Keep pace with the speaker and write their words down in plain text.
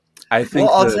I think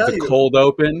I'll the tell you. cold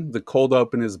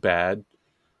open is bad.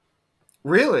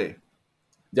 Really?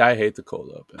 Yeah, I hate the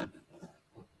cold open.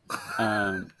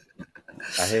 I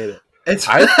hate it. It's.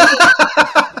 I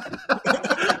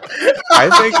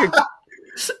think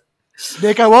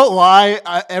Nick, I won't lie.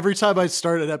 Every time I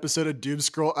start an episode of Doom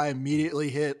Scroll, I immediately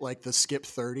hit like the skip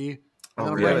 30, and then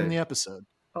I'm right in the episode.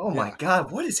 Oh my God!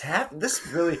 What is happening? This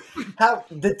really how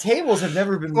the tables have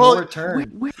never been Well, more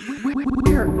turned. Where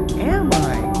am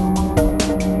I?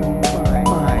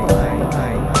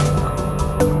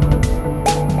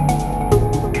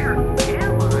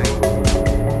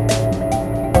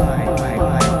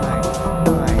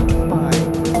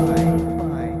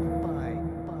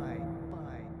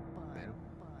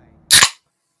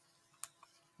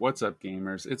 What's up,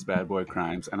 gamers? It's Bad Boy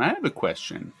Crimes, and I have a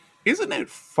question. Isn't it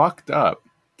fucked up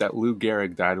that Lou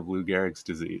Gehrig died of Lou Gehrig's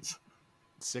disease?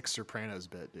 Six Sopranos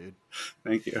bit, dude.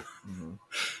 Thank you. Mm-hmm.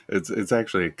 It's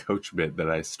actually a Coach bit that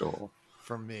I stole.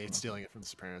 From me, stealing it from the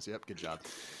Sopranos. Yep, good job.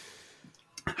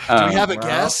 Do we have a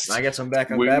guest? I guess I'm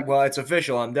back on Bad Boy. It's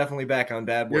official. I'm definitely back on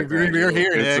Bad Boy. We're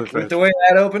here, Nick. With the way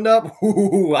that opened up,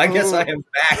 I guess I am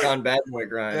back on Bad Boy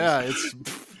Crimes. Yeah, it's...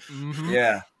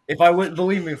 Yeah. If I wouldn't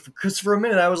believe me, because for a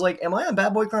minute I was like, am I on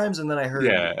Bad Boy Crimes? And then I heard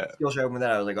Skillshare open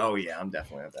that. I was like, oh yeah, I'm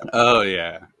definitely on Bad Boy. Oh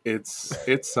yeah. It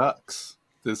sucks.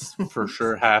 This for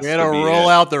sure has to be. We had to roll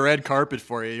out the red carpet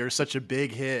for you. You're such a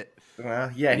big hit.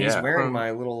 Well, yeah, he's wearing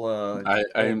my little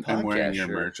I'm wearing your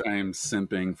shirt. merch. I am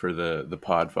simping for the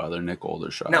Podfather, Nick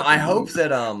Oldershaw. Now, I hope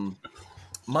that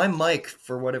my mic,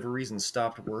 for whatever reason,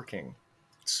 stopped working.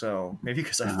 So maybe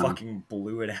because I fucking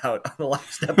blew it out on the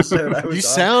last episode I was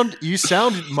You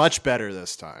sound much better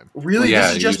this time. Really?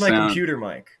 This is just my computer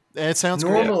mic. It sounds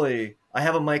normally great. I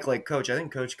have a mic like Coach. I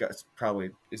think Coach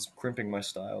probably is crimping my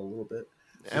style a little bit.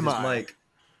 Am I? Mic,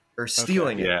 or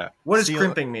stealing it. Yeah. What does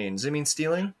crimping mean? Does it mean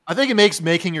stealing? I think it makes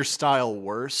making your style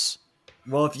worse.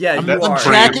 Well, if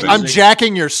I'm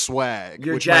jacking your swag.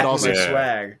 You're jacking my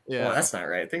swag. Yeah, well, that's not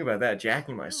right. Think about that.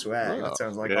 Jacking my swag. That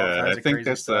sounds like all kinds of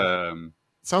crazy stuff.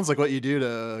 Sounds like what you do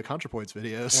to ContraPoints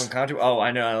videos. I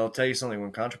know. I'll tell you something.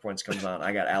 When ContraPoints comes on,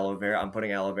 I got aloe vera. I'm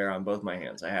putting aloe vera on both my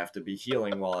hands. I have to be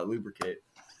healing while I lubricate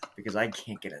because I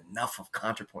can't get enough of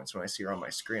ContraPoints. When I see her on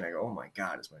my screen, I go, "Oh my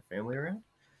God, is my family around?"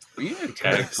 We need to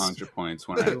tag ContraPoints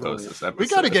when I post this episode. We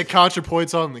got to get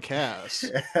ContraPoints on the cast.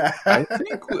 I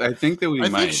think that we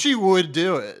might. I think she would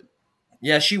do it.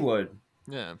 Yeah, she would.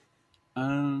 Yeah.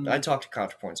 I talk to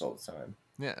ContraPoints all the time.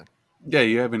 Yeah. Yeah,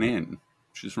 you have an in.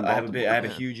 She's from Baltimore. I have a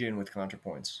huge in with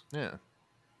ContraPoints. Yeah.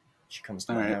 She comes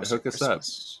to my house. Hook us up.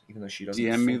 Even though she doesn't.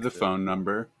 DM me the phone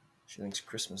number. She thinks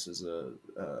Christmas is a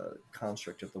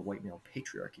construct of the white male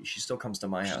patriarchy. She still comes to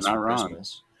my house for wrong.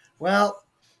 Christmas. Well,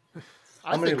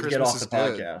 I'm going to get off the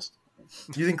podcast.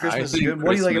 Do you think Christmas is good?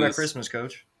 What do you like about Christmas,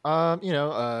 Coach?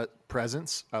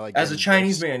 Presents. I like. As a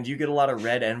Chinese man, do you get a lot of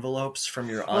red envelopes from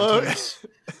your aunties?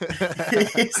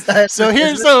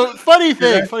 Funny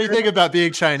thing about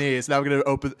being Chinese. Now I'm going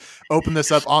to open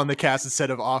this up on the cast instead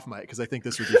of off mic because I think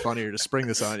this would be funnier to spring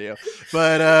this on you.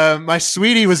 But my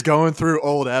sweetie was going through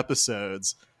old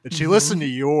episodes. And she listened to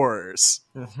yours,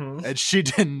 and she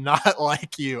did not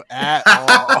like you at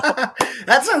all.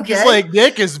 That's okay. It's like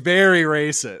Nick is very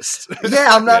racist. Yeah,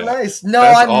 I'm not nice. No,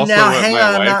 I'm now. Hang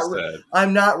on,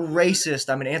 I'm not racist.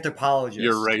 I'm an anthropologist.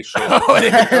 You're racial.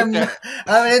 I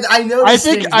know.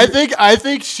 I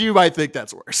think she might think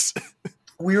that's worse.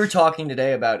 We were talking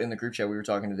today about in the group chat. We were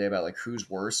talking today about like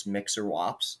who's worse, Mix or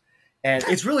Wops. And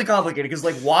it's really complicated because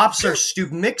like Wops are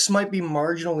stupid. Mix might be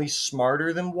marginally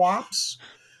smarter than Wops.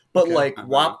 But like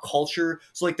WAP culture,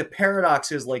 so like the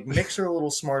paradox is like Mix are a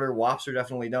little smarter, WAPs are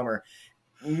definitely dumber.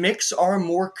 Mix are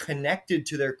more connected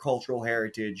to their cultural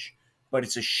heritage, but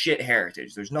it's a shit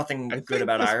heritage. There's nothing good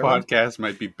about Ireland. This podcast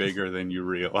might be bigger than you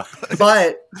realize.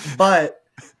 But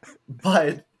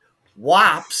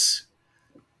WAPs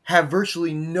have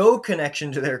virtually no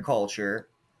connection to their culture,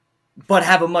 but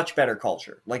have a much better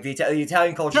culture. Like the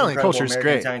Italian culture, Italian culture is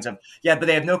great. Italians have, but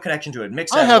they have no connection to it.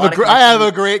 Mix. I have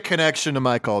a great connection to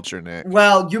my culture, Nick.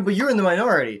 Well, you're in the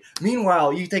minority.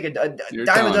 Meanwhile, you take a dime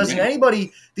a dozen.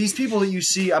 Anybody, these people that you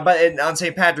see, on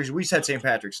St. Patrick's, we said St.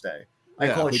 Patrick's Day. I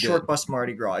call it short bus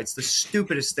Mardi Gras. It's the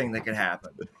stupidest thing that could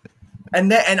happen.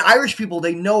 And Irish people,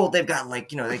 they know they've got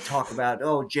they talk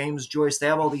about James Joyce. They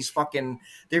have all these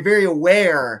they're very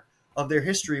aware of their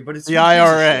history, but it's the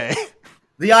IRA.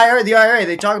 The IRA.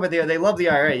 They talk about they love the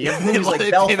IRA. You have movies like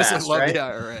Belfast, right? The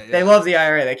IRA, yeah. They love the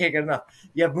IRA. They can't get enough.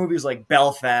 You have movies like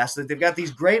Belfast. They've got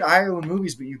these great Ireland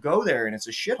movies, but you go there and it's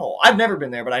a shithole. I've never been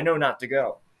there, but I know not to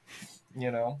go.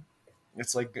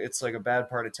 It's like a bad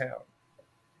part of town.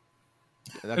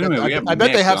 Anyway, we have I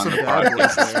bet they Nick have on some the bad boys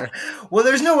podcast. there. Well,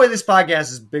 there's no way this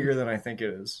podcast is bigger than I think it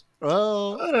is.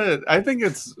 Well, I think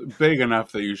it's big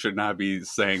enough that you should not be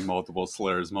saying multiple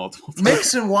slurs multiple times.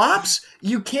 Mix and wops?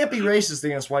 You can't be racist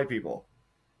against white people.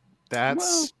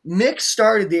 that's Mix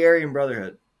started the Aryan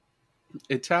Brotherhood.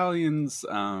 Italians,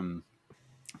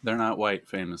 they're not white,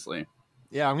 famously.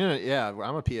 I'm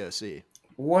a POC.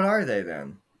 What are they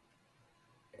then?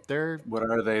 They're What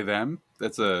are they? Them?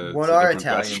 That's a. What that's a are different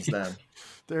Italians question. then?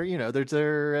 they're it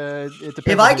depends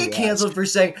If on I who get you canceled ask. for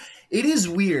saying it is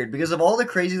weird because of all the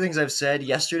crazy things I've said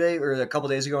yesterday or a couple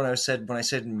days ago when I said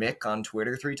Mick on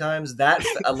Twitter 3 times, that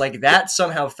that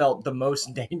somehow felt the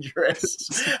most dangerous.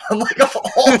 I'm like, of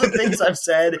all the things I've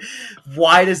said,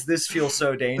 why does this feel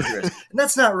so dangerous? And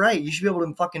that's not right. You should be able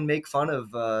to fucking make fun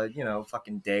of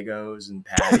fucking Dagos and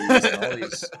Patties and all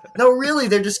these. No, really,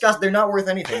 they're disgusting. They're not worth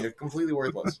anything. They're completely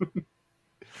worthless.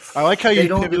 I like how They you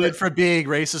don't do pivoted it. from being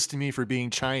racist to me for being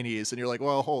Chinese, and you're like,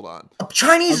 well, hold on.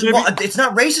 Chinese, I'm gonna it's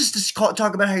not racist to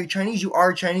talk about how you're Chinese. You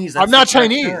are Chinese. That's I'm not the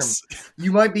correct Chinese. term.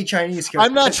 You might be Chinese. Coach.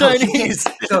 I'm not Coach, you can't- Chinese.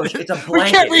 Coach, it's a We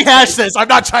blanket. can't rehash this. I'm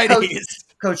not Chinese.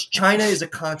 Coach, China is a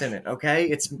continent, okay?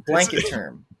 It's blanket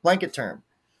term. Blanket term.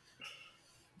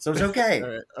 So it's okay. All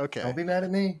right, okay. Don't be mad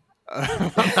at me.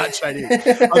 I'm not Chinese.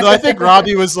 Although I think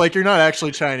Robbie was like, "You're not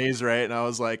actually Chinese, right?" And I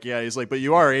was like, "Yeah." He's like, "But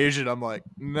you are Asian." I'm like,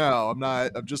 "No, I'm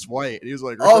not. I'm just white." And he was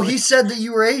like, Oh, "Really?" he said that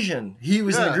you were Asian. He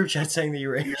was in the Yeah. group chat saying that you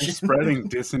were You're Asian. spreading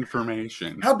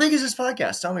disinformation. How big is this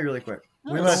podcast? Tell me really quick.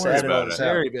 We Don't might have to worry edit all about this it.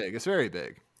 out. very big. It's very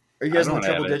big. Are you guys I in the don't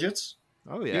triple edit. digits?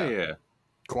 Oh Yeah, yeah. yeah.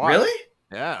 Quad. Really?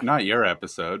 Yeah. Not your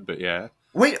episode, but yeah.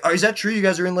 Wait, is that true? You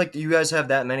guys are in you guys have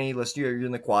that many listeners? You're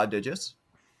in the quad digits?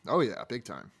 Oh yeah. Big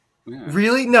time. Yeah.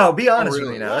 Really? No, be honest Oh, with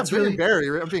really? me now. Yeah, That's I'm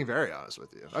really. being very honest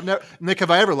with you. I've never, Nick. Have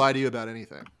I ever lied to you about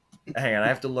anything? Hang on, I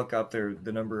have to look up the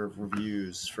number of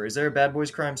reviews for. Is there a Bad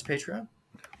Boys Crimes Patreon?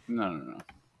 No.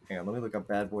 Hang on, let me look up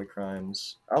Bad Boy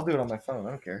Crimes. I'll do it on my phone. I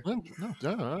don't care.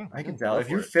 No. I can Go tell if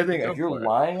for you're it. fibbing, Go if you're for it.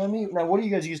 lying on me. Now, what do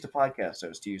you guys use to podcast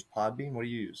host? Do you use Podbean? What do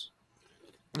you use?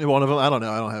 One of them. I don't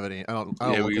know. I don't have any. I don't Yeah,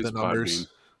 look we at use the numbers. Podbean.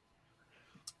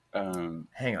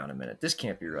 Hang on a minute. This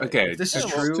can't be right. Okay, If this is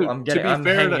yeah, well, true, I'm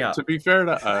hanging up. To be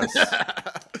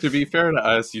fair to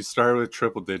us, you started with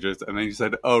triple digits, and then you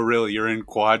said, "Oh, really? You're in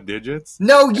quad digits?"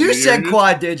 No, And you then said you're-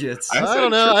 quad digits. I I said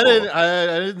don't know. triple.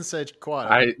 I didn't say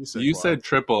quad. You quad. said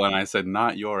triple, and I said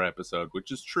not your episode,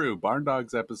 which is true. Barn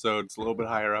Dog's episode's a little bit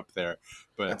higher up there,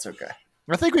 but That's okay.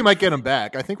 I think we might get him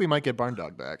back. I think we might get Barn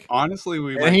Dog back, honestly,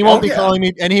 we and might he get won't him be yeah. back. calling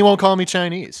me. And he won't call me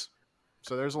Chinese.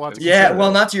 So there's a lot to Yeah, consider.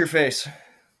 well, not to your face.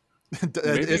 Maybe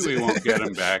It's- we won't get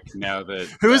him back now that.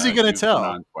 Who is he gonna you've tell? been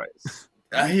on twice.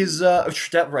 He's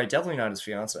right, definitely not his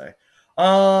fiance.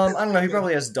 I don't know. He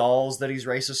probably has dolls that he's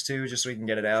racist to, just so he can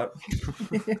get it out.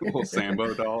 Little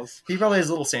Sambo dolls. He probably has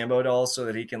little Sambo dolls so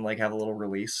that he can have a little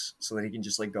release, so that he can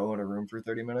just go in a room for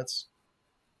 30 minutes.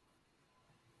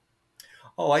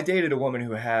 Oh, I dated a woman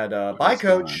who had bye, he's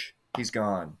coach. He's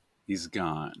gone. He's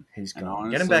gone. He's And gone.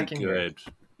 honestly, Get him back in here. good.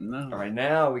 No, All right,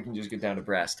 now we can just get down to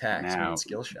brass tacks. Now, Now,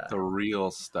 skill shot. the real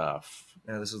stuff.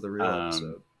 Now this is the real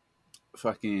episode.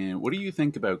 Fucking, what do you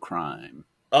think about crime?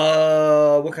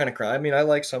 What kind of crime? I mean, I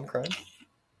like some crime.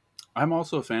 I'm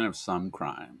also a fan of some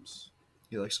crimes.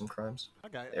 You like some crimes? I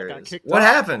got There it is. kicked What off.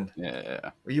 happened? Yeah.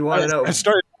 You want to know? I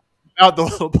started out the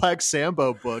little Black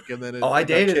Sambo book, and then I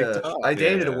dated kicked a off. I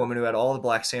dated a Yeah. woman who had all the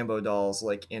Black Sambo dolls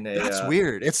in a. That's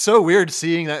weird. It's so weird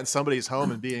seeing that in somebody's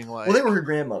home and being like, Well, they were her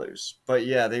grandmother's, but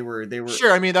yeah, they were.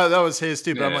 sure. I mean, that was his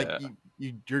too. But I'm Yeah. like,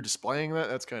 you're displaying that.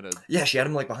 That's kind of Yeah, she had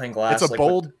them behind glass. it's a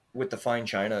bold. with the fine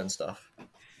china and stuff.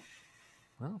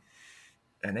 Well,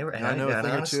 And they were. And I know a and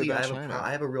thing or two honestly, about I have, China.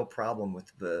 I have a real problem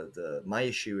with the. My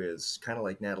issue is kind of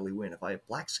like Natalie Wynn. If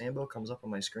Black Sambo comes up on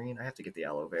my screen, I have to get the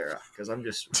aloe vera because I'm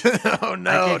just. Oh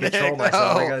no! I can't control Nick,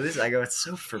 myself. no. I go. It's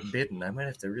so forbidden. I might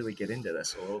have to really get into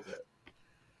this a little bit.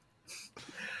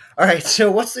 All right. So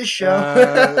what's this show?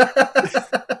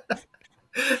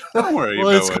 Don't worry Well,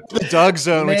 about it's what. called the Doug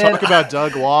Zone. We Man, talk about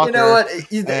Doug Walker. You know what?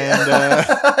 And,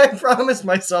 I promised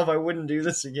myself I wouldn't do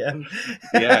this again.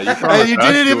 Yeah, you And promised you us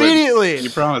did it you would- immediately. You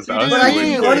promised You us. did But it I you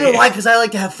wouldn't didn't do want to it. know why, because I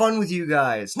like to have fun with you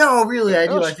guys. No, really, I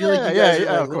do. Oh, I feel like you yeah, guys yeah,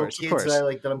 are like of little course, of kids course. that I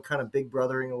like that I'm kind of big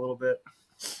brothering a little bit.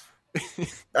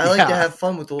 I like to Yeah. have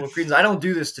fun with the little creatures. I don't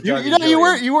do this to You, Doug you and know,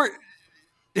 you were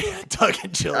Jillian. Doug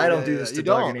and Jill. I don't do this to you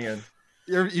Doug don't. and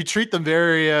Ian. You treat them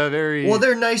very, very. Well,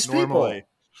 they're nice normally. people.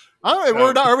 All right,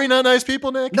 we're not. Are we not nice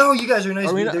people, Nick? No, you guys are nice.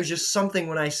 Are we People. not- There's just something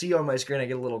when I see you on my screen, I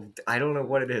get a little. I don't know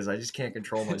what it is. I just can't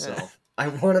control myself. I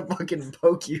want to fucking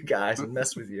poke you guys and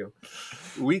mess with you.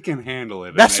 We can handle it.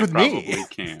 and That's they with me. probably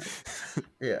can't.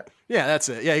 Yeah. Yeah, that's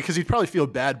it. Yeah, because you'd probably feel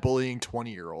bad bullying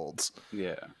 20-year-olds.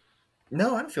 Yeah.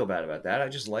 No, I don't feel bad about that. I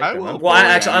just like I them. will Well, go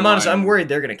I'm honest. I'm online. worried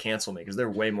they're going to cancel me because they're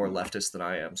way more leftist than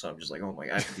I am. So I'm just like, oh my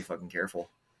god, I have to be fucking careful.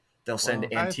 They'll send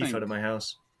Well, I Antifa think- to my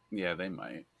house. Yeah, they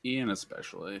might. Ian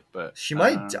especially, but She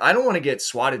might. I don't want to get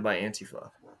swatted by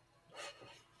Antifa.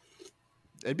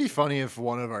 It'd be funny if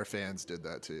one of our fans did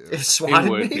that to you. If It swatted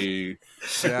would me. be.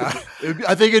 Yeah,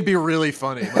 I think it'd be really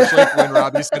funny. Much like when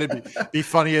Robbie said it'd be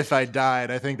funny if I died.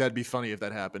 I think that'd be funny if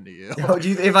that happened to you. Oh,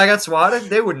 if I got swatted,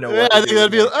 they wouldn't know. Yeah, What I to think do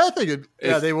that'd be. with me. I think it.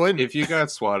 Yeah, they wouldn't. If you got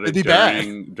swatted It'd be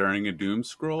bad. during a doom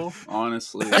scroll,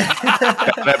 honestly,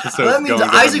 that episode's That means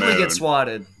going to Isaac the would moon. get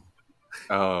swatted.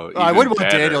 Oh, I even wouldn't want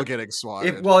better. Daniel getting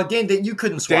swatted. Well, you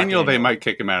couldn't swat Daniel, they might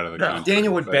kick him out of the No, country.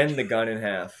 Daniel would but- bend the gun in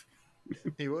half.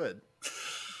 He would.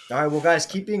 All right, well, guys,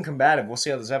 keep being combative. We'll see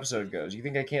how this episode goes. You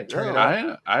think I can't turn it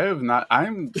up? I have not.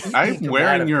 I'm combative,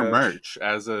 wearing your Coach. merch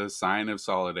as a sign of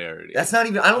solidarity. That's not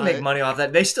even. I don't make Right. money off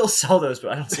that. They still sell those,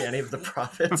 but I don't see any of the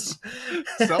profits.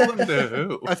 Sell them to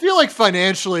who? I feel like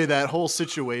financially that whole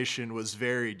situation was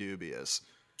very dubious.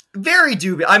 Very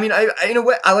dubious. I mean, I in a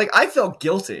way, I felt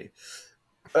guilty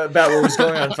about what was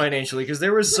going on financially because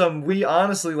there was some. We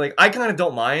honestly I kind of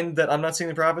don't mind that I'm not seeing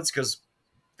the profits because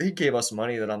he gave us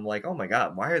money that I'm like, oh my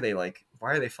god, why are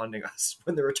they funding us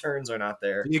when the returns are not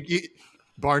there?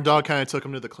 Barn Dog kind of took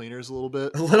him to the cleaners a little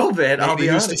bit. A little bit. I'll be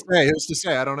who's honest. Who's to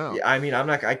say? I don't know. Yeah, I mean,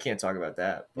 I can't talk about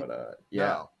that, but yeah.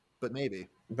 No, but maybe.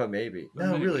 But maybe. But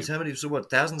No, maybe. really. So what,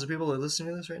 thousands of people are listening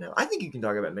to this right now? I think you can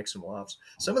talk about Mix and Wops.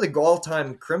 Some of the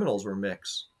all-time criminals were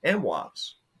Mix and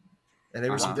Wops. And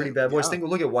they were some Uh-huh. pretty bad boys. Yeah.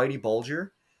 Look at Whitey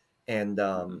Bulger and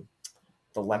the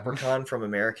leprechaun from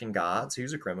American Gods. He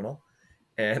was a criminal.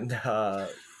 And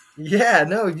yeah,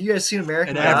 no, have you guys seen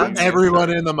American And Gods?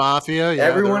 everyone in the mafia. Yeah,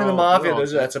 Everyone they're in the all- mafia.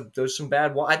 they're all- There's some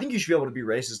bad. I think you should be able to be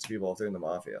racist to people if they're in the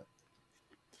mafia.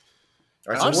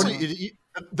 All right, so Honestly,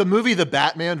 what- the movie The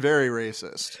Batman, very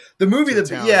racist. the movie, to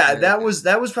Italian that Americans.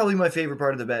 was probably my favorite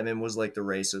part of the Batman was the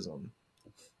racism.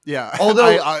 Yeah,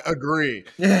 Although- I agree.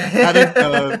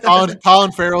 Having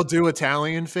Colin Farrell do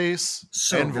Italian face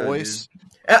So and good, voice.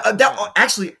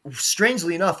 Actually,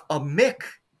 strangely enough, a Mick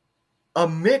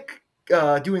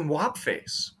doing WAP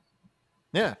face.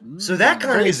 Yeah, So that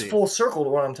kind of is Crazy. full circle to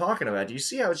what I'm talking about. Do you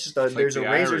see how it's just like there's a the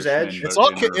razor's Irishman, edge?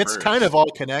 but in it's reverse. kind of all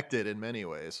connected in many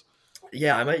ways.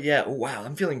 Yeah, I might. Yeah. Oh, wow,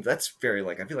 I'm feeling that's very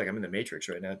I feel like I'm in the Matrix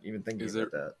right now. Even thinking Is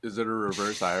about that. Is it a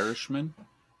reverse Irishman?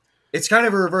 It's kind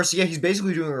of a reverse. Yeah, he's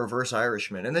basically doing a reverse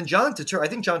Irishman. And then John Turturro. I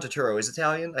think John Turturro is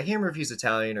Italian. I can't remember if he's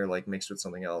Italian or mixed with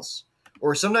something else.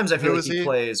 Or sometimes I feel Who like was he he?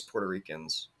 plays Puerto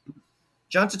Ricans.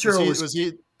 John Turturro was Was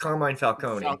he? Carmine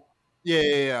Falcone.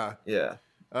 Yeah. Yeah.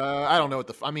 I don't know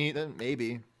what I mean,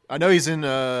 maybe. I know he's in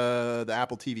the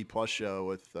Apple TV Plus show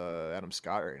with Adam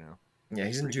Scott right now. Yeah,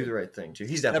 he's in Do the Right Thing too.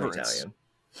 He's definitely Severance. Italian.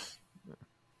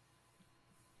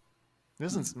 He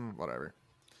doesn't. Whatever.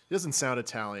 He doesn't sound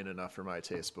Italian enough for my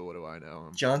taste, but what do I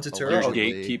know? John Oh, Turturro. there's You're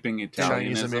Probably gatekeeping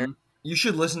Chinese Italianism. American. You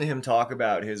should listen to him talk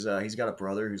about his. He's got a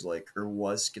brother who's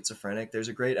was schizophrenic. There's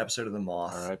a great episode of The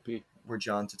Moth R.I.P. where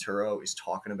John Turturro is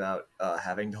talking about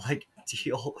having to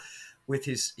deal with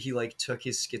his. He took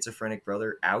his schizophrenic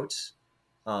brother out,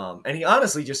 and he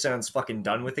honestly just sounds fucking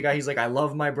done with the guy. He's like, I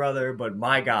love my brother, but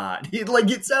my God,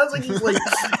 it sounds like he's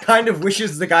kind of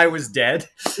wishes the guy was dead.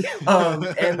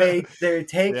 And they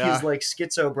take Yeah. his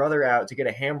schizo brother out to get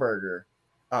a hamburger,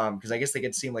 because I guess they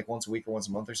get to see him once a week or once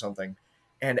a month or something.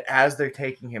 And as they're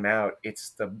taking him out,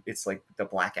 it's the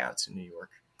blackouts in New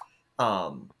York.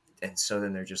 And so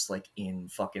then they're just in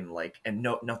fucking and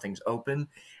nothing's open.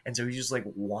 And so he's just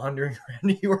wandering around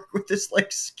New York with this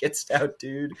skitzed out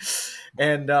dude.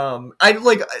 And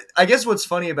I guess what's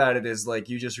funny about it is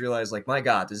you just realize my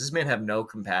God, does this man have no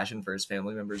compassion for his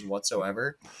family members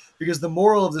whatsoever? Because the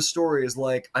moral of the story is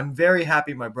I'm very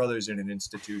happy my brother's in an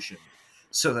institution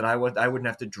so that I wouldn't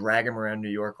have to drag him around New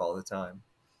York all the time.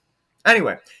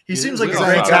 Anyway, he seems like a Is great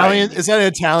that guy. Italian? Is that an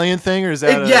Italian thing, or is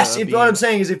that? Yes, a what I'm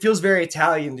saying is it feels very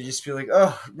Italian to just feel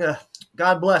oh, yeah,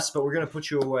 God bless, but we're going to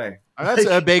put you away. That's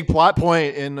a big plot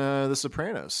point in The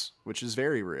Sopranos, which is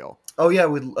very real. Oh, yeah,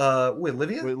 with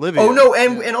Olivia? With Olivia, Oh, no,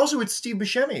 yeah. and also with Steve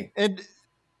Buscemi. And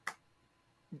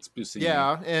It's Buscemi.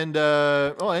 yeah,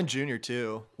 and Junior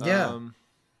too. Yeah.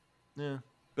 Yeah.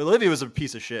 But Olivia was a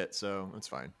piece of shit, so it's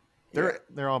fine.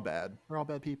 They're all bad. They're all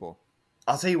bad people.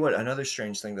 I'll tell you what, another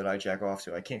strange thing that I jack off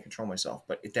to, I can't control myself,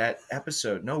 but that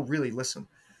episode, no, really, listen,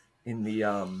 in the,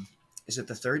 is it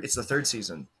the third? It's the third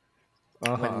season.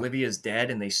 When Olivia's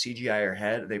dead and they CGI her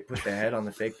head, they put the head on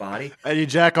the fake body. And you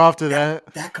jack off to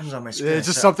that. That comes on my screen. It's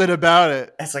just something about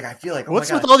it. It's I feel like, oh What's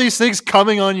my with God. all these things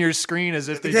coming on your screen as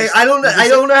if they? I don't know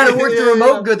how to work the Yeah,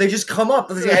 remote yeah. good. They just come up.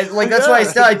 That's why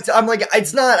I'm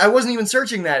it's not. I wasn't even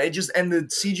searching that. It just and the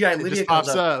CGI It Lydia just comes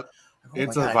pops up. up. I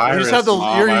It's my a God. virus. You just have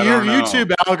Mom, your I don't know.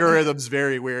 YouTube algorithm's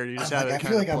very weird. You just I'm have like, it I kind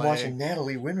feel of like I'm play. watching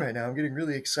Natalie win right now. I'm getting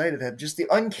really excited at just the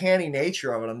uncanny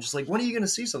nature of it. I'm just like, when are you going to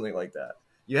see something like that?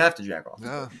 You have to jack off.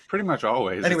 Yeah. Pretty much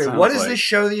always. Anyway, it sounds what is like. this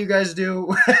show that you guys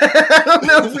do? I don't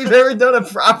know if we've ever done a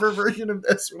proper version of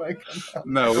this when I come out.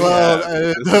 No, we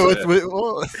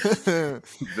Well, have.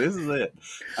 This is it.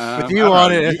 with I you don't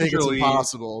on know, it, I think it's usually-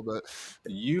 impossible. But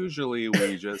Usually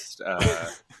we just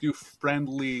do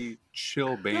friendly,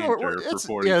 chill banter for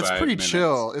 45 yeah, it's pretty minutes.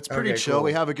 chill. It's pretty Okay, chill. cool.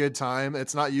 We have a good time.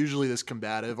 It's not usually this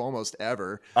combative, almost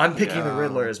ever. I'm picking the Yeah.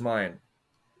 Riddler as mine.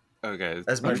 Okay.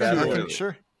 As my okay, bad really. boy.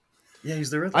 Sure. Yeah,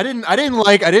 he's the Riddler. I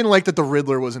didn't like that the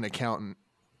Riddler was an accountant.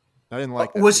 I didn't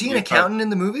like that. Was he an We accountant in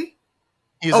the movie?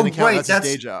 He was an Oh, accountant. right, That's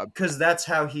his day job. Because that's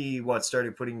how he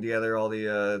started putting together all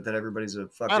the that everybody's a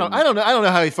fucking. I don't know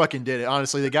how he fucking did it.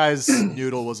 Honestly, the guy's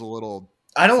noodle was a little.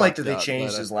 I don't like that fucked they up,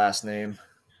 changed but, his last name.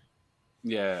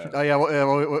 Yeah. Oh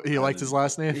yeah, he liked his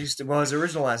last name. He used to, well, his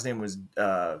original last name was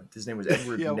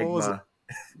Edward Yeah, what was Enigma.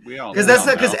 We all Because know that's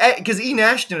not now. because Ian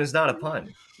Ashton is not a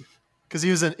pun. Because he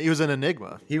was an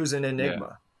enigma. He was an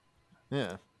enigma.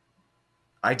 Yeah.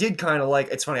 I did kind of like.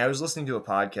 It's funny. I was listening to a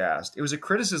podcast. It was a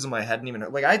criticism I hadn't even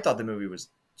like. I thought the movie was.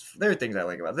 There are things I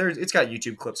like about it. It's got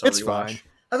YouTube clips. I'll It's rewatch. fine.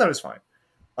 I thought it was fine.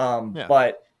 Yeah.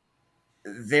 But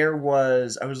there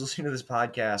was. I was listening to this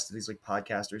podcast. These like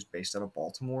podcasters based out of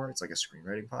Baltimore. It's like a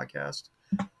screenwriting podcast.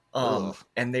 Ugh.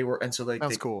 And they were, and so like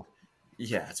Sounds they, cool.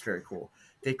 yeah, it's very cool.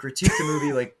 They critique the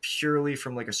movie like purely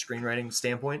from like a screenwriting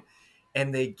standpoint,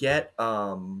 and they get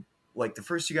like the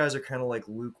first two guys are kind of like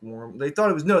lukewarm. They thought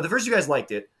it was the first two guys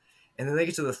liked it, and then they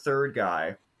get to the third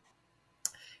guy,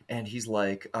 and he's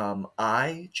like,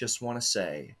 I just want to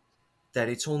say that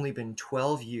it's only been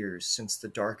 12 years since the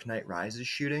Dark Knight Rises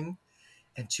shooting,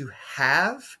 and to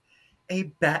have a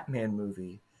Batman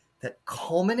movie that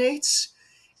culminates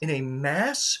in a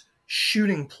mass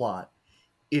shooting plot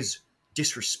is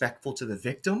disrespectful to the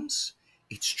victims.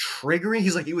 It's triggering.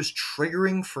 He's like, it was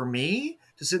triggering for me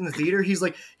to sit in the theater. He's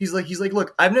like,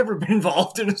 look, I've never been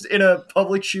involved in a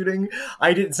public shooting.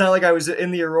 It's not like I was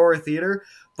in the Aurora Theater,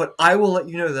 but I will let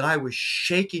you know that I was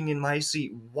shaking in my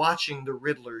seat watching the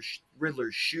Riddler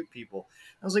shoot people.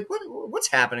 I was like, what's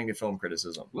happening to film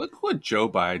criticism? Look what Joe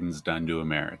Biden's done to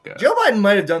America. Joe Biden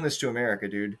might have done this to America,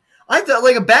 dude. I thought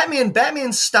like a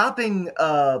Batman stopping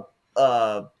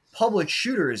public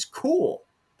shooter is cool.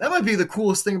 That might be the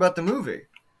coolest thing about the movie.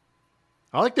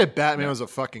 I like that Batman was a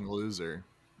fucking loser.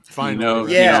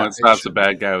 Finally, Yeah. it stops a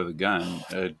bad guy with a gun,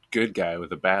 a good guy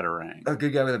with a batarang. A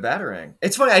good guy with a batarang.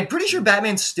 It's funny. I'm pretty sure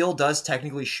Batman still does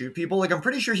technically shoot people. Like, I'm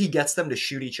pretty sure he gets them to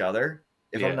shoot each other.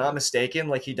 If I'm Yeah. not mistaken,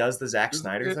 like he does the Zack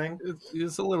Snyder thing.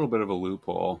 It's a little bit of a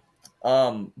loophole.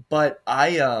 But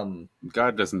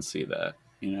God doesn't see that,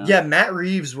 you know? yeah, Matt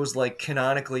Reeves was like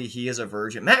canonically he is a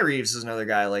virgin. Matt Reeves is another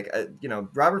guy. Like,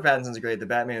 Robert Pattinson's great. The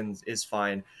Batman is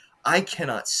fine. I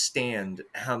cannot stand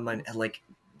how many like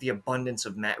the abundance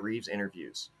of Matt Reeves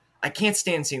interviews. I can't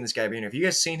stand seeing this guy be interviewed. You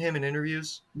guys seen him in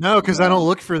interviews? No, because I don't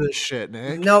look for this shit,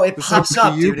 Nick. No, it This pops is a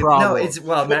up, you dude. problem. No, it's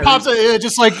well, It Matt pops Reeves. up,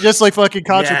 just like fucking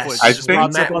Contrapoint. Yes. I It just think-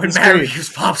 pops up on When the Matt screen.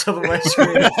 Reeves pops up on my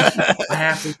screen, I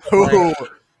have to. Ooh,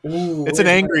 Ooh, it's an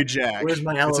where's angry Jack. Where's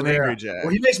my aloe It's an vera? angry Jack.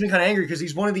 Well, he makes me kind of angry because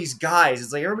he's one of these guys.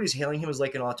 It's like everybody's hailing him as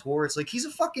like an auteur. It's like he's a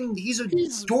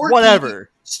dorky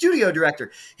Whatever. studio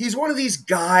director. He's one of these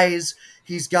guys.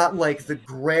 He's got like the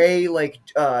gray, like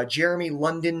Jeremy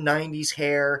London '90s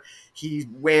hair. He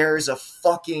wears a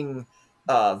fucking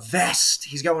vest.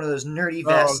 He's got one of those nerdy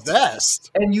vests. Oh, vest.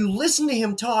 And you listen to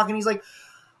him talk, and he's like,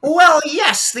 well,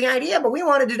 yes, the idea, but we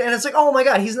wanted to, and it's like, oh my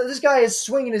god, this guy is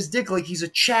swinging his dick like he's a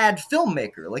Chad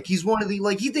filmmaker, like he's one of the,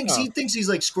 like he thinks he's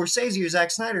like Scorsese or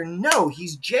Zack Snyder. No,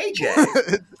 he's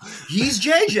JJ. He's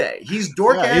JJ. He's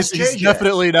dork ass JJ. He's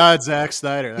definitely not Zack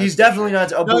Snyder. He's for definitely sure.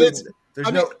 not. Oh, No, but it's- there's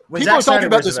I mean, when people Zack are Snyder talking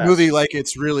about wears this a vest. movie like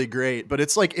it's really great, but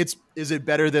it's like is it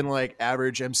better than like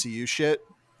average MCU shit?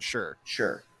 Sure,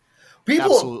 Sure.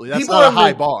 absolutely. That's people not a are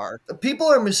high bar. People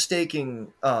are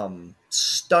mistaking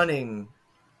stunning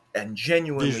and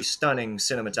genuinely Visual. stunning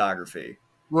cinematography.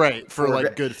 Right, for Or-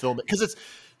 like good film, because it's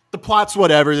the plot's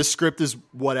whatever, the script is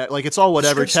whatever, like it's all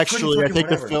whatever. script's pretty Textually, I fucking think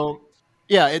whatever. the film,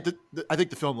 yeah, I think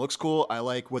the film looks cool. I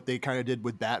like what they kind of did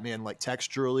with Batman, like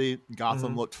texturally.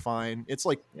 Gotham Mhm. looked fine. It's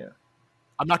like, Yeah.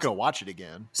 I'm not gonna watch it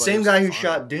again. but Same it's guy who fine.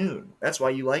 shot Dune. That's why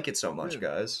you like it so much, Yeah.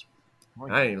 guys.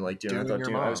 Like, I didn't even like Dune. I Dune thought your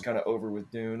Dune. I mom. was kind of over with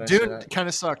Dune. I said Dune that. kind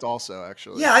of sucked, also.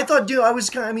 Actually, Yeah, I thought Dune. I was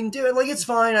kind of. I mean, Dune. Like it's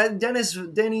fine. Denis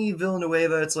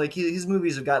Villeneuve. It's like his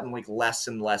movies have gotten like less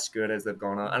and less good as they've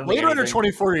gone on. I don't Blade think Runner anything-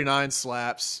 2049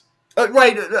 slaps.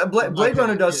 Right, Blade Okay,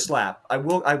 Runner does yeah. slap. I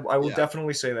will Yeah.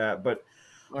 definitely say that. But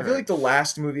I feel Okay. like the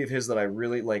last movie of his that I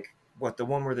really like the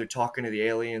one where they're talking to the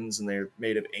aliens and they're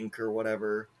made of ink or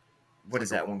whatever. What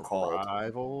is that one called?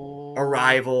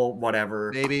 Arrival,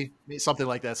 whatever. Maybe something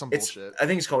like that. Some bullshit. I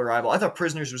think it's called Arrival. I thought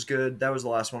Prisoners was good. That was the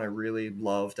last one I really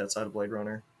loved outside of Blade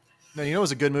Runner. No, it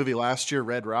was a good movie last year.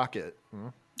 Red Rocket.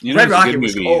 Red Rocket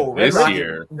was this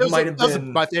year. That was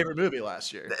my favorite movie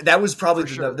last year. That was probably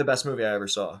the best movie I ever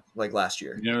saw. Like last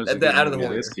year. It was out of the whole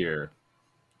this year.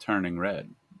 Turning Red.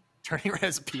 Turning Red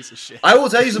is a piece of shit. I will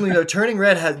tell you something though. Turning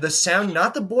Red had the sound,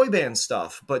 not the boy band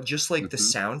stuff, but just like the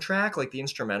soundtrack, like the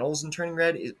instrumentals in Turning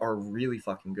Red are really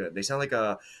fucking good. They sound like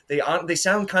they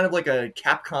sound kind of like a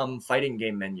Capcom fighting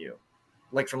game menu,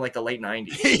 like from like the late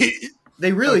 90s.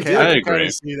 They really do. I agree.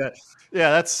 See that.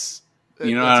 Yeah, that's.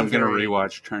 You know, I'm going to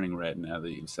rewatch Turning Red now that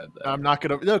you've said that. I'm not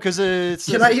going to. No, because it's.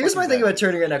 Here's my thing about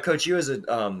Turning Red now, Coach. You as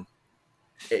a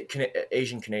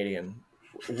Asian Canadian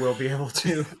will be able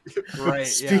to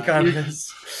speak on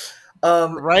this.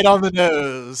 Right on the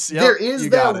nose. Yep, there is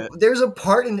there's a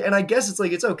part, and I guess it's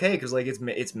like it's okay because like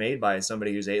it's made by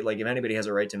somebody who's like if anybody has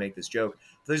a right to make this joke.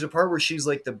 There's a part where she's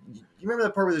like you remember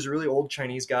that part where there's a really old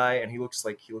Chinese guy and he looks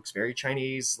very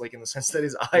Chinese, like in the sense that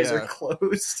his eyes are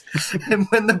closed, and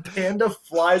when the panda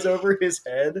flies over his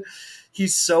head,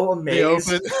 he's so amazed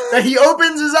that he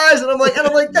opens his eyes, and I'm like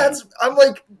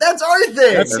that's our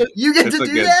thing. You get to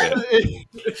do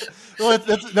that. Well,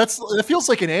 that feels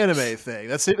like an anime thing.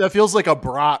 That feels like a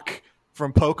Brock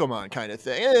from Pokemon kind of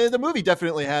thing. The movie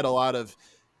definitely had a lot of.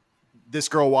 This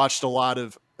girl watched a lot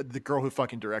of. The girl who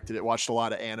fucking directed it watched a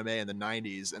lot of anime in the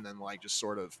 90s, and then like just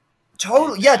sort of.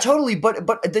 Totally. But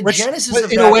the genesis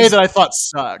of in a way that I thought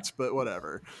sucked, but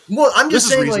whatever. Well, I'm just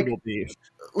saying,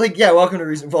 like, yeah, welcome to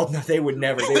Reasonable. No, they would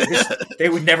never. They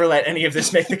would never let any of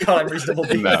this make the cut on Reasonable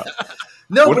Beef.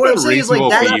 No, but what I'm saying is like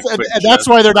that's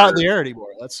why they're not in the air anymore.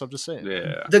 I'm just saying.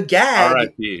 Yeah. The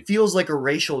gag feels like a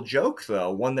racial joke though,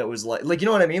 one that was like you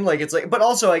know what I mean? Like it's like, but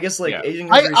also I guess like Asian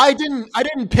countries. I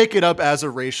didn't pick it up as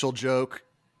a racial joke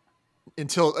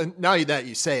until now that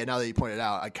you say it. Now that you point it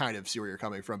out, I kind of see where you're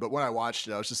coming from. But when I watched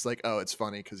it, I was just like, oh, it's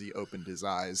funny because he opened his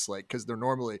eyes, like because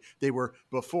they were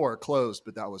before closed,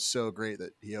 but that was so great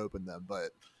that he opened them.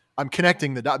 But I'm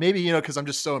connecting the dot. Maybe, because I'm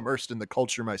just so immersed in the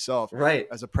culture myself. Right.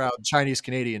 As a proud Chinese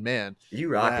Canadian man. You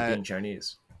rock at being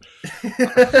Chinese. I'm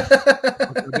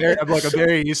like a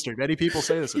very Eastern. Many people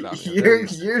say this about me.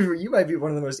 You might be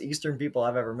one of the most Eastern people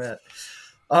I've ever met.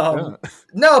 No,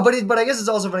 but I guess it's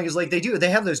also funny because like they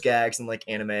have those gags and like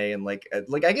anime and like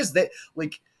I guess that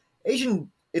like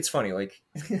Asian. It's funny like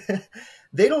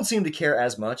they don't seem to care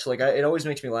as much. Like it always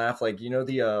makes me laugh. Like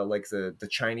the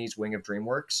Chinese wing of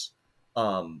DreamWorks.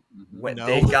 When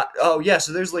they got so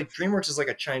there's like DreamWorks is like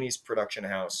a Chinese production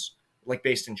house like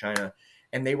based in China,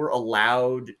 and they were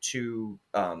allowed to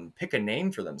pick a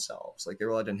name for themselves. Like they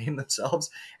were allowed to name themselves,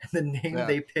 and the name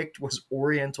they picked was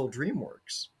Oriental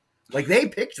DreamWorks. Like they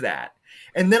picked that,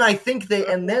 and then I think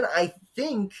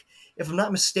if I'm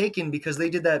not mistaken, because they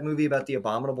did that movie about the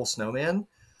Abominable Snowman.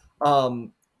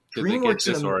 Did they get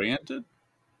disoriented?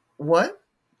 What?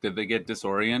 Did they get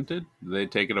disoriented? Did they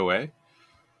take it away?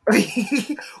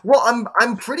 Well,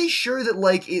 I'm pretty sure that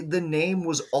like the name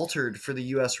was altered for the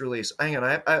U.S. release. Hang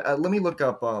on, I let me look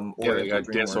up. They got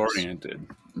disoriented.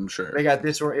 I'm sure they got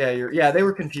disoriented. Yeah, they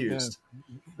were confused.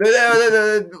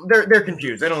 Yeah. They're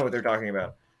confused. They don't know what they're talking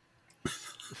about.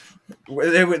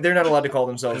 They're not allowed to call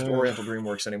themselves Oriental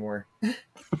DreamWorks anymore.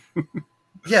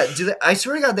 Yeah, I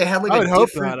swear to God, they had like. I would hope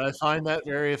not. I find that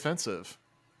very offensive.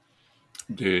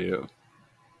 Do you?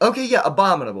 Okay, yeah,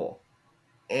 Abominable.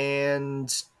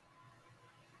 And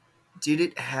did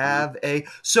it have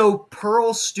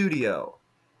Pearl Studio?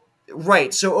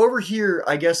 Right. So over here,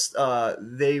 I guess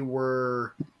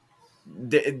they're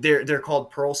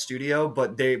called Pearl Studio,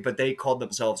 but they called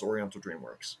themselves Oriental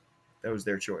DreamWorks. That was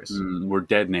their choice. We're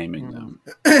dead naming them.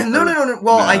 No.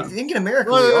 Well, I think in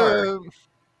America we are.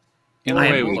 In a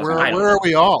way, where are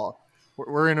we all?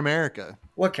 We're in America.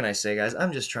 What can I say, guys?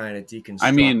 I'm just trying to deconstruct. I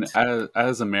mean,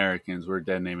 as Americans, we're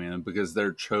dead naming them because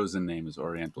their chosen name is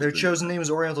Oriental. Their chosen name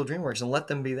is Oriental DreamWorks, and let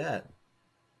them be that.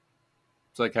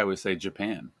 It's like how we say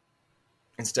Japan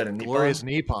instead of Nippon. Glorious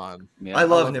Nippon. Yeah, I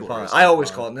love Nippon. I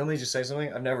always call it. Let me just say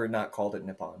something. I've never not called it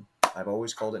Nippon. I've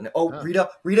always called it. Rita.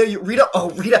 Oh,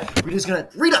 Rita's gonna.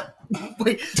 Rita.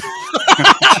 Wait.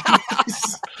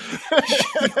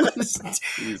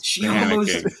 She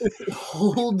almost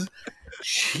pulled.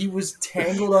 She was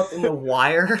tangled up in the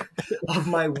wire of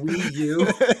my Wii U.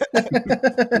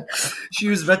 She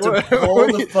was about to pull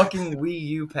the fucking Wii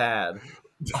U pad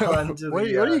onto what do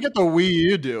you get the Wii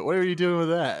U do? What are you doing with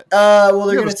that? Well,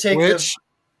 they're going to take the...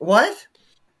 What?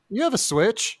 You have a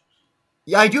Switch?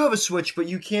 Yeah, I do have a Switch, but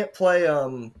you can't play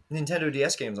Nintendo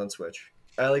DS games on Switch.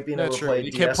 I like being able That's to true. play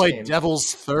You DS can't play games.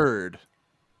 Devil's Third.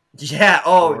 Yeah.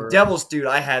 Oh, Or- Devil's dude.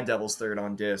 I had Devil's Third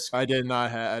on disc. I did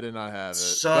not have it.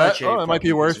 Such But, a it might be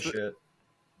fucking worth piece of it. shit.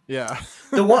 Yeah.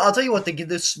 The one I'll tell you what the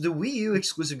Wii U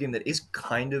exclusive game that is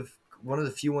kind of one of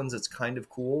the few ones that's kind of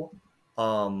cool.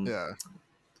 Yeah.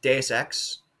 Deus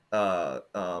Ex.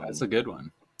 That's a good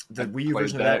one. The I Wii U played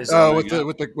version of that. that is Oh, with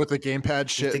the gamepad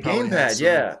shit. the probably gamepad. has some-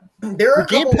 Yeah, there are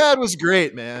The a couple, gamepad was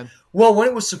great, man. Well, when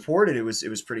it was supported, it was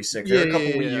pretty sick. There are a couple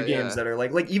Yeah, Wii U games yeah. that are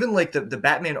like even like the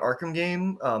Batman Arkham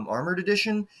game, Armored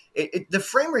Edition. The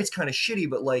frame rate's kind of shitty,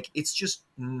 but like it's just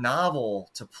novel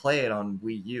to play it on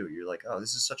Wii U. You're like, oh,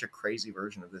 this is such a crazy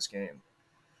version of this game.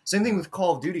 Same thing with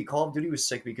Call of Duty. Call of Duty was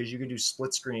sick because you could do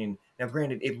split screen. Now,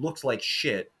 granted, it looked like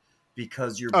shit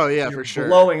because you're For sure.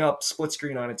 blowing up split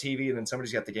screen on a TV and then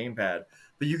somebody's got the gamepad.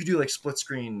 But you could do like split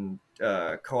screen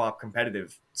co-op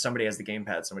competitive. Somebody has the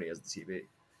gamepad, somebody has the TV,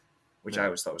 which I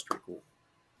always thought was pretty cool.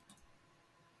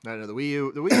 I know the Wii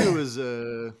U. The Wii U is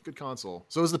a good console.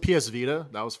 So was the PS Vita.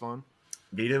 That was fun.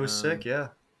 Vita was sick, yeah.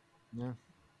 Yeah.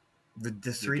 The Good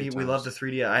 3D, we times. love the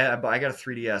 3D. I got a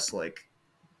 3DS like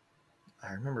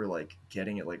I remember like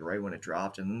getting it like right when it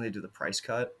dropped, and then they did the price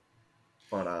cut.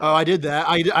 But Oh, I did that.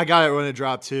 I got it when it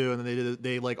dropped too, and then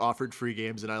they like offered free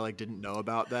games, and I like didn't know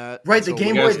about that. Right, the until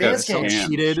Game we Boy got Advance so games.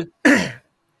 cheated.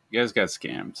 You guys got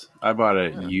scammed. I bought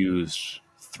it Yeah. used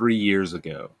 3 years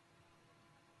ago.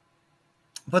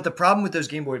 But the problem with those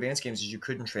Game Boy Advance games is you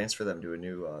couldn't transfer them to a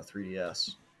new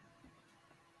 3DS.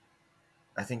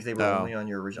 I think they were Oh. only on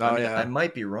your original. Oh, I mean, yeah. I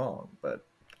might be wrong, but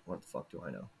what the fuck do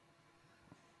I know?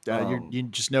 You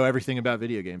just know everything about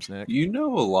video games, Nick. You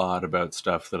know a lot about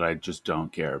stuff that I just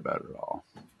don't care about at all.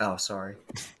 Oh, sorry.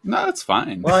 No, it's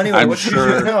fine. Well, anyway, I'm what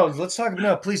sure. no, let's talk.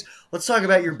 No, please, let's talk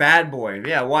about your bad boy.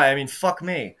 Yeah, why? I mean, fuck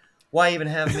me. Why even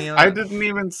have me on? I didn't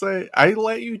even say. I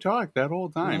let you talk that whole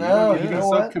time. No, you you know so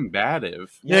what?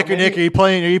 combative. Yeah, Nick, maybe- Nick, are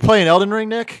you playing Elden Ring,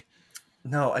 Nick?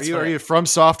 No, Are you a From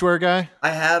Software guy? I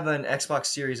have an Xbox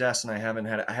Series S, and I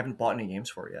haven't bought any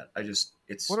games for it yet.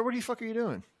 What the fuck are you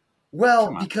doing? Well,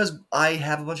 Come on. because I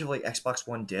have a bunch of like Xbox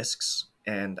One discs,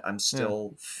 and I'm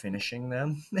still finishing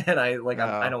them, and I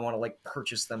don't want to like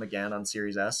purchase them again on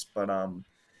Series S. But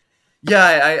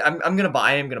yeah, I'm gonna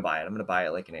buy it. I'm gonna buy it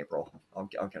like in April.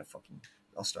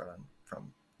 I'll start on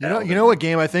from. You know what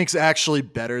game I think is actually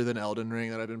better than Elden Ring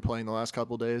that I've been playing the last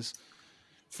couple days?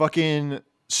 Fucking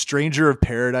Stranger of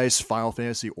Paradise Final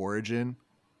Fantasy Origin.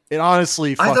 It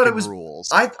honestly fucking I thought it was rules.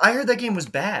 I heard that game was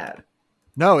bad.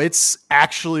 No, it's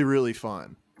actually really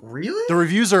fun. Really? The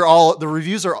reviews are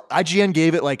IGN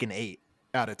gave it like an 8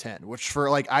 out of 10, which for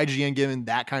like IGN giving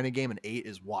that kind of game an 8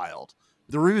 is wild.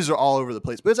 The reviews are all over the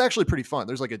place, but it's actually pretty fun.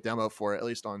 There's like a demo for it, at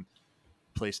least on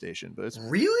PlayStation, but it's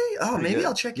Really? Oh, pretty maybe good.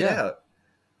 I'll check it Yeah. out.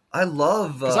 I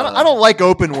love. because I don't like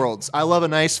open worlds. I love a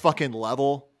nice fucking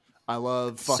level. I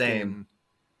love fucking Same.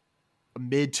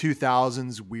 mid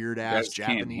 2000s weird You ass guys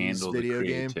can't Japanese handle video the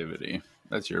game. creativity.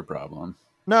 That's your problem.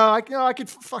 No, I could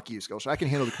fuck you, Scotia. I can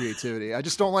handle the creativity. I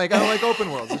don't like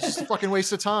open worlds. It's just a fucking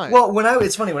waste of time. Well,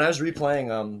 it's funny when I was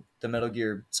replaying the Metal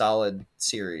Gear Solid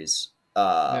series.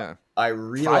 yeah, I 5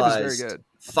 realized is very good.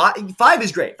 Five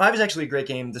is great. 5 is actually a great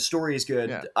game. The story is good.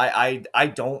 Yeah. I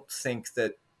don't think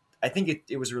that. I think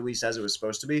it was released as it was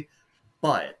supposed to be,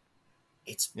 but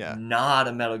it's Yeah. not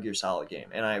a Metal Gear Solid game.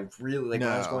 And I really when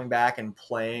I was No. going back and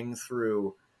playing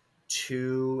through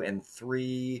 2 and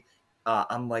 3.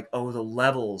 I'm like, oh, the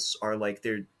levels are like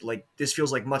they're like this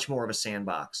feels like much more of a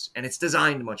sandbox, and it's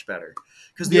designed much better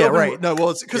because Yeah, right. No, well,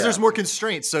 it's because Yeah. there's more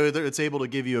constraints, so that it's able to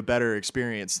give you a better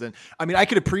experience. Than I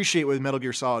could appreciate with Metal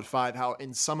Gear Solid 5 how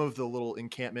in some of the little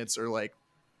encampments or like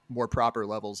more proper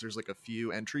levels, there's like a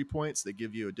few entry points that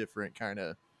give you a different kind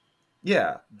of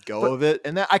Yeah, go But- of it,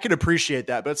 and that I could appreciate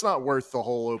that, but it's not worth the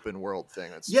whole open world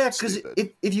thing. It's yeah, because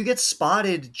stupid. if you get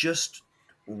spotted, just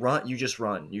run. You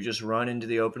just run into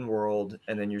the open world,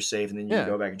 and then you're safe, and then you Yeah.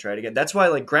 go back and try it again. That's why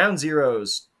like Ground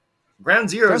Zeroes. Ground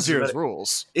Zero's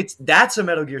rules. That's a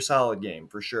Metal Gear Solid game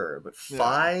for sure, but Yeah.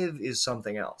 5 is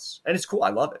something else, and it's cool. I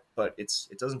love it, but it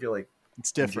doesn't feel like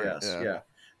It's different. MGS. Yeah.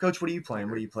 Coach, what are you playing?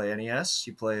 What do you play? NES?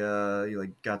 You play? You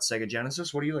like got Sega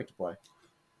Genesis? What do you like to play?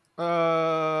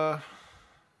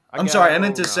 I'm sorry, I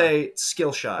meant to say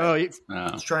skill shy. Oh,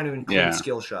 I was trying to include Yeah.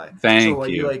 skill shy. Thank so,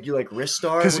 like, you. You like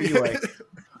Ristar? What do you like?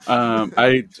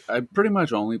 I pretty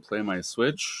much only play my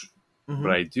Switch, Mhm.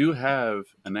 but I do have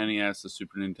an NES, a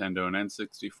Super Nintendo, an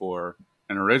N64,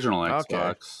 an original Okay.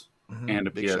 Xbox, Mhm. and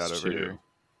a Big shot over PS2. here.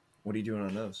 What are you doing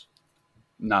on those?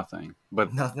 Nothing,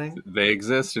 but Nothing. they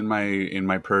exist in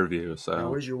my purview. Now, So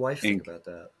what does your wife think about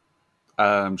that?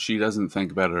 She doesn't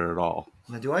think about it at all.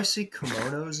 Now, do I see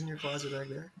kimonos in your closet back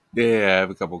there? Yeah, I have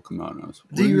a couple kimonos.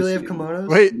 Do you really have kimonos?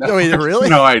 Wait, no, wait, really?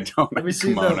 No, I don't. Let me have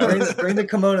see. No, kimonos. bring the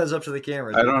kimonos up to the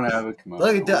camera. I dude. don't have a kimono.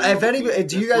 Look, if anybody,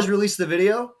 do you guys release the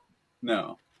video?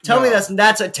 No, Tell me No.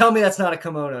 tell me that's not a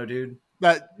kimono, dude.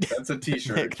 that's a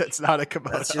T-shirt. Nick, that's not a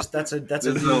kimono. That's a This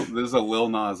is a Lil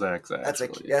Nas X.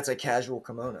 Actually, that's a casual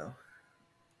kimono.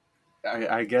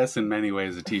 I guess in many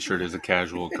ways a T-shirt is a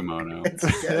casual kimono. It's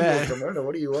a casual kimono.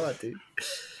 What do you want, dude?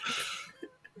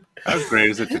 How great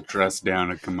is it to dress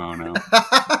down a kimono?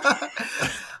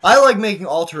 I like making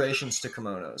alterations to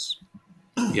kimonos.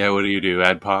 Yeah, what do?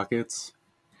 Add pockets?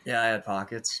 Yeah, I had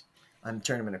pockets. I'm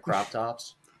turning them into crop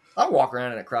tops. I walk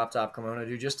around in a crop top kimono,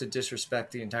 dude, just to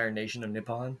disrespect the entire nation of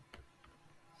Nippon.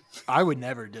 I would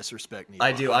never disrespect Nippon.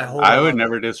 I do. I hold. I on. would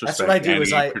never disrespect That's what I do any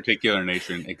is I- particular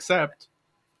nation except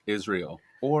Israel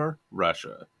or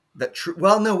Russia.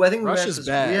 Well, no, I think Russia's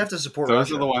bad. we have to support Those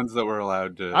Russia. are the ones that we're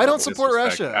allowed to. I don't support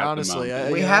disrespect Russia, at the honestly.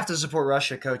 moment. We Yeah. have to support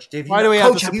Russia, Coach. Dave, Why do we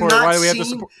have Coach, to you support? not Why do we have to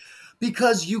seen- support?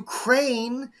 Because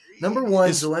Ukraine, number one,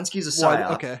 Is- Zelensky's a What?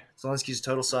 psyop. Okay. Zelensky's a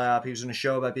total psyop. He was in a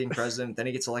show about being president. Then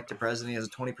he gets elected president. He has a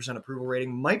 20% approval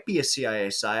rating. Might be a CIA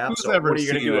psyop. Who's so ever what are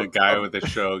you going to seen do? a guy with a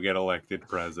show get elected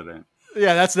president?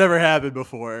 Yeah, that's never happened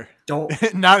before. Don't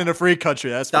Not in a free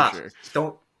country, that's stop. for sure.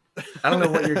 Don't. I don't know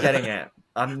what you're getting at.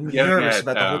 I'm Getting nervous at,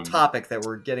 about the whole topic that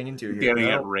we're getting into here. Getting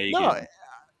you at know? Reagan. No,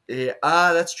 Yeah,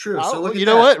 that's true. So look at you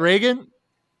know that. what, Reagan?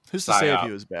 Who's to say if Psyop.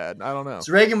 he was bad? I don't know.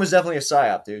 So Reagan was definitely a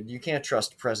psyop, dude. You can't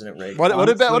trust President Reagan. What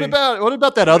Honestly-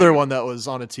 about that other one that was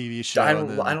on a TV show? I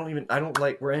and don't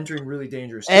like. We're entering really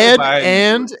dangerous. And Biden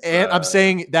and was, and I'm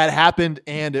saying that happened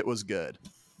and it was good.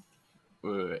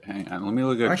 Wait, hang on. Let me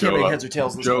look I at can't make Joe, heads or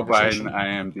tails of this Joe conversation.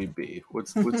 Biden IMDb.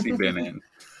 What's he been in?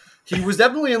 He was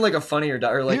definitely in like a funny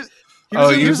or like.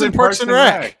 He was in Parks and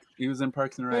Rec. He was in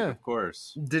Parks and Rec, Yeah. of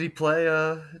course. Did he play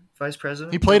vice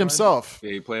president? He played Joe Biden? himself.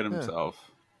 Yeah, he played himself.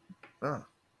 Oh. All right,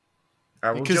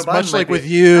 well, Because Joe Biden much might like be- with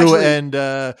you Actually, and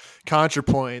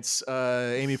ContraPoints,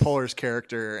 Amy Poehler's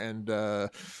character and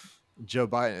Joe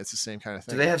Biden, it's the same kind of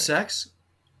thing. do they have sex?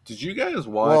 Did you guys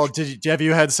watch? Well, have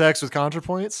you had sex with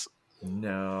ContraPoints?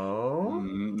 No.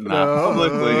 Not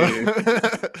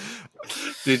publicly.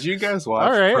 Did you guys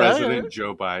watch All right, President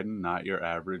Joe Biden, Not Your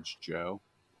Average Joe?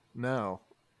 No.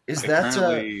 Is It that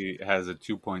currently has a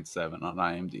 2.7 on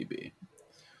IMDb.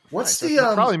 what's Nice. the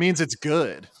That probably means it's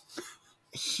good.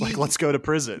 he- Like, let's go to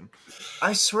prison.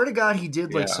 I swear to God, he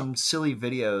did like Yeah. some silly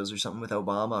videos or something with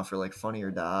Obama for like Funny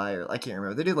or Die, or I can't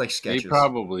remember. They did like sketches. He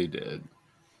probably did.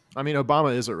 I mean,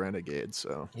 Obama is a renegade,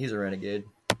 so He's a renegade.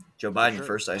 Joe Biden,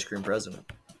 first ice cream president.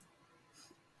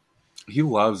 He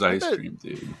loves ice bet- cream,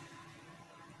 dude.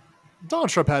 Donald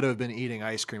Trump had to have been eating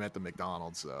ice cream at the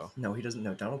McDonald's, though. No, he doesn't.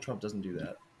 No, Donald Trump doesn't do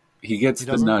that. He gets He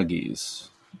the doesn't? nuggies.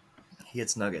 He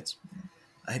gets nuggets.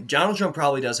 Donald Trump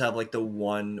probably does have like the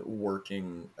one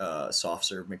working soft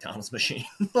serve McDonald's machine.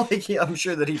 Like I'm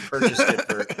sure that he purchased it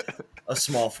for a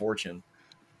small fortune.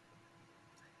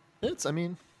 It's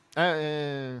fine.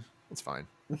 I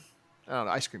don't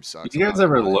know. Ice cream sucks. You I'm guys not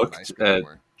ever buying looked ice cream at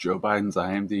anymore. Joe Biden's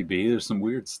IMDb? There's some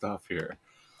weird stuff here.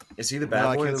 Is he the No, bad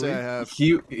I boy can't of the say I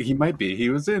week? have. He might be. He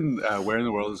was in Where in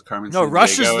the World is Carmen No, Sandiego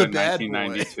Russia's the in bad boy.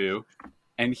 1992.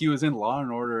 And he was in Law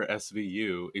and Order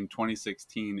SVU in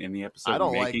 2016 in the I episode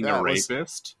don't like Making that. a Was-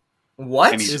 Rapist.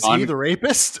 What? And he's Is he the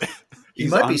rapist? He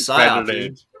He's might be psyop, uncredited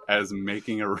dude. as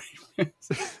making a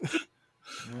rapist.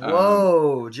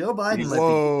 Whoa, Joe Biden he's- might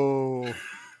Whoa. be.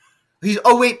 He's.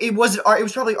 Oh wait, it was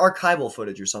probably archival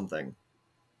footage or something.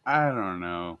 I don't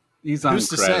know. He's Who's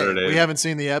to say? uncredited. We haven't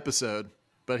seen the episode,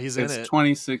 but he's in It's it.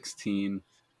 2016.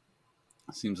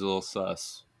 Seems a little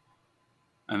sus.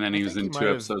 And then I he was think in he two might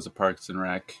have- episodes of Parks and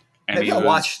Rec. And Maybe he I'll was,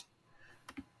 watch.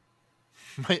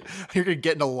 You're gonna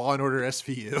get into Law and Order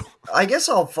SVU. I guess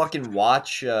I'll fucking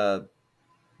watch the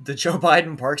Joe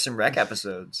Biden Parks and Rec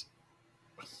episodes,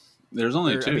 There's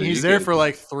only two. He's You there could- for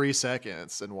like 3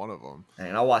 seconds in one of them.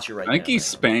 and I'll watch it right I think now. he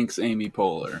spanks Amy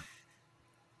Poehler.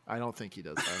 I don't think he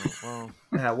does. I don't. Well,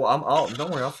 Yeah, well,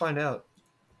 don't worry, I'll find out.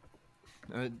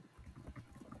 uh,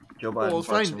 Joe Biden. we'll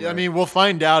Parks find. and I Rec. mean, we'll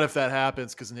find out if that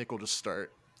happens because Nick will just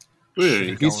start. Wait,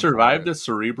 he going survived for it. a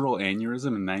cerebral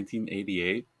aneurysm in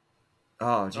 1988.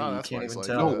 oh, gee, Oh, you that's can't why he's even like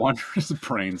tell. No wonder his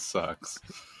brain sucks.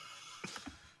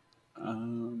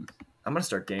 I'm gonna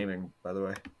start gaming, by the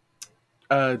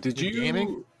way. Did You you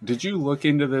gaming? Did you look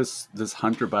into this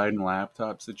Hunter Biden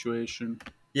laptop situation?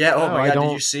 Yeah. Oh No, my I god!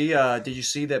 don't- Did you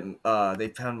see that they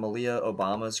found Malia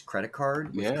Obama's credit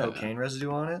card with Yeah. cocaine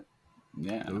residue on it?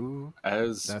 Yeah, Ooh,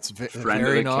 as that's friend of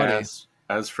very the naughty. cast,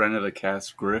 as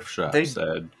Griff Shop They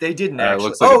said, They didn't it actually.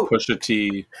 looks like oh, a Pusha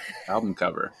T album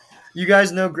cover. You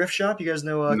guys know Griff Shop? You guys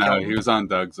know? No, Kelton? he was on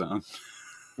Doug's Zone.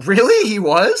 Really? He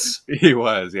was? He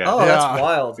was, yeah. Oh, Yeah. that's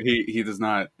wild. He does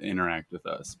not interact with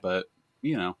us, but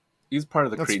he's part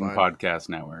of the That's Cretan fine. Podcast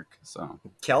Network. So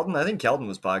Kelton, I think Kelton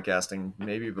was podcasting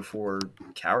maybe before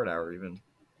Coward Hour even.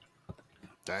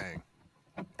 Dang.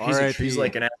 He's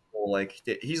like an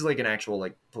actual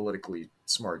like politically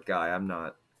smart guy.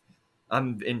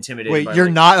 I'm intimidated. Wait, by, you're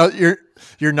like, not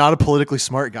you're not a politically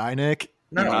smart guy, Nick?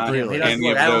 No, You're not really. any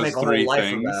Look, of I don't those make a whole three life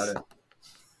things. about it.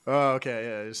 Oh, okay,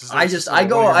 yeah. This is- I this just- is I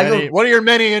go- one of your I go- many- one of your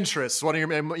many interests. You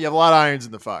have a lot of irons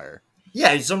in the fire. Yeah,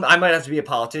 I might have to be a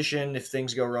politician if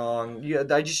things go wrong. You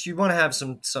want to have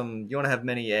some. You want to have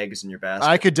many eggs in your basket.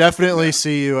 I could definitely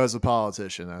see you as a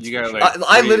politician. That's You for got, sure. like,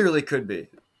 I three- literally could be.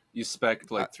 you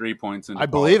spec like 3 points into I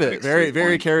believe it. politics, Very, 3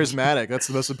 very points. charismatic. That's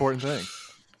the most important thing.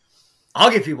 I'll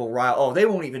get people riled. Oh, they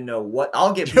won't even know what.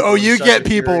 I'll get. People Oh, in you such get a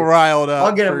people fury. riled up.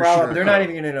 I'll get them for riled sure. up. They're not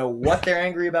even going to know what they're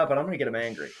angry about, but I'm going to get them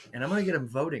angry, and I'm going to get them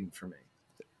voting for me.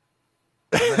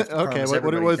 I'm gonna have to Okay, promise what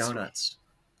everybody was? donuts?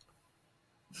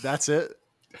 That's it.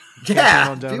 Yeah,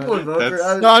 on donut. people would vote for.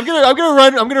 That's- No, I'm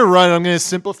gonna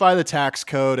simplify the tax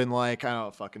code and like I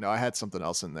don't fucking know. I had something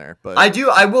else in there, but I do.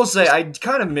 I will say, I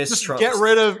kind of miss just Trump. get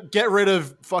rid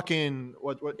of fucking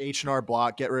what H&R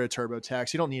Block. Get rid of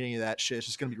TurboTax. You don't need any of that shit. It's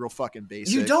just gonna be real fucking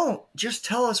basic. You don't. Just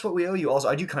tell us what we owe you. Also,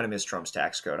 I do kind of miss Trump's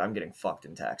tax code. I'm getting fucked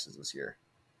in taxes this year.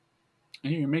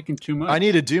 Hey, you're making too much. I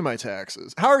need to do my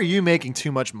taxes. How are you making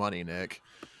too much money, Nick?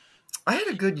 I had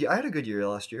a good year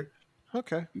last year.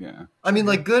 Okay. Yeah. I mean,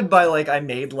 like good by like I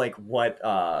made like what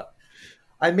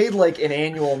I made like an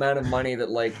annual amount of money that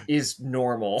like is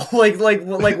normal. like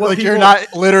what Like people, you're not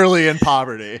literally in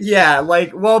poverty. Yeah,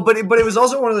 like but it was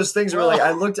also one of those things where like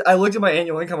I looked at my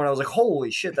annual income and I was like,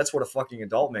 holy shit, that's what a fucking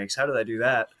adult makes. How did I do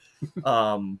that?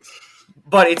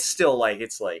 But it's still like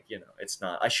it's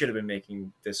not. I should have been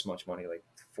making this much money like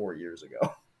 4 years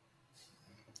ago.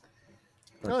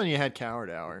 Well, then you had Coward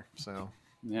Hour, so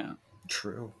Yeah.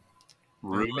 True.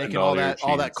 you're Ruined making all all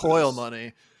your that coil chances.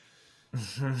 money.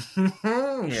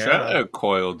 Yeah. Shout out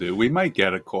Coil, dude. We might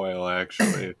get a Coil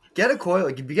actually. Get a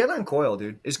coil. Get on coil,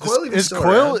 dude. Is coil even Is still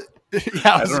coil? around? Yeah, I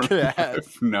I was don't gonna know. I ask.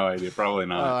 have no idea. Probably Oh,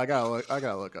 not. I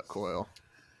gotta look up coil.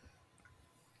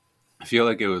 I feel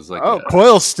like it was like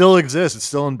Coil still exists. It's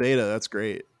still in beta. That's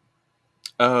great.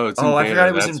 oh, it's in Oh, I beta. forgot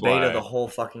it was That's in beta why. the whole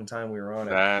fucking time we were on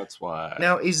it. That's why.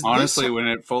 Now is Honestly, this, when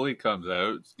it fully comes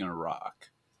out, it's gonna rock.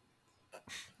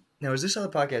 now is this how the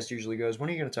podcast usually goes? When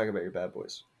are you going to talk about your bad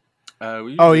boys? We Oh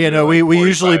usually yeah, do, no, like, we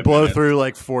usually 45 blow minutes. through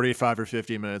like 45 or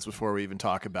 50 minutes before we even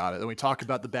talk about it. Then we talk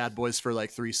about the bad boys for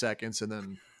like 3 seconds, and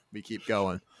then we keep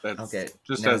going. That's Okay,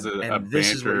 just now- as a and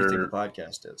this is what you think banter. the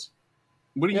podcast is.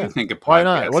 What do Yeah. you think? A podcast Why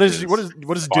not? What is Doom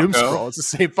Fucko? Scroll? It's the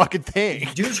same fucking thing.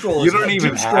 Doom Scroll. You is don't like- even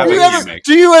Doom have Scroll Do it.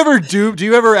 you is- ever do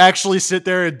you ever actually sit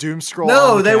there and Doom Scroll?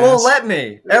 No, on the they won't cast? let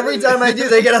me. Every time I do,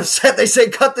 they get upset. They say,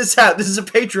 "Cut this out. This is a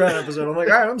Patreon episode." I'm like,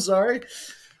 "All right, I'm sorry.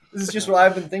 This is just what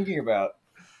I've been thinking about."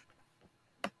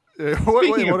 What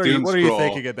Speaking of are you Doom What are you Scroll,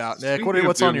 thinking about, Nick? speaking of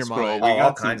What's on Doom your Scroll, mind? We Oh, got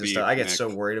all some kinds of beef, stuff. I get Nick. so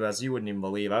worried about this. You wouldn't even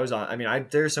believe.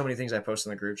 There's so many things I post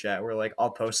in the group chat where like I'll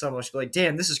post something, I'll just be like,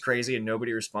 "Damn, this is crazy," and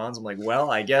nobody responds. I'm like,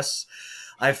 "Well, I guess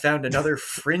I found another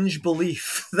fringe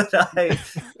belief that I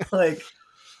like."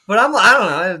 But I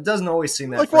don't know. It doesn't always seem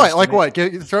that. Like fringe what? to Like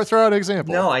me. what? Throw out an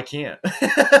example. No, I can't.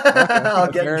 I'll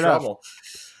get fair in enough. trouble.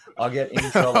 I'll get in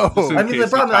trouble. Oh. Just in I mean, the case we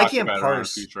problem I talk can't about it on a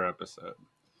parse. future episode.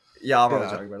 Yeah, I'll probably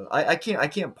Yeah. talk about it. I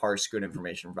can't parse good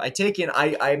information.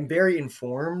 I'm very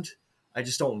informed. I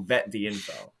just don't vet the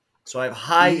info. So I have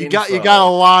high. you info. got a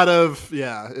lot of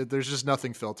there's just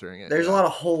nothing filtering it. There's Yeah. a lot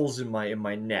of holes in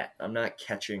my net. I'm not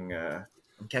catching. I'm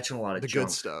catching a lot of the junk,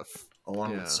 good stuff.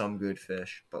 along yeah. with some good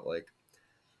fish.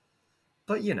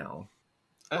 But you know.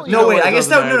 Well, you No, know wait. what? It I guess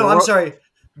doesn't no. matter. I'm sorry.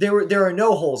 There are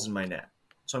no holes in my net.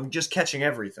 So I'm just catching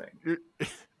everything.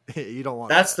 You don't want.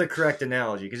 That's that. the correct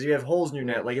analogy. Because if you have holes in your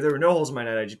net, like if there were no holes in my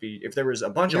net, I'd just be. If there was a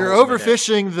bunch You're of holes in my net-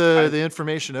 overfishing the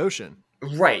information ocean.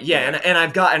 Right, yeah, and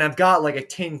I've got like a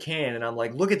tin can, and I'm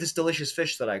like, look at this delicious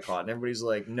fish that I caught, and everybody's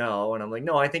like, no, and I'm like,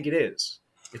 no, I think it is.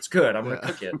 It's good. I'm gonna Yeah.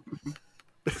 cook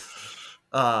it.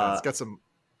 It's got some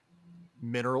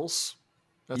minerals.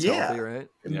 That's yeah. healthy, right?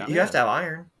 Yeah. You have to have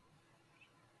iron.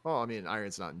 Well, I mean,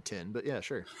 iron's not in tin, but yeah,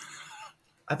 sure.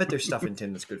 I bet there's stuff in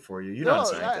tin that's good for you. You're not a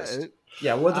scientist. I-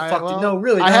 Yeah, what the I- fuck? well, No,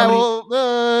 really. I how have,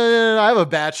 many- I have a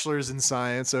bachelor's in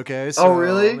science. Okay. So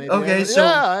really? maybe Okay, so-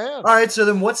 yeah, I am. All right, so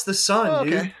then what's the sun, Oh,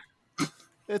 dude? okay.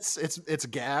 It's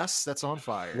gas that's on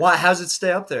fire. Why? How's it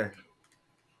stay up there?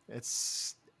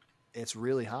 It's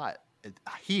really hot.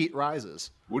 Heat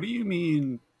rises. What do you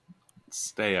mean?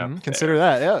 Stay up. Consider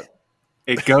that. Yeah.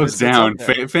 It goes It's down. up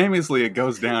there. Famously, it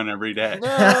goes down every day.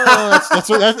 No,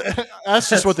 that's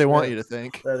just what they want you to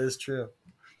think. That is true.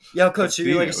 Yo, Coach, so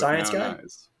you're like a With science brown guy?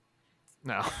 eyes.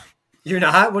 No, You're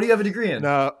not? What do you have a degree in?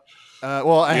 no.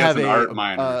 Well, I He has have an a art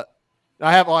minor.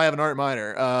 I have an art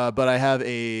minor, but I have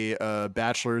a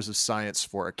bachelor's of science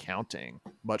for accounting,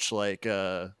 much like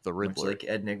the Much Riddler. like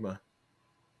Enigma.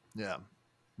 Yeah,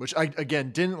 which I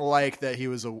again didn't like that he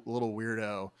was a little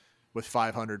weirdo with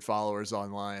 500 followers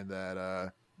online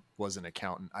that was an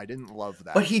accountant. I didn't love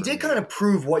that. But he for did me. kind of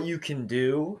prove what you can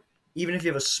do, even if you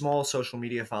have a small social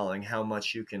media following, how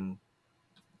much you can.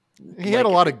 He had a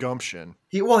lot of gumption.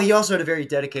 He also had a very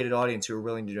dedicated audience who were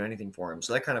willing to do anything for him.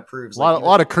 So that kind of proves A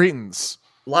lot of cretins.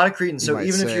 a lot of credence. you So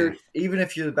might even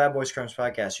if you're the Bad Boys Crimes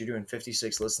podcast, you're doing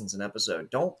 56 listens an episode.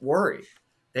 Don't worry.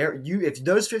 If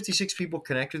those 56 people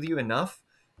connect with you enough,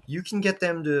 you can get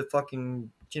them to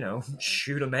fucking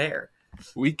shoot a mayor.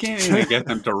 We can't even get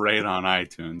them to rate on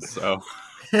iTunes. So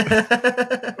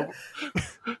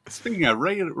speaking of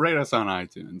rate us on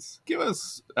iTunes. Give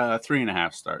us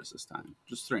 3.5 stars this time.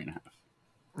 Just 3.5.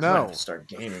 I'm gonna have No, to start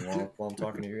gaming while I'm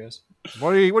talking to you guys.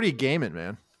 what are you gaming,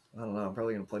 man? I don't know. I'm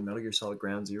probably gonna play Metal Gear Solid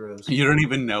Ground Zeroes. You don't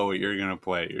even know what you're gonna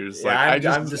play. You're just Yeah, like,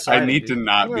 I'm I deciding, need to dude.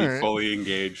 not be Alright. fully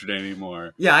engaged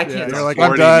anymore. Yeah, I Yeah, can't. you're like,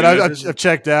 40 I'm done. minutes. I've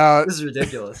checked out. This is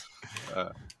ridiculous. Uh,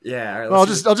 Yeah. All right, Well,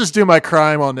 let's I'll just do my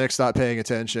crime while Nick's not paying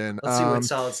attention. let's see what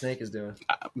Solid Snake is doing.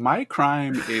 My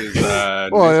crime is.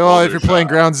 Well, if Nick you're playing Aldershot.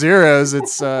 Ground Zeroes,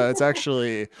 it's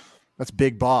actually that's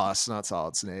Big Boss, not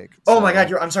Solid Snake. Oh my So-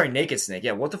 God, I'm sorry, Naked Snake.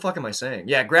 Yeah, what the fuck am I saying?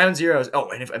 Yeah, Ground Zeroes. Oh,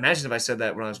 and imagine if I said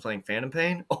that when I was playing Phantom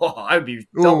Pain. Oh, I would be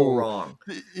double Ooh. wrong.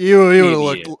 you would have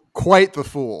Idiot. looked quite the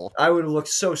fool. I would have looked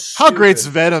so stupid. How great's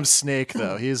Venom Snake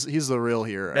though? He's the real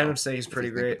hero. Venom Snake is if pretty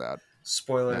you think great. about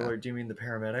Spoiler Yeah. alert. Do you mean the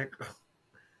paramedic? it.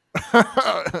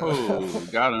 Oh,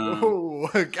 got him. Oh,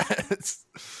 guys.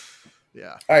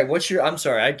 Yeah. All right, what's your? I'm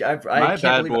sorry. I My can't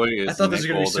bad believe boy I is thought this was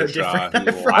Nick gonna be so Aldershot, different.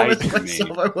 I who promised lied to me.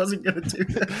 myself I wasn't gonna do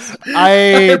this.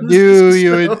 I I'm knew so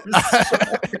you would.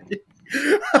 sorry.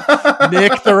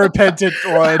 Nick, the repentant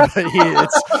one,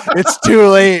 but it's too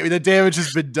late. The damage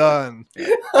has been done.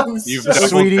 I'm You've so doubled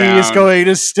Sweetie down. is going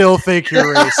to still think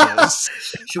you're racist.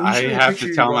 Should we I show a have picture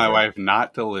to of tell your my girlfriend? wife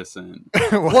not to listen.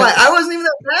 What? I wasn't even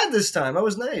that bad this time. I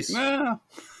was nice. Nah.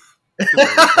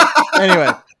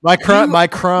 Anyway, my crime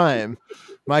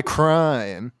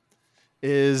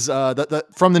is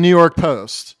from the New York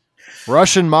Post.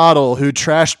 Russian model who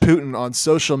trashed Putin on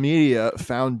social media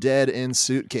found dead in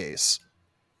suitcase.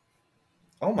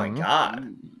 Oh my Mhm.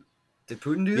 God! Did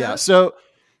Putin do Yeah, that? so,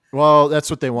 well, that's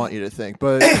what they want you to think,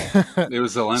 but It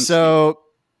was Zelensky. so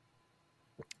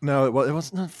no, it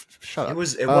was not. Shut up. It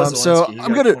was. It was. so Zelensky. He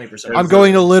I'm got gonna 20%. I'm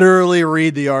going to literally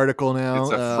read the article now.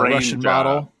 It's a frame Russian job.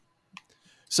 model.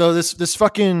 So this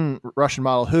fucking Russian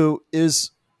model, who is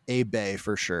a bae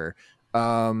for sure,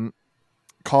 called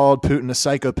Putin a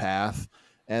psychopath,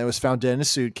 and was found dead in a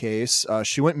suitcase.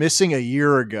 She went missing a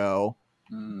year ago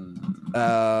Putin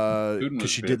because was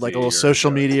she did busy like a a little year social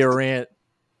ago. media rant.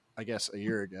 I guess a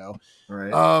year ago.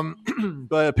 Right.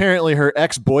 But apparently her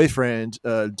ex-boyfriend,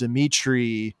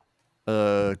 Dmitry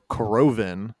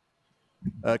Korovin,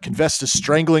 confessed to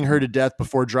strangling her to death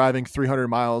before driving 300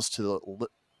 miles to the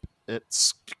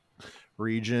Lipetsk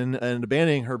region and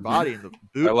abandoning her body in the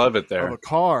boot I love it of there. a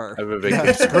car. I have a Yeah, vacation.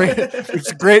 it's great.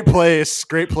 It's a great place.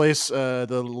 Great place.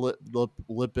 The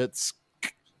Lipetsk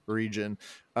region.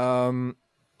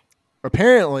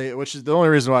 Apparently, which is the only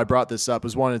reason why I brought this up,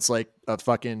 is one, it's like a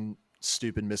fucking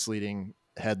stupid, misleading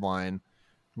headline.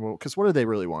 Well, because what do they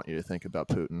really want you to think about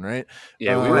Putin, right?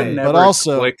 Yeah, we Right. would But never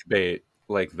also- clickbait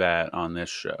like that on this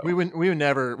show. We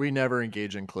never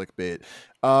engage in clickbait.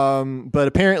 But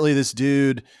apparently, this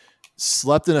dude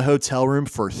slept in a hotel room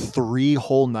for 3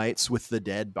 whole nights with the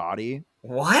dead body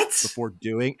What? before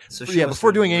doing. So yeah, must before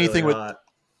have been doing anything really with. hot.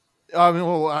 I mean,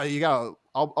 well, you got.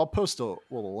 I'll post a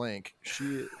little link.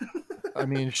 I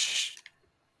mean,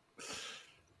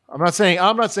 I'm not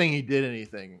saying he did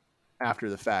anything after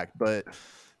the fact, but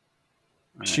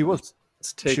she was.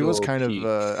 Let's take She a was little kind peek.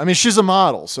 of. I mean, she's a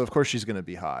model, so of course she's going to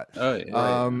be hot. Oh,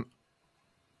 yeah. You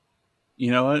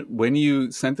You know what? When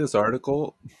you sent this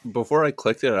article, before I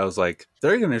clicked it, I was like,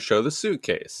 they're going to show the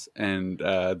suitcase. And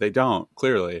they don't,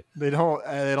 clearly. They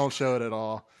don't show it at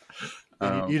all.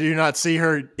 And Um, you do not see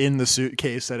her in the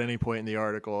suitcase at any point in the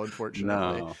article,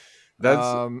 unfortunately. No. That's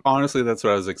Um, honestly, that's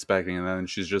what I was expecting. And then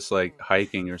she's just like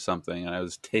hiking or something. And I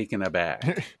was taken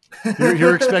aback.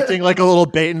 You're expecting like a little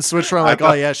bait and switch where I'm I like,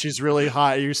 thought- oh yeah, she's really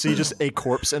hot. You see just a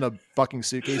corpse in a fucking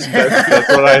suitcase. That's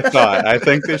what I thought. I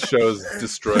think this show's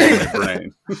destroyed my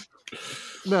brain.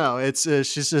 No, it's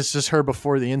just her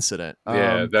before the incident.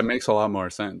 Yeah, that makes a lot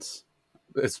more sense.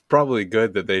 it's probably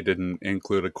good that they didn't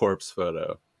include a corpse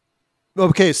photo.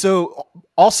 Okay, so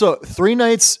also 3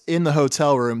 nights in the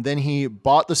hotel room. Then he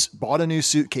bought a new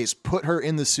suitcase, put her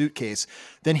in the suitcase.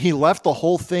 Then he left the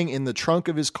whole thing in the trunk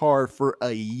of his car for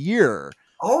a year.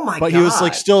 Oh my god!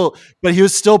 But he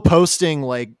was still posting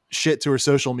like shit to her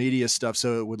social media stuff,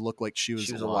 so it would look like she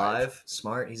was alive.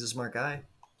 Smart. He's a smart guy.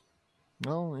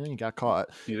 Well, yeah, he got caught.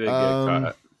 He did get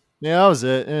caught. Yeah, that was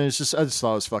it. And I just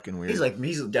thought it was fucking weird.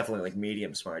 He's definitely like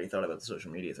medium smart. He thought about the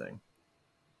social media thing.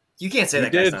 You can't say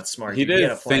that guy's not smart. He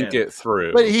did think it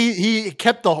through. But he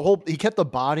kept the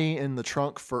body in the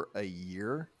trunk for a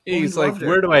year. He's like,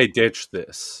 where do I ditch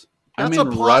this? That's I'm a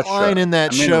in plot Russia. line in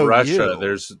that I'm show. in Russia.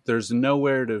 You. There's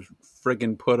nowhere to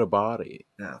friggin' put a body.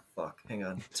 Oh fuck! Hang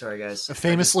on. Sorry guys. A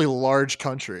famously large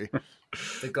country.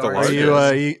 The largest.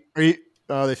 Are you?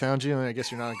 Oh, they found you. I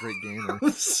guess you're not a great gamer.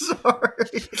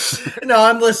 Sorry. No,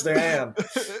 I'm listening. I am.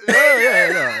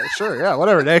 yeah. Sure. Yeah.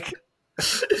 Whatever, Nick.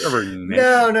 No. But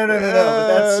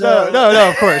that's, no.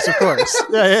 Of course.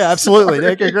 Yeah. Absolutely,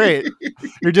 Nick. You're great.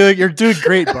 You're doing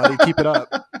great, buddy. Keep it up.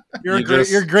 You're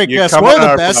a great guest. One of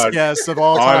the best guests of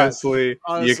all time. Honestly,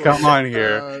 you come on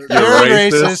here. You're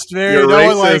racist. No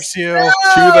one likes you.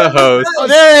 To the host. Oh,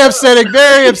 very upsetting.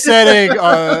 Very upsetting.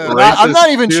 I'm not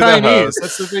even Chinese.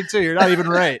 That's the thing too. You're not even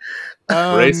right.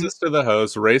 Racist to the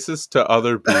host, racist to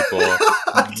other people.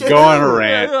 Go on a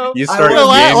rant. You start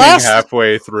gaming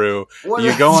halfway through.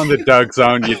 You go on the Doug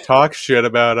Zone. You talk shit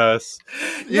about us.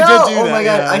 You did do that. Oh my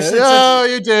god! Yeah.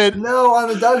 You did. No, on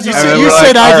the Doug Zone. You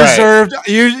said I deserved.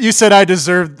 You said I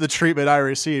deserved the treatment I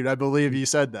received. I believe you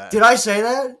said that. Did I say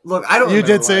that? Look, I don't. You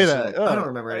remember did say that. I don't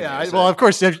remember. Yeah. Well, of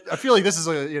course. I feel like this is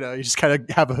you just kind of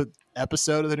have an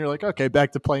episode, and then you're like, okay,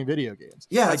 back to playing video games.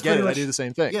 Yeah, I get it. I do the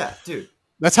same thing. Yeah, dude.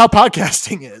 That's how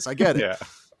podcasting is. I get it. Yeah.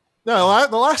 No,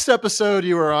 the last episode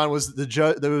you were on was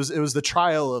it was the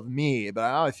trial of me, but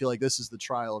now I feel like this is the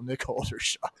trial of Nick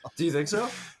Holdershaw. Do you think so?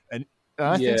 And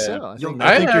I think so.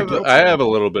 I have a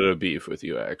little bit of beef with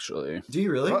you, actually. Do you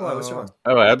really? Why, what's wrong?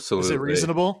 Oh, absolutely. Is it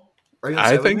reasonable?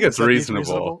 I think it's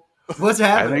reasonable. What's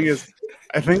happening?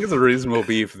 I think it's a reasonable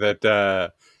beef that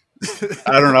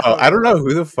I don't know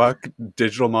who the fuck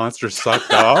Digital Monster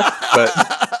sucked off, but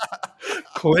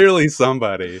clearly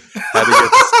somebody had to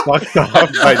get sucked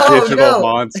off by Digital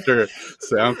Monster.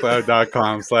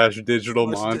 SoundCloud.com/Digital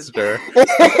Monster.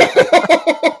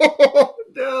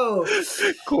 No.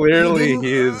 Clearly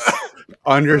he is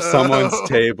under someone's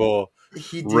table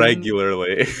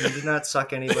regularly. He did not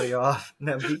suck anybody off.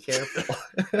 Now be careful.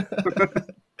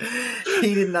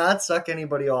 He did not suck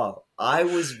anybody off. I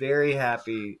was very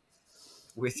happy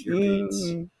with your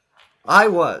beats. I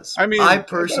was. I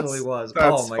personally was.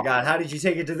 Oh my god! How did you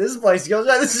take it to this place? He goes,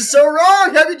 this is so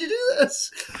wrong. How could you do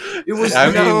this? It was.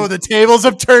 The tables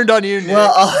have turned on you, Nick.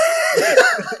 Well,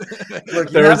 look,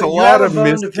 there's a lot of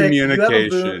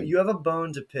miscommunication. You have a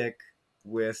bone to pick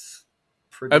with.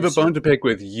 I have a bone to pick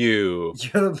with you. You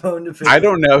have a bone to pick. I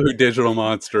don't know who Digital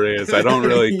Monster is. I don't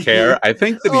really care. I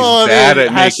think that he's bad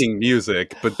at making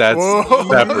music, but that's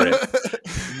separate.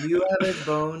 You have a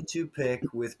bone to pick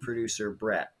with producer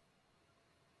Brett.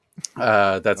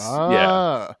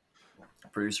 Yeah.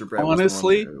 Producer Brett.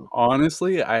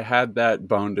 Honestly, I had that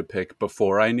bone to pick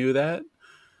before I knew that.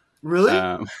 Really?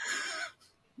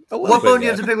 What bone do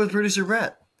you have to pick with producer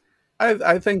Brett?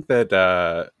 I think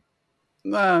that.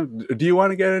 Do you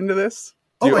want to get into this?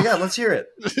 My god, let's hear it.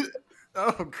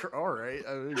 All right.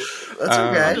 That's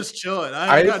okay. I'm just chilling.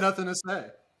 I got nothing to say.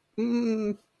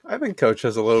 I think Coach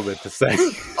has a little bit to say.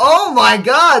 Oh my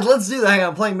god, let's do that. Hang on,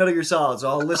 I'm playing Metal Gear Solid, so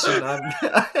I'll listen.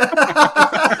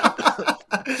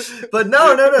 But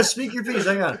no, speak your piece.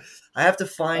 Hang on. I have to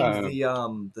find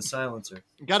the silencer.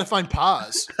 You got to find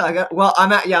pause. I'm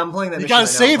playing that. You got to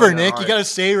save her, Nick. You got to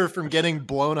save her from getting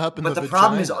blown up in the vagina. But the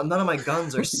problem is none of my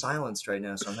guns are silenced right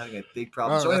now, so I'm having a big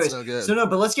problem. So anyways,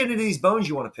 but let's get into these bones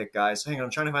you want to pick, guys. Hang on,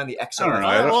 I'm trying to find the X.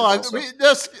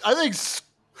 I think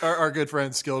our good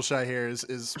friend Skillshy here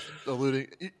is alluding.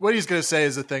 What he's going to say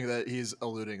is the thing that he's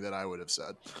alluding that I would have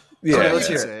said. Yeah, okay, let's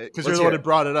hear it. Because you're the one who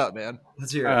brought it up, man.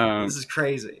 Let's hear it. This is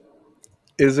crazy.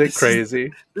 Is it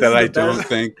crazy that I don't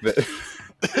think that?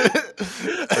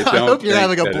 I hope you're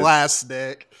having a blast,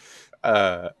 Nick.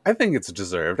 I think it's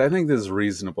deserved. I think this is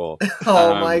reasonable.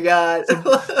 Oh my god,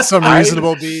 some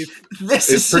reasonable beef. This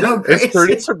is so crazy. Is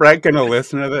producer Brett going to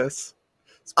listen to this?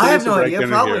 I have no idea.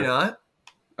 Probably not.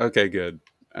 Okay, good.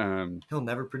 He'll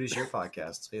never produce your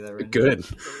podcast. Say that right. Good.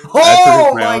 I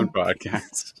produce my own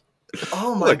podcast.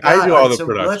 Oh my god! I do all the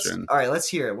production. All right, let's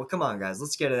hear it. Well, come on, guys.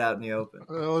 Let's get it out in the open.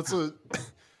 Well,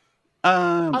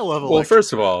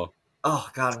 first of all, oh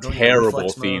god, terrible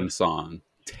theme song.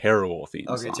 Terrible theme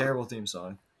song. Okay, terrible theme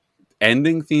song.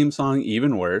 ending theme song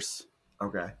even worse.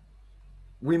 Okay.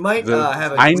 We might The-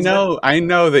 have. I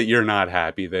know that you're not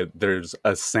happy that there's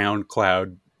a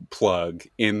SoundCloud plug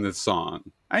in the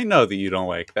song. I know that you don't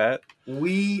like that. I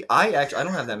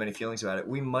don't have that many feelings about it.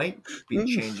 We might be Hmm.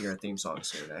 changing our theme song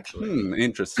soon. Actually,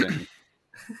 Interesting.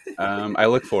 I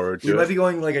look forward we to might it. be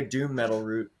going like a doom metal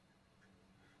route.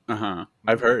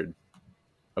 I've heard.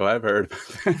 Oh, I've heard.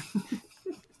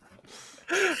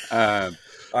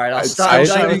 All right, I'll I'd stop.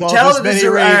 say- Tell With all them those this. many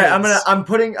All right, ravens. I'm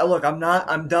putting. Look, I'm not.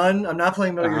 I'm done. I'm not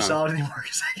playing Metal Gear Uh-huh. Solid anymore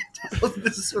because I can tell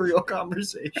this is a real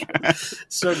conversation.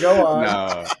 So go on.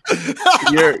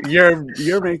 No,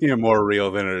 you're making it more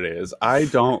real than it is. I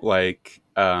don't like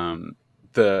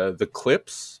the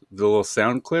clips, the little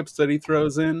sound clips that he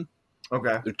throws in.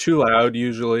 Okay. They're too loud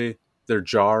usually. They're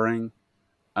jarring.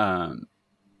 And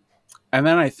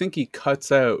then I think he cuts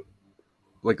out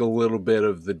like a little bit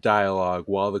of the dialogue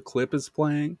while the clip is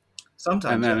playing,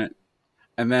 Sometimes.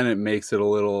 and then it makes it a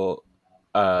little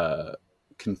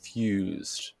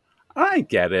confused. I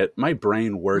get it. My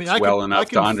brain works I well can- enough I to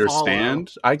can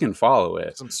understand. I can follow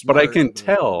it. Some But I smart- can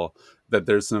tell that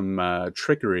there's some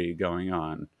trickery going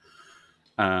on.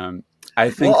 I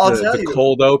think Well, I'll tell the you.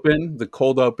 the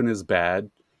cold open is bad.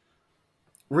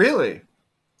 Really?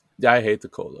 Yeah, I hate the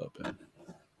cold open.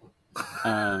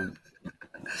 I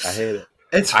hate it.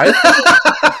 It's.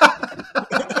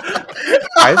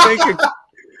 I think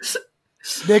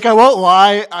Nick, I won't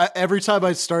lie. Every time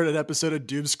I start an episode of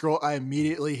Doom Scroll, I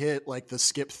immediately hit like the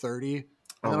skip 30, and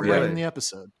Oh, then I'm really? right in the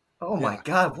episode. Oh my Yeah.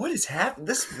 God! What is happening?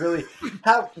 This really.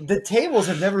 How the tables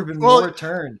have never been Well, more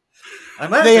turned. I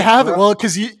might They to have it corrupt- well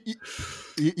because you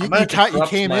I might have to corrupt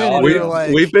came my in and audio. you were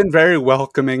like, we've been very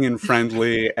welcoming and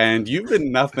friendly, and you've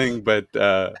been nothing but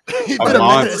 "You've a been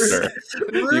monster.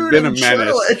 Rude You've been a and menace.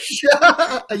 churlish.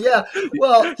 Yeah.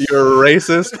 Well. You're a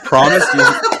racist. Promise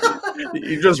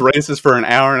you just racist for an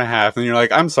hour and a half, and you're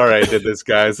like, "I'm sorry I did this,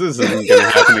 guys. This isn't going to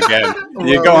happen again."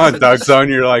 You Well, go on listen. Doug Zone,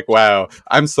 you're like, "Wow,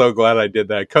 I'm so glad I did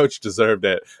that. Coach deserved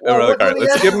it." And Well, we're like, let "All right, me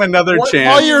let's ask give him you, another what- chance."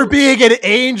 while you're being an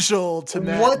angel to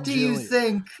Matt. What and do you Julie."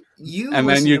 think? You And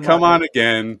then listen you to come my- on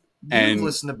again, You've and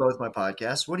listened to both my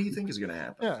podcasts. What do you think is going to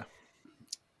happen? Yeah,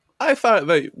 I thought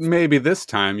that maybe this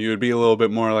time you would be a little bit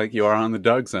more like you are on the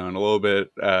Doug Zone, a little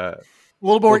bit. a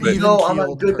little more Well, even. No, I'm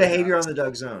on good behavior on the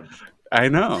Doug Zone. I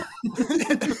know.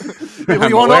 When I'm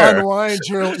you want to aware. unwind,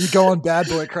 you go on bad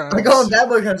boy crimes. I go on bad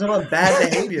boy crimes. I'm on bad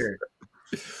behavior.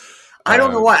 I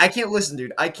don't know why. I can't listen,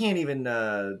 dude. I can't even.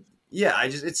 Yeah, I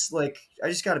just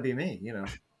got to be me. You know.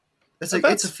 It's like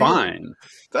That's it's a feeling. fine.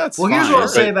 That's Well, fine. here's what I'll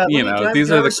say about- you let me- know, can I- these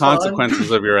can I are the respond?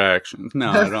 consequences of your actions. No,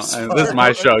 I don't. Respond. This is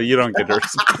my show. You don't get to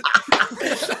respond.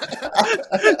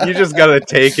 You just got to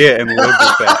take it and live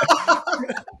with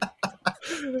that.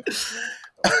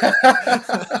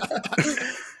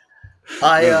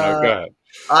 I No, go ahead.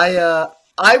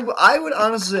 I would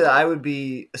honestly, I would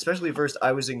be, especially at first, I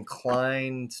am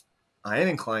inclined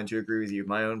to agree with you.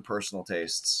 My own personal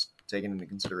tastes taken into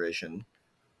consideration,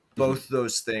 both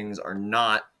those things are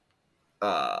not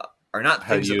How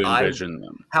things you that I envision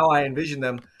them. how I envision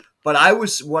them. But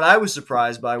what I was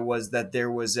surprised by was that there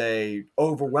was now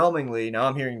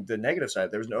I'm hearing the negative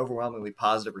side. There was an overwhelmingly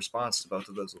positive response to both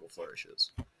of those little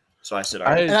flourishes. So I said,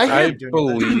 all right, I I'm doing it.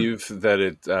 believe that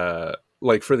it,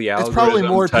 like for the It's algorithm probably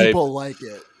more type, people like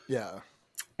it. Yeah.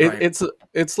 Right.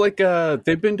 it's like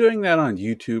they've been doing that on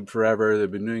YouTube forever.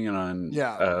 They've been doing it on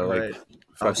Yeah. like Right.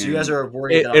 fucking. So you guys are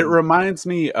worried. it reminds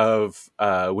me of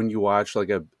when you watch like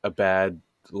a bad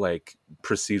like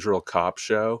procedural cop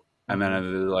show, and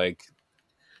then like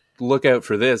look out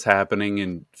for this happening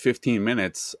in 15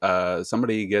 minutes.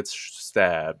 Somebody gets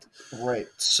stabbed. right.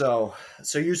 So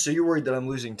you're worried that I'm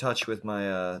losing touch with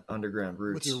my underground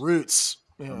roots. With your roots.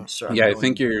 Yeah. I'm sorry, Yeah, I'm I going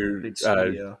think you're big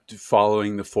studio.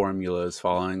 following the formulas,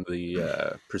 following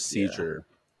the procedure.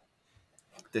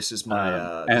 This is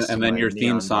my And then your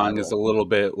theme song is a little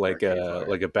bit like Arcade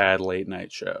Fire. a bad late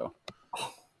night show.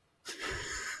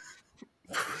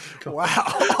 Wow.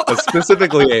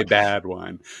 Specifically a bad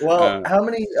one. Well, how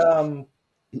many?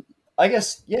 I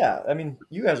guess yeah. I mean,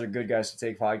 you guys are good guys to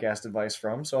take podcast advice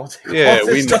from, so I'll take. Yeah, all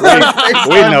this we stuff.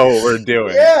 know what we're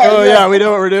doing. Yeah, Oh yeah, we know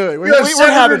what we're doing. We have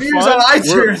 7 having reviews fun. on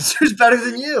iTunes. Who's better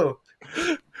than you?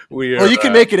 We are, Well, you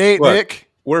can make it 8, look, Nick.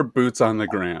 We're boots on the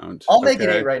ground. I'll make it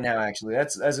okay? 8 right now. Actually,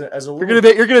 that's as a little.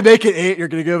 You're gonna make it 8. You're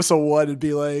gonna give us a 1 and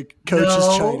be like, "Coach is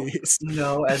No. Chinese."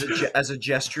 No, as a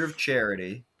gesture of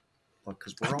charity.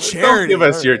 Because we're all Charity. Don't give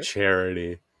us your alright.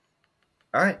 charity.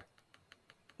 all right.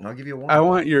 And I'll give you a 1. I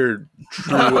want your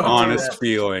true, Don't do honest that.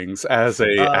 feelings as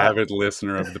a avid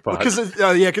listener of the podcast.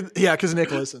 Because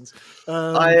Nick listens.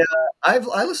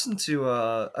 I've listened to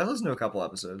a couple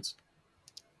episodes.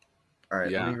 All right,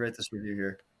 Yeah. let me write this review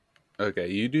here. Okay,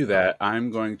 you do that. I'm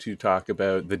going to talk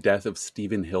about the death of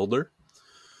Stephen Hilder.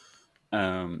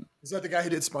 Is that the guy who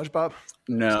did SpongeBob?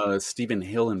 No, Stephen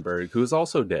Hillenberg, who's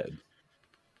also dead.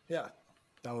 Yeah,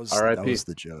 that was R.I.P..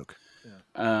 the joke.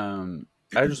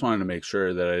 I just wanted to make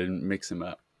sure that I didn't mix him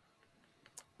up.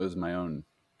 It was my own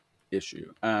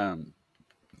issue.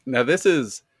 Now, this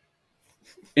is,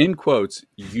 in quotes,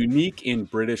 unique in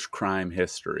British crime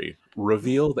history.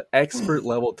 Revealed expert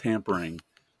level tampering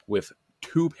with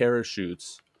 2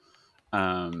 parachutes,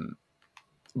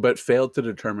 but failed to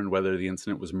determine whether the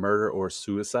incident was murder or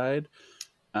suicide.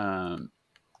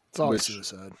 It's always Which-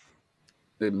 suicide.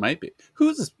 It might be.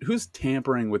 Who's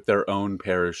tampering with their own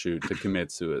parachute to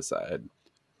commit suicide?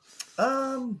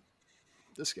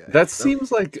 This guy. That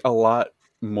seems like a lot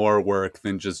more work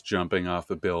than just jumping off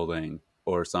a building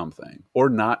or something, or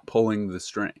not pulling the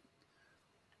string.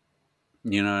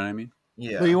 You know what I mean?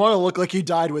 Yeah. But you want to look like you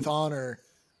died with honor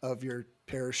of your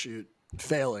parachute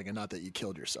failing, and not that you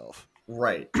killed yourself.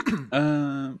 Right.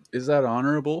 Is that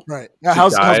honorable? Right. Now,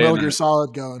 how's die Metal in Gear a-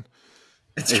 Solid going?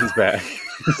 He's back.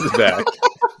 He's back.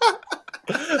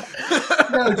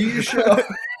 No, do your show.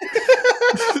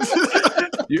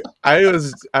 I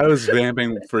was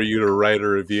vamping for you to write a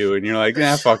review, and you're like,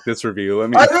 "Nah, fuck this review. Let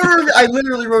me." I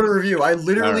literally wrote a review. I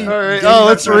literally. All All right. gave Oh, my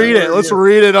let's friend read a it. Let's review.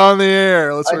 read it on the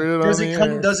air. Let's read it on Does the it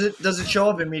come? air. Does it show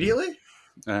up immediately?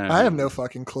 I have no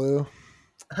fucking clue.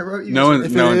 I wrote you. No this- one,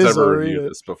 If no it one's is, ever I'll read reviewed it.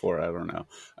 this before. I don't know.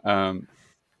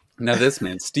 Now this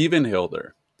man, Stephen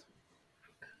Hilder.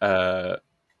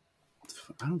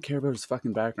 I don't care about his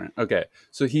fucking background. Okay,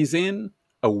 so he's in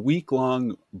a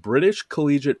week-long British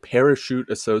Collegiate Parachute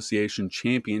Association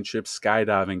Championship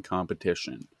skydiving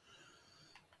competition,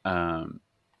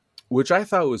 which I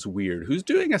thought was weird. Who's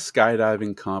doing a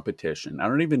skydiving competition? I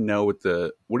don't even know what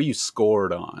are you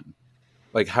scored on?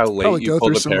 Like how late Probably you go pull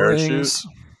through the some parachute? rings.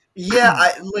 Yeah,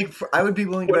 I would be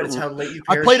willing to bet it's how late you.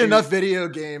 I played parachute. enough video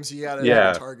games. You got to Yeah.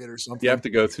 have a target or something. You have to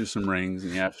go through some rings,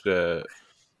 and you have to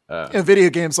Video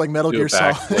games like Metal do Gear a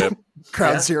Solid, backflip.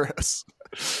 Ground Yeah.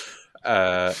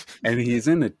 Zeroes. And he's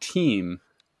in a team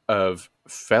of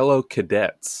fellow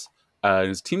cadets.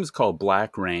 His team is called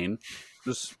Black Rain.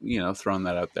 Just throwing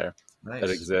that out there. Nice. That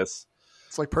exists.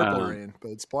 It's like Purple Rain,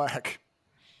 but it's black.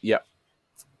 Yep.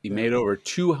 He made over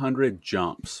 200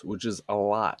 jumps, which is a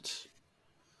lot.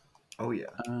 Oh yeah,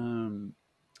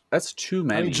 That's too How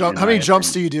many. many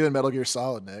jumps do you do in Metal Gear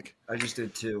Solid, Nick? I just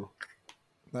did 2.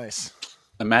 Nice.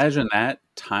 Imagine that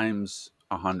times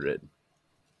 100.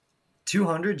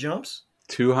 200 jumps?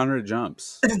 200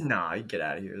 jumps. Nah, you get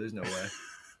out of here. There's no way.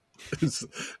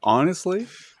 Honestly,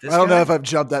 This I don't know guy? if I've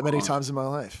jumped that many times in my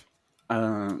life.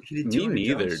 He did me 200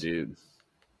 neither, jumps. dude.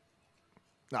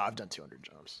 No, I've done 200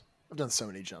 jumps. I've done so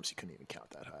many jumps you couldn't even count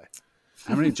that high.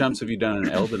 How many jumps have you done in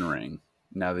Elden Ring?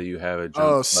 Now that you have a jump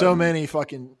Oh, so button? many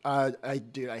fucking. I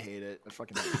hate it. I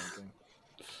fucking hate jumping.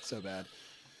 So bad.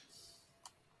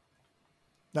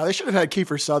 Now they should have had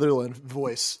Kiefer Sutherland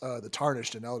voice the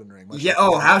Tarnished in Elden Ring. Yeah.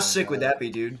 Oh, how sick would that be,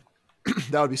 dude?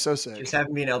 That would be so sick. Just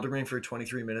having me in Elden Ring for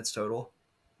 23 minutes total.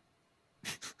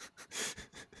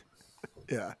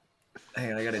 Yeah.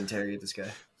 Hang on, I gotta interrogate this guy.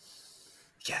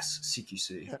 Yes,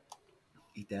 CQC.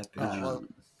 Eat that bitch.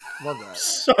 Love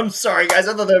that. I'm sorry, guys.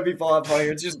 I thought that would be Fallout funny.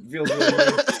 It just feels really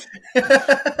weird.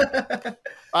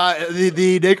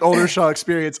 The Nick Oldershaw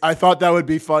experience. I thought that would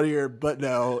be funnier, but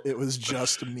no, it was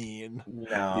just mean. No,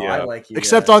 Yeah. I like you.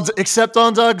 Except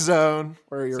on Doug Zone,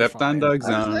 where you're Except on fine. Doug I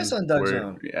was Zone. nice on Doug where-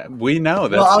 Zone. Yeah, we know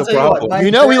that's Well, I'll the tell you what, problem.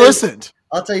 You know we listened.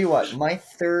 I'll tell you what. My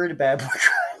third Bad Boy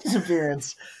Crimes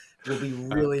appearance will be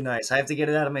really nice. I have to get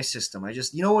it out of my system.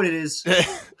 You know what it is?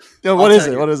 Yeah, what I'll is tell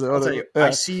it? you. What is it? I'll What tell is you. it? Yeah. I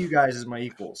see you guys as my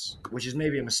equals, which is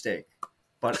maybe a mistake.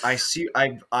 But I see.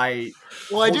 I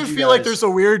Well, I do hold you feel like guys- there's a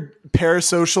weird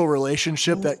parasocial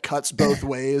relationship that cuts both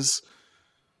ways.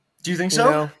 Do you think You so?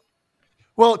 know?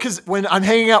 Well, because when I'm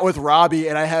hanging out with Robbie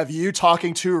and I have you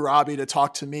talking to Robbie to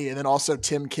talk to me, and then also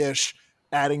Tim Kish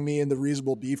adding me in the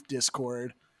Reasonable Beef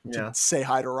Discord to Yeah. say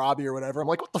hi to Robbie or whatever, I'm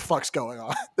like, what the fuck's going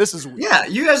on? This is weird. Yeah,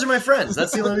 you guys are my friends.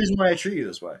 That's the only reason why I treat you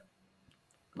this way.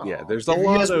 Yeah, there's a If you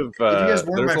lot guys- of if you guys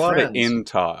weren't there's a my lot of friends- in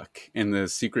talk in the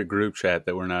secret group chat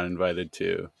that we're not invited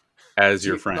to as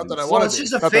your friends. not that I Well, wanna it's be.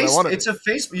 just a Not that I face. wanna It's a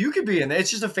Facebook. You could be in there. It's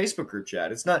just a Facebook group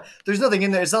chat. It's not. There's nothing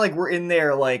in there. It's not like we're in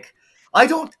there. Like I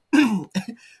don't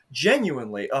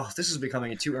genuinely. Oh, this is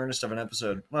becoming too earnest of an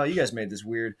episode. Well, you guys made this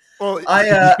weird. Well, I.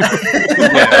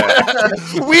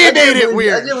 we made it I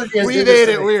weird. did what you guys We did this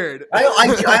made to it me. weird. I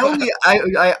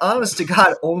honest to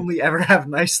God, only ever have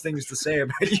nice things to say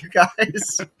about you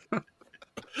guys.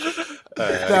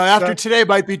 Now, after today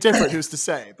might be different. Who's to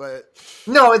say? But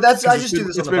No, that's. I it's just do been-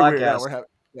 this on it's the been weird. podcast.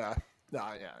 Yeah, No,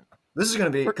 yeah. This is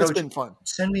going to be, It's Coach, been fun.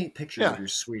 send me pictures Yeah. of your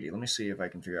sweetie. Let me see if I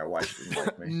can figure out why she didn't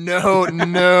like me. No. Are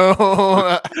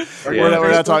you We're on not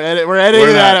Facebook? talking. We're editing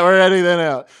We're that. not. We're editing that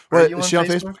out. Are What, you is on she on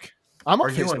Facebook? Facebook? I'm on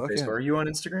Are you Facebook. on Facebook? Yeah. Are you on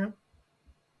Instagram?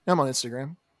 I'm on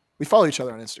Instagram. We follow each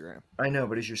other on Instagram. I know,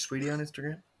 but is your sweetie on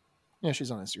Instagram? Yeah,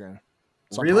 she's on Instagram.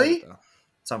 It's on Really? private, though.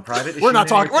 It's on private. Is We're she not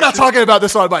in any talking. We're not pictures? talking about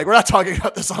this on mic. We're not talking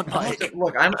about this on I'm gonna have mic. to-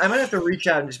 Look, I'm gonna have to reach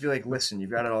out and just be like, listen,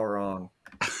 you've got it all wrong.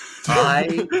 I'm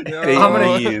Hey,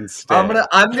 gonna- me instead.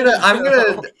 I'm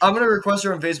gonna request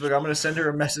her on Facebook. I'm gonna send her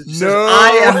a message. That says, No. I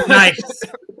am nice.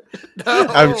 No,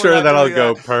 I'm we're sure not that'll doing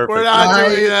go that. perfect. We're not I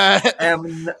doing that.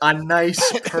 am a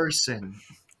nice person.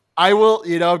 I will.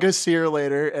 I'm gonna see her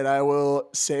later, and I will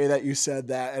say that you said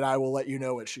that, and I will let you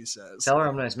know what she says. Tell her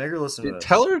I'm nice. Make her listen to this.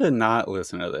 Tell her to not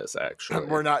listen to this. Actually,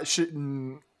 We're not.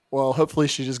 Well, hopefully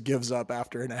she just gives up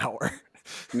after an hour.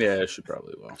 Yeah, she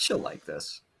probably will. She'll like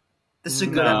this. This is a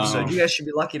good No. episode. You guys should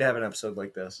be lucky to have an episode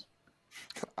like this.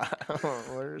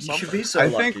 Or You something. should be so I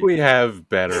lucky. think we have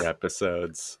better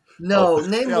episodes. No,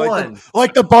 name Yeah, one.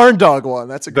 like the barn dog one.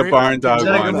 That's a The great barn one. dog Is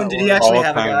that a good one. one? Did he actually All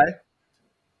have a time.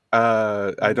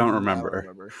 guy? I don't remember.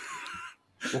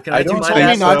 Well, can I I do don't my Told me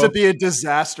bad? not so. to be a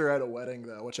disaster at a wedding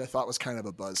though, which I thought was kind of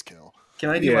a buzzkill. Can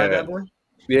I do my Yeah. bad boy?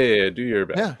 Yeah, do your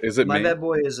best. Yeah. Is it My me? bad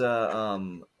boy is a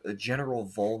General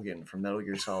Volgin from Metal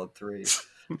Gear Solid 3.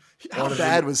 How One of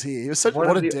bad the- was he? He was such one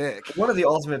what of a the- dick. One of the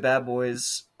ultimate bad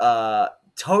boys.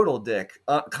 Total dick.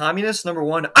 Communist number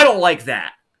one. I don't like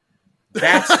that.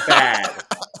 That's bad.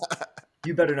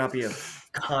 You better not be a You're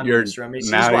communist around me. See,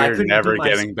 this is now why I you're couldn't never be my-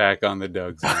 getting back on the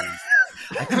Doug Zone.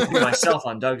 I couldn't be myself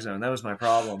on Doug Zone. That was my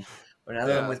problem. But now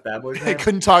that I'm Yeah. with Bad Boy I Clan,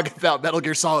 couldn't talk about Metal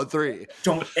Gear Solid 3.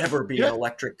 don't ever be Yeah. an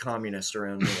electric communist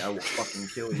around me. I will fucking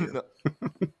kill you.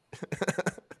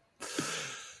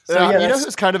 So, Yeah, yeah, you know that's-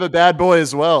 who's kind of a bad boy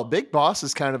as well? Big Boss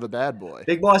is kind of a bad boy.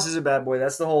 Big Boss is a bad boy.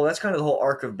 That's kind of the whole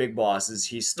arc of Big Boss. Is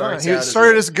he starts he out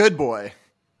started as as a good boy.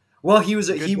 he was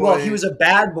a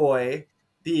bad boy,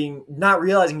 being not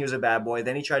realizing he was a bad boy.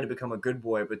 Then he tried to become a good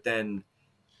boy, but then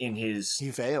in his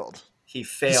He failed. he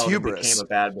failed and hubris. became a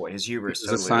bad boy. His hubris. He's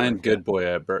Totally assigned worked. good boy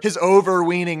at birth. His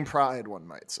overweening pride, one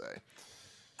might say.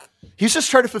 He's just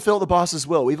trying to fulfill the boss's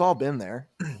will. We've all been there.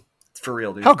 For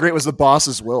real, dude. How great was the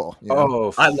boss's will? You know?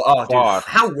 Oh, Dude, fuck.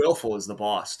 how willful is the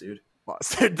boss, dude?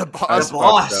 the The boss. fucked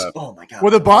boss. up. Oh my god.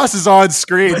 Well, the boss is on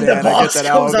screen, When man. the boss I get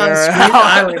that comes on aloe screen, vera.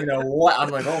 I don't even know what. I'm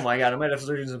like, oh my god, I might have to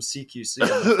start doing some CQC.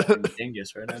 I'm a fucking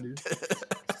dingus right now, dude.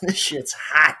 This shit's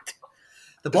hot.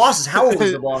 The boss is how old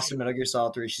is the boss in Metal Gear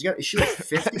Solid 3? Is she like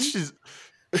 50? She's,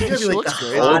 She's gotta she be like looks the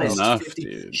great. Old hottest enough, 50.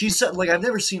 dude. She's so, like I've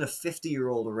never seen a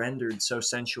 50-year-old rendered so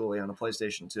sensually on a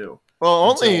PlayStation 2.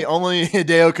 Well, Until- only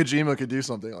Hideo Kojima could do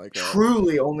something like that.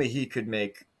 Truly, only he could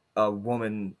make a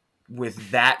woman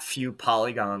with that few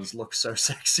polygons look so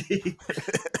sexy.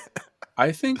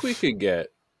 I think we could get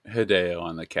Hideo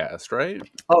on the cast, right?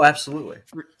 Oh, absolutely.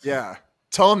 Yeah.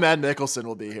 Tell him Matt Nicholson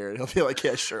will be here. And he'll be like,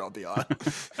 yeah, sure, I'll be on.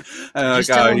 And Just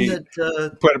tell him he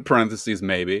that. put in parentheses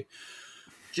maybe.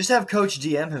 Just have Coach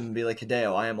DM him and be like,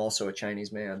 Hideo, I am also a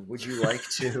Chinese man. Would you like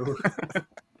to?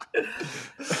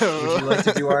 Would you like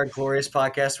to do our glorious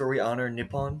podcast where we honor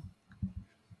Nippon?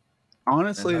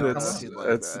 Honestly, And how that's much you like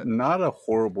that's that. not a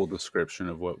horrible description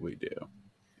of what we do.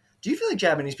 Do you feel like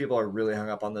Japanese people are really hung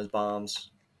up on those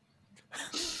bombs?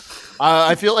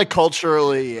 I feel like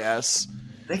culturally, yes.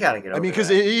 They gotta get over I mean, because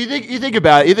that. you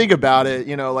think about it,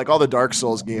 you know, like all the Dark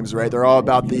Souls games, right? They're all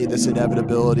about this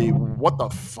inevitability. What the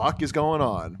fuck is going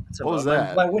on? So What was my-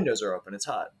 that? My windows are open. It's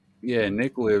hot. Yeah,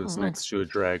 Nick lives Mhm. next to a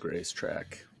drag race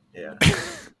track, Yeah.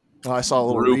 Oh, I saw a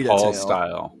little Rita RuPaul tail.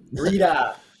 style.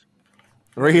 Rita,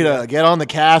 Rita, get on the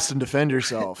cast and defend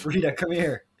yourself. Rita, come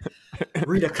here.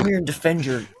 Rita, come here and defend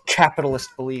your capitalist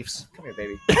beliefs. Come here,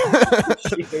 baby.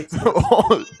 She hates me.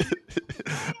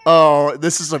 Oh,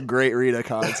 this is some great Rita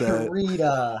content.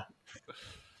 Rita.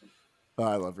 Oh,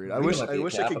 I love Rita. I Rita wish might I be a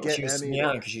wish I could capitalist. get She's any.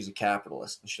 meowing because she's a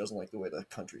capitalist and she doesn't like the way the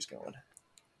country's going.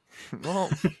 Well,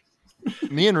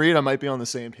 me and Rita might be on the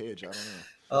same page. I don't know.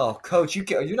 Oh, Coach, you're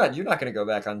not going to go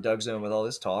back on Doug Zone with all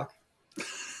this talk.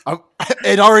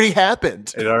 It already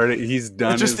happened. He's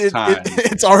done It his time.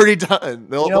 it's already done.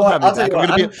 They'll, You know they'll what? have me I'll tell back. you I'm,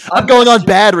 what, gonna be, I'm I'm going on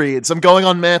Bad Reads. I'm going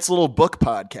on Matt's little book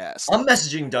podcast. I'm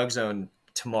messaging Doug Zone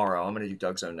tomorrow. I'm going to do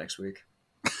Doug Zone next week.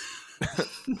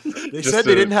 They Just said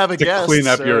they didn't have a to guest. clean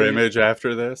up so your you- image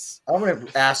after this. I'm going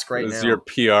to ask right This is now. your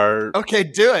PR Okay,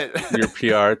 do it. your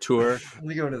PR tour. Let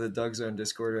me go into the Doug Zone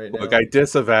Discord right now. Look, I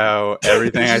disavow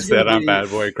everything I This is said gonna on be- Bad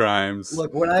Boy Crimes.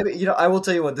 Look, when I will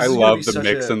tell you what, this I is gonna love be the such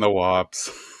mix a, and the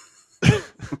wops.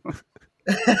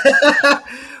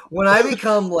 when I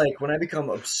become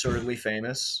absurdly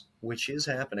famous, which is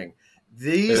happening,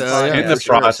 These It's Yeah, in the podcasts are such-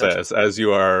 process as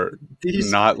you are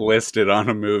these, not listed on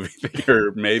a movie that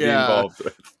you're maybe Yeah. involved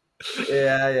with.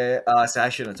 yeah. So I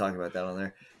shouldn't have talked about that on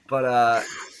there. But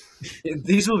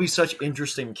these will be such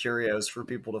interesting curios for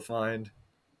people to find.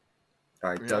 All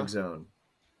right, Yeah. Doug Zone.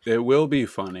 It will be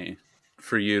funny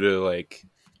for you to like.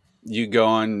 You go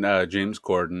on James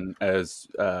Corden, as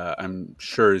I'm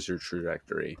sure is your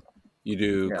trajectory. You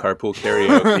do Yeah. carpool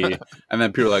karaoke, and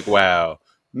then people are like, "Wow,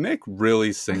 Nick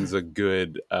really sings a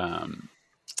good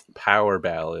power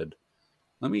ballad."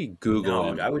 Let me Google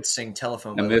No, him. I would sing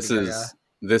Telephone by And Lady Gaga.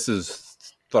 this is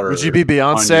third. Would you be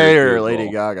on Beyonce your or Lady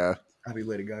Google. Gaga? I'd be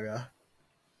Lady Gaga.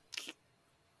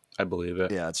 I believe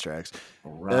it. Yeah, it's tracks.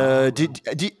 Right.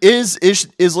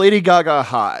 Is Lady Gaga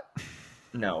hot?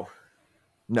 No,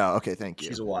 No. Okay, thank you.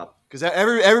 she's a wop. Because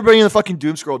everybody in the fucking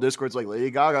Doom Scroll Discord's like, Lady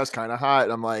Gaga's kind of hot.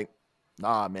 And I'm like,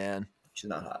 nah, man. She's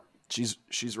not hot.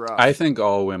 She's rough. I think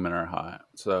all women are hot.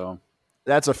 So,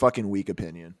 That's a fucking weak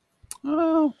opinion.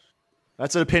 oh,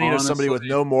 That's an opinion of somebody with Honestly.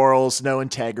 no morals, no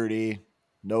integrity,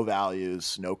 no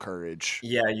values, no courage.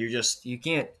 Yeah, you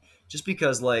can't just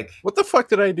because like what the fuck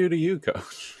did I do to you,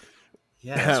 Coach?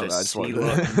 yeah. I That's don't know, I just, just see, wanted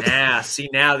look, see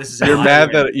now this is You're how mad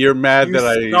I win. that you're mad You that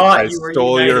I thought you were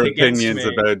stole your united against opinions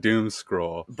me. about Doom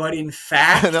Scroll. But in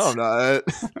fact, no, I'm not.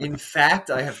 in fact,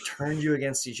 I have turned you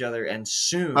against each other, and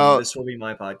soon Oh. this will be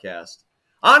my podcast.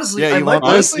 Honestly, Yeah, I you might want be-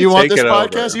 this? honestly You want take this it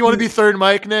podcast? over. You want to be third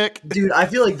mic, Nick? Dude, I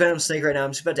feel like Venom Snake right now. I'm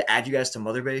just about to add you guys to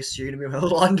Mother Base. You're gonna be my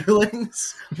little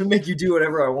underlings. I'm gonna make you do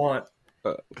whatever I want.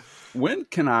 When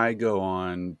can I go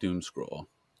on Doom Scroll?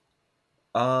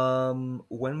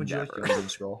 When would you Never. like to do Zoom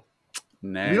Scroll?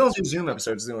 Next. We don't do Zoom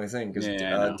episodes. Is the only thing because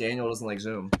Yeah, I know. Daniel doesn't like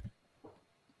Zoom.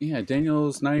 Yeah,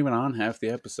 Daniel's not even on half the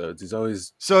episodes. He's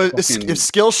always. So if Fucking-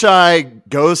 Skillshy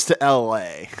goes to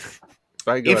LA, If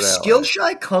I go If to LA,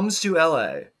 Skillshy comes to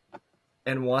LA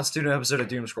and wants to do an episode of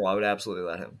Doom Scroll, I would absolutely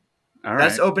let him. all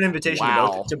That's right. open invitation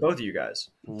Wow. to both of you guys.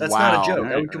 That's Wow. not a joke.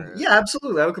 I Alright. would yeah,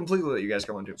 absolutely. I would completely let you guys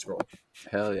come on Doom Scroll.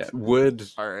 Hell yeah. Would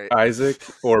all right. Isaac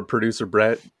or producer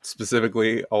Brett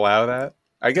specifically allow that?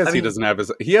 I guess I he mean- doesn't have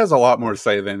his. He has a lot more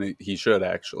say than he should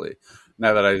actually.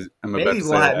 Now that I'm about Maybe to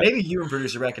say that. maybe you and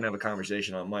producer Brett can have a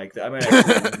conversation on mic. I might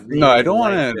actually really No, I don't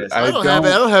like wanna- this. I I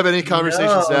don't have any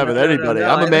conversations to have with No, anybody. no,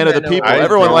 I'm I a man of the know. people. I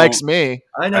Everyone don't- likes me.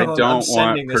 I know. I I'm don't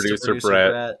sending want this to producer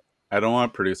Brett. I don't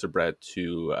want producer Brett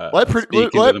to speak into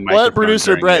the Let microphone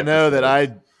producer during the Brett know that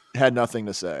episode. I had nothing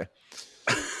to say.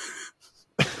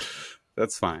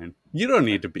 That's fine. You don't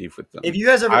need to beef with them. If you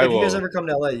guys I ever will. come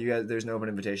to LA, there's no open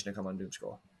invitation to come on Doom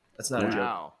Scroll. That's not a joke.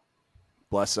 Wow.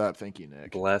 Bless up. Thank you,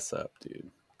 Nick. Bless up,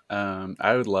 dude.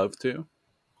 I would love to.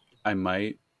 I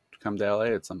might come to LA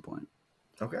at some point.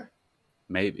 Okay.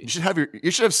 Maybe. You should have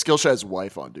Skillshy's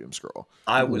wife on Doom Scroll.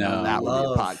 I would No. love That would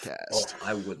be a podcast. Oh,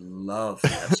 I would love to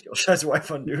have Skillshy's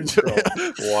wife on Doom Scroll.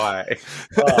 Why?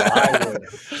 Oh, I would.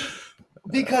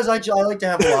 Because I like to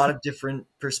have a lot of different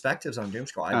perspectives on Doom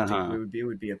Scroll. I think it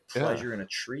would be a pleasure and a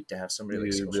treat to have somebody like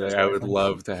You'd be Skillshy's like, I wife would on.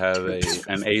 love to have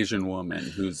an Asian woman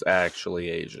who's actually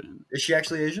Asian. Is she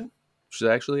actually Asian? She's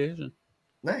actually Asian.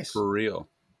 Nice. For real.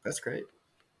 That's great.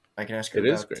 I can ask her It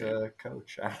is about great.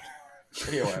 Coach. I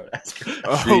don't know what I would ask her.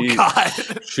 Oh She-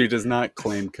 God. She does not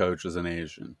claim Coach as an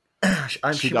Asian. She She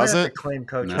might have to doesn't? claim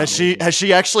Coach. No. as an Has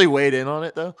she actually weighed in on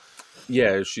it though?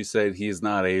 Yeah, she said he's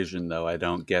not Asian though. I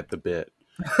don't get the bit.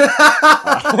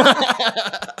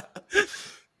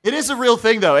 It is a real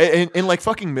thing though. In like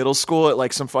fucking middle school at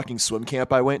like some fucking swim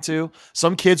camp I went to,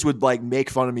 some kids would like make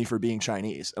fun of me for being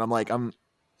Chinese, and I'm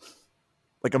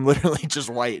literally just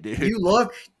white, dude.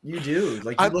 You do.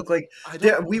 Like you I'm- look like I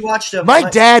don't- we watched My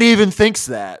dad even thinks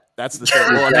that. That's the thing.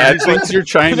 Well, I mean, Dad he's like- thinks you're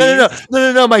Chinese.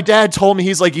 No. My dad told me,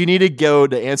 he's like, you need to go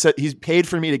to Ancestry. He's paid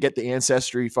for me to get the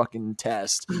Ancestry fucking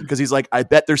test because he's like, I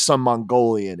bet there's some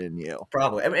Mongolian in you.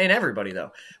 probably. I mean, and everybody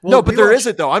though. No, but we there watched-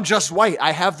 isn't though. I'm just white.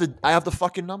 I have the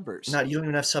fucking numbers. No, you don't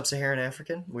even have sub-Saharan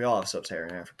African. We all have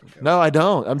sub-Saharan African. Coach. No, I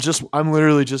don't. I'm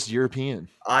literally just European.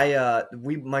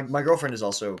 My girlfriend is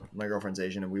also my girlfriend's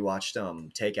Asian, and we watched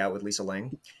Take Out with Lisa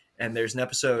Ling, and there's an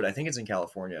episode, I think it's in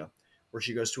California, where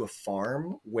she goes to a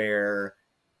farm where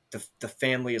the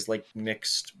family is like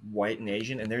mixed white and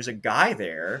Asian, and there's a guy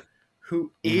there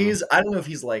who is, I don't know if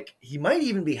he's like, he might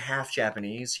even be half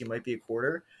Japanese, he might be a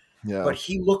quarter, Yeah. but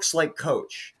he looks like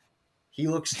Coach. He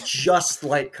looks just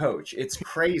like Coach. It's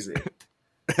crazy.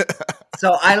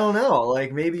 So I don't know,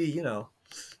 like maybe,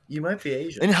 you might be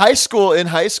Asian. In high school,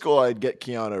 I'd get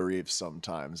Keanu Reeves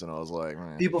sometimes, and I was like,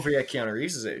 "Man." People forget Keanu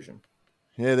Reeves is Asian.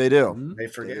 Yeah, they do. Mhm. They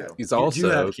forget. Yeah. He's You do also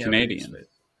have Keanu Canadian. Reeves,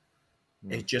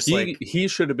 It just he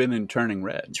should have been in Turning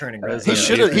Red. Turning Red. He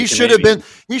should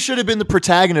have been the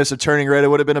protagonist of Turning Red. It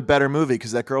would have been a better movie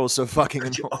because that girl was so fucking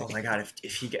annoying. Oh my god!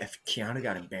 If Keanu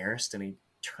got embarrassed and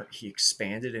he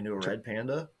expanded into a red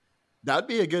panda, that'd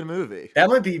be a good movie. That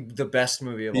might be the best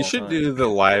movie of all You should time. do the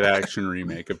live action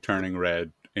remake of Turning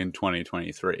Red in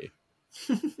 2023.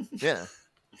 Yeah,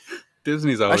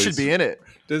 Disney's always. I should be in it.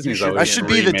 Disney's You should- always. I should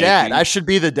be the dad. I should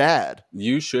be the dad.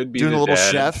 You should be Doing the a little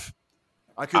dad. chef.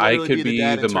 I literally could be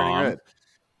dad in the Turning mom. Red.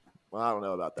 Well, I don't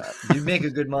know about that. You'd make a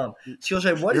good mom. She'll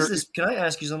what is this? Can I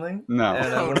ask you something? No.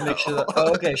 And I want to make sure that.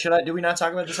 Oh, okay. Do we not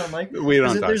talk about this on mic? We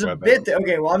don't talk There's about a bit. that.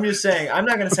 Okay. Well, I'm just saying. I'm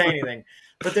not going to say anything.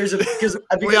 But there's because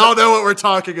We all know what we're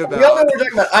talking about. we all know what we're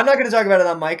talking about. I'm not going to talk about it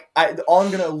on mic. All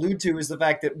I'm going to allude to is the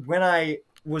fact that when I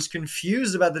was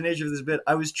confused about the nature of this bit,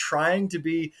 I was trying to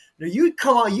be. You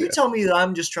come on. You tell me that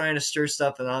I'm just trying to stir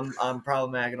stuff and I'm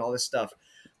problematic and all this stuff.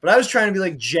 But I was trying to be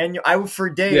like genuine. For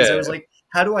days, I was like,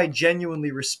 how do I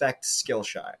genuinely respect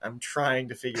Skillshy? I'm trying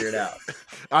to figure it out.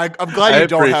 I'm glad you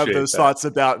don't have appreciate those that. thoughts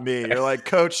about me. You're like,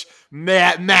 Coach,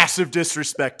 massive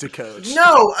disrespect to Coach.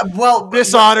 No, well,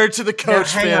 Dishonor to the now,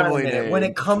 Coach hang on a family minute. name. When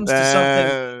it comes to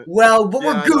something, but yeah, we're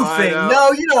I know, I goofing. know.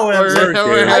 No, you know what I'm saying.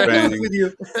 We're I goofing. goof with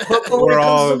you.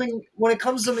 But when it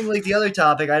comes to something like the other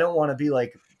topic, I don't want to be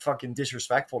like fucking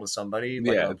disrespectful to somebody.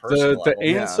 Like, Yeah, on a personal the level.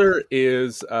 answer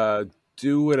is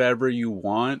do whatever you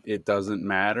want. It doesn't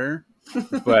matter.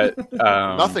 But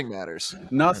Nothing matters.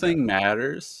 Nothing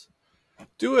matters.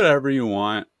 Do whatever you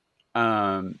want.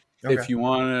 Okay. If you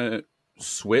want to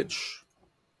switch,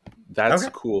 that's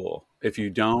Okay. cool. If you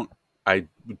don't, I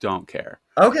don't care.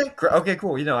 Okay,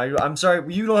 cool. I'm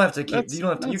sorry. You don't have to keep. That's- You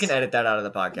don't have to. You can that's- edit that out of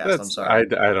the podcast. I'm That's, sorry.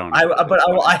 I don't.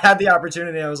 I had the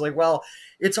opportunity. I was like, well,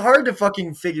 it's hard to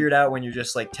fucking figure it out when you're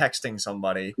just like texting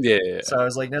somebody. Yeah. So I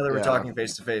was like, now that we're Yeah. talking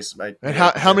face to face, And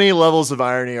how many levels of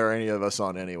irony are any of us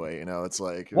on anyway? You know, it's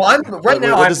like, Well, I'm right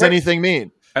now. What does anything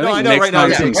mean? I No, think I know Nick's right now on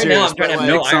you're some being right now serious, I'm trying to but have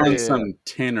no Nick's irony. on some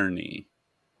tinnerny.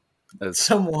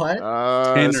 somewhat.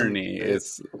 Tinnerny.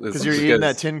 It's because you're eating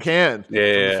that tin can from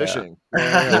Yeah. fishing.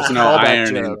 There's no Callback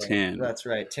iron in joke. tin. That's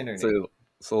right, Tinder. It's a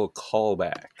little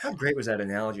callback. How great was that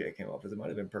analogy I came up with? It might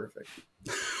have been perfect.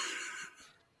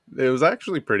 It was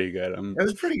actually pretty good. It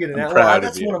was pretty good. I'm Well, proud of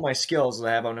that's you. one of my skills that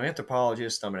I have. I'm an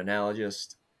anthropologist. I'm an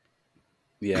analogist.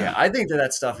 Yeah, Yeah. I think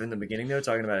that stuff in the beginning, though,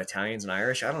 talking about Italians and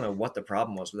Irish, I don't know what the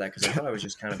problem was with that because I thought I was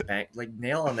just kind of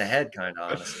nail on the head, kind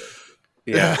of honestly.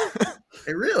 Yeah.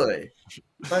 It really.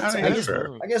 But I mean, I that's guess, fair.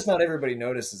 I guess not everybody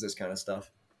notices this kind of stuff.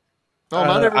 Oh,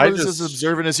 not I everybody's just- as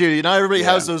observant as you. Not everybody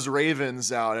Yeah. has those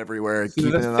ravens out everywhere. See,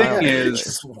 keeping the an thing eye on is-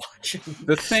 Just watching.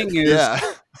 The thing is, yeah,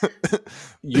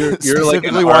 you're like an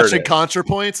specifically watching artist.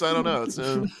 ContraPoints. I don't know.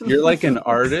 It's You're like an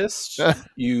artist.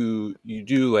 You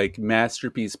do like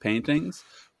masterpiece paintings,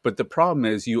 but the problem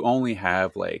is you only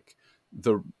have like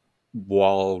the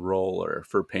wall roller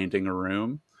for painting a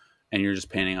room, and you're just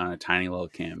painting on a tiny little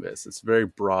canvas. It's a very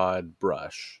broad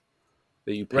brush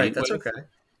that you paint Right, that's with. okay.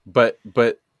 But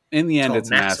in the end, It's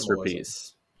it's a called maximalism.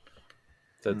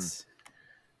 masterpiece.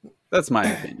 That's my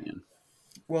opinion.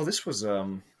 Well, this was This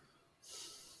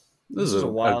This is was a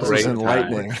a wild- great This was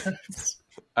enlightening. time.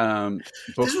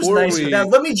 this was Before nice. we, Now,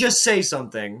 let me just say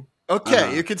something.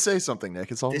 okay. You can say something,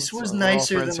 Nick. It's all. This was it's all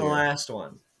nicer than friends the here. last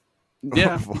one.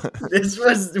 yeah, This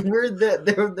was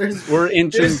there's we're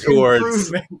inching there's towards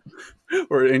improvement.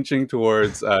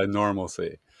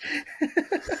 normalcy.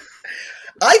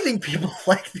 I think people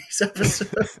like these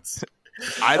episodes.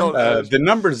 I don't. The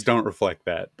numbers don't reflect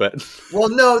that, but Well,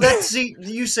 no,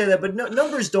 you say that, but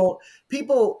numbers don't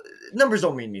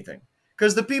mean anything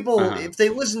because the people if they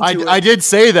listen to it, I did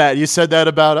say that. You said that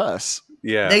about us.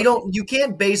 yeah, they don't. You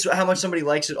can't base how much somebody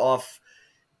likes it off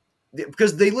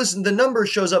because they listen. The number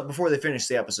shows up before they finish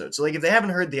the episode. So, like, if they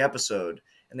haven't heard the episode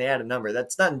and they add a number,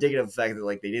 that's not indicative of the fact that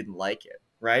like they didn't like it,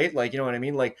 right? Like, you know what I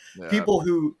mean? Like Yeah. people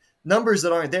who numbers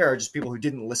that aren't there are just people who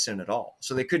didn't listen at all,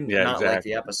 so they couldn't Yeah, not like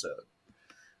exactly. the episode.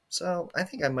 So I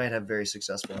think I might have very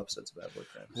successful episodes of Bad Boy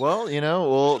Crimes.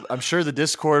 Well, I'm sure the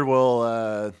Discord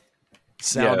will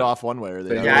sound Yeah. off one way or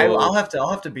the other. Yeah, Well- I'll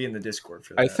have to be in the Discord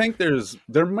for that. I think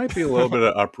there might be a little bit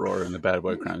of uproar in the Bad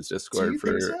Boy Crimes Discord you for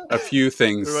think so? a few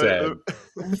things said.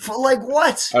 Like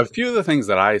what? A few of the things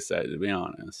that I said, to be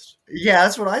honest. Yeah,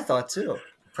 that's what I thought too.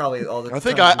 Probably all the. I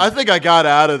think times- I think I got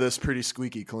out of this pretty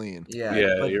squeaky clean. Yeah,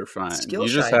 Yeah, but you're fine. You Skillshy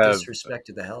just have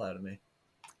disrespected the hell out of me.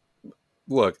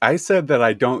 look. I said that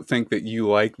I don't think that you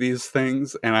like these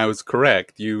things, and I was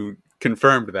correct. You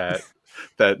confirmed that.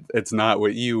 that it's not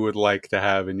what you would like to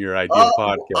have in your ideal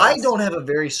podcast. I don't have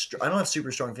I don't have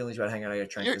super strong feelings about hanging out. I gotta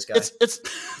trank this guy. It's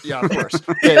yeah, of course.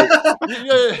 Yeah.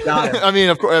 Got him. I mean,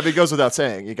 of course, it goes without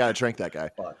saying. You got to drink that guy.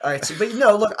 Fuck. All right, so, but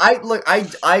no, look, I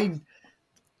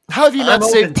How have you not I'm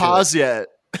saved open to Paz yet?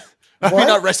 Have you What?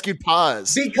 not rescued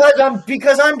Paz?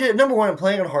 because I'm number one. I'm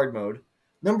playing on hard mode.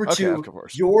 Number Okay, two, of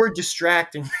course. you're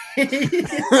distracting me.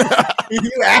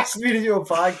 You asked me to do a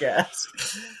podcast.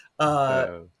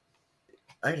 I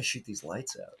gotta shoot these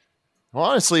lights out. Well,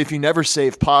 honestly, if you never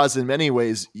save Paz, in many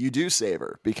ways, you do save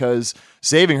her because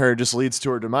saving her just leads to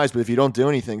her demise. But if you don't do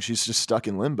anything, she's just stuck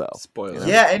in limbo. Spoiler.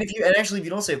 Yeah, and if you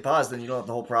don't save pause, then you don't have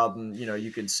the whole problem. You know,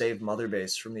 you could save Mother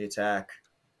Base from the attack,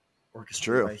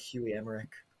 orchestrated True. by Huey Emmerich.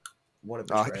 What a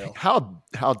betrayal! How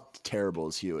terrible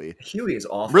is Huey? Huey is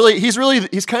awful.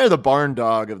 He's kind of the barn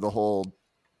dog of the whole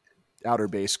Outer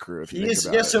Base crew. If you think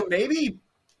about it. So maybe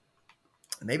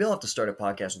I'll have to start a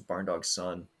podcast with Barn Dog's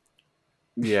son,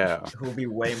 Yeah. who will be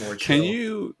way more chill. Oh. Do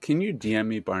you DM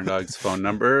me Barn Dog's phone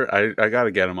number? I got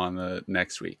to get him on the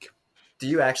next week.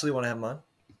 you actually want to have him on?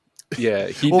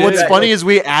 Yeah. Well, what's funny is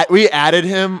we added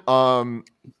him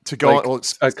to go like, on. Well,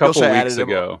 a couple Skillshare added weeks him.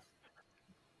 ago.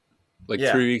 Like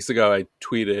Yeah. 3 weeks ago, I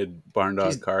tweeted Barn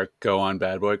Dog He's- Kark go on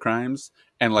Bad Boy Crimes,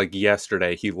 and like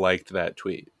yesterday, he liked that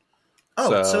tweet. Oh,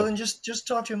 so So- then just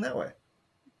talk to him that way.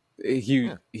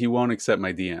 He won't accept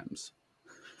my DMs.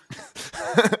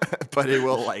 But he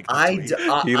will like.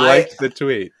 the tweet. He liked the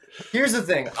tweet. Here's the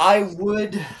thing. I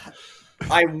would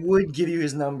give you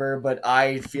his number, but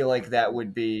I feel like that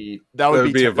would be That That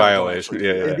would be a technical, violation. actually.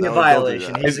 Yeah, it'd be a don't do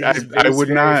violation. that. He's I a would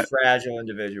very not- fragile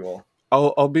individual.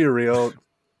 I'll be real.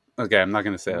 Okay, I'm not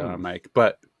going to say that on mic,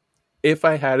 but if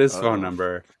I had his Oh. phone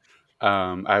number,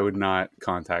 I would not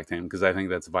contact him because I think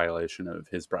that's a violation of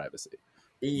his privacy.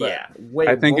 Yeah. Wait,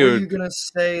 I think what it were would- you going to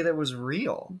say that was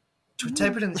real?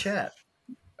 Type it in the chat.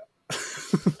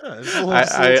 Yeah, it's a little- I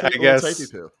it's a little guess-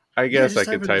 typey poo. I guess just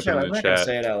I could type in I'm the not gonna chat.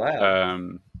 say it out loud.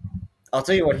 Um, I'll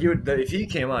tell you what, if he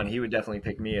came on, he would definitely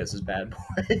pick me as his bad boy.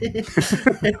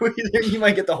 You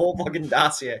might get the whole fucking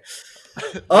dossier.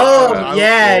 Oh,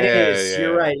 yeah, it yeah, is. yeah.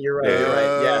 You're right. You're right.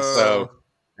 Yes. So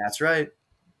That's right.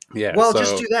 yeah. Well, so,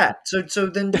 just do that. So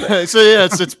then do it. So yeah,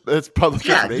 it's public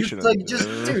Yeah, information. just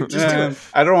do it.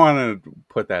 I don't want to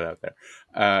put that out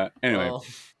there. Anyway, Well,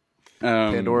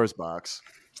 um, Pandora's box,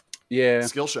 Yeah,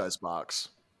 Skillshy's box.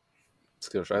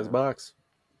 Skillshy's box.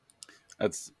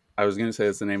 I was going to say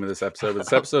it's the name of this episode, but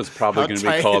this episode's probably How going to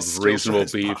tight be called is Reasonable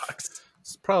Skillshy's Beef. box?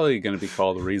 It's probably going to be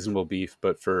called Reasonable Beef,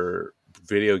 but for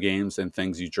video games and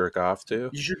things you jerk off to.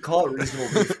 You should call it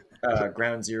Reasonable Beef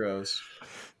Ground Zeros.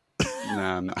 No,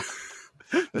 I'm not.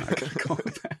 I'm not going to call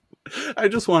it that. I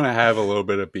just want to have a little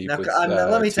bit of beef Now, with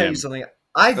let me tell Tim. you something.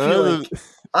 I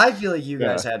feel like you Yeah.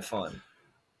 guys had fun.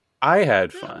 I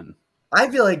had fun. I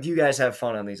feel like you guys have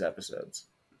fun on these episodes.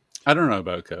 I don't know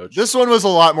about Coach. This one was a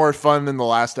lot more fun than the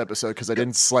last episode because I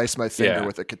didn't slice my finger Yeah.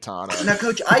 with a katana. Now,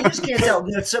 Coach, I just can't tell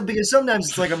because sometimes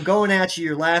it's like I'm going at you,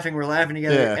 you're laughing, we're laughing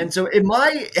together, Yeah. and so in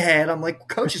my head, I'm like,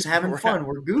 Coach is having fun,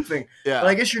 we're goofing, Yeah. but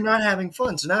I guess you're not having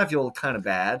fun. So now I feel kind of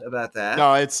bad about that.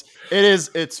 No, it's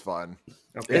fun.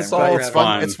 Okay, It's I'm glad all you're It's having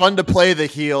fun. It's fun to play the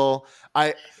heel.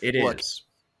 It Look, is.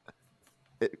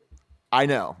 I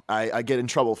know. I get in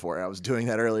trouble for it. I was doing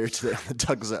that earlier today on the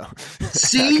Tug Zone.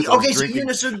 See, 'Cause I was okay, so drinking-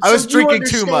 you so I was you drinking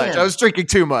too much. understand. I was drinking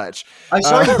too much. I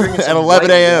saw you drinking at some 11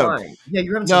 white a.m. wine. Yeah,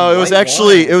 you're having No, some it was white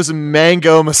actually wine. it was a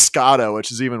mango Moscato,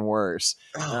 which is even worse.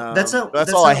 That's not.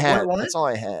 That's all I not had. White wine? That's all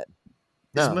I had. Is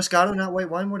No. Moscato not white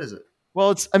wine? What is it?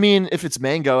 Well, it's. I mean, if it's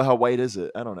mango, how white is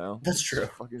it? I don't know. That's true.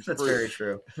 Fucking That's fruit. very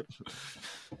true.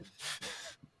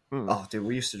 Hmm. Oh, dude,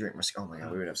 we used to drink Moscato. Oh my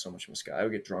god, we would have so much Moscato. I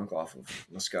would get drunk off of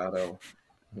Moscato.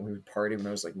 When we would party when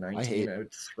I was like 19. I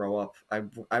would throw up. I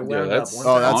wound up that's- one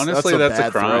Oh, time. that's Honestly, that's a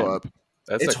bad crime. throw up.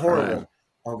 That's It's a crime. horrible.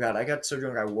 Oh god, I got so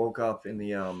drunk I woke up in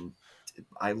the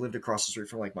I lived across the street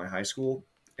from like my high school,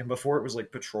 and before it was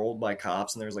like patrolled by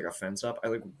cops and there was like a fence up, I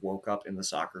like woke up in the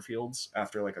soccer fields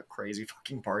after like a crazy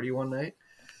fucking party one night,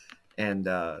 and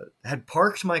had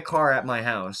parked my car at my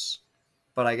house,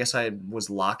 but I guess I was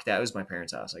locked out. It was my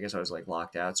parents' house. I guess I was like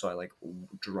locked out, so I like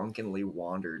drunkenly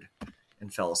wandered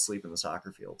and fell asleep in the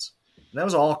soccer fields. And that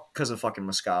was all because of fucking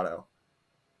Moscato.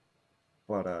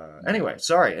 But anyway,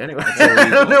 sorry. Anyway, I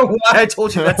don't know why I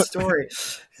told you that story.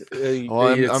 Well,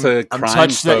 It's I'm a crime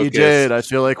touched that you did. I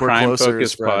feel like we're closer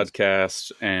as crime-focused friends.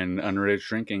 podcast, and underage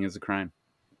drinking is a crime.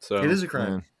 So It is a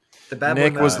crime. Yeah. The bad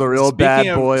Nick boy was the Matt. real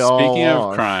bad boy all Speaking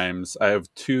along. of crimes, I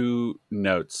have 2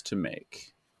 notes to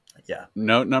make. Yeah.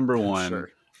 Note number 1. Sure.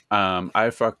 I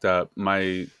fucked up.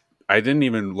 I didn't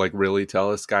even like really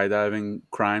tell a skydiving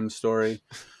crime story.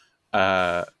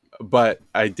 But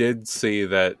I did see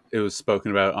that it was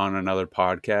spoken about on another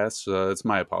podcast, so that's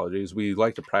my apologies. We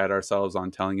like to pride ourselves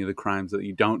on telling you the crimes that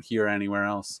you don't hear anywhere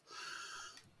else.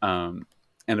 And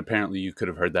apparently you could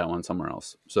have heard that one somewhere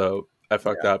else. So I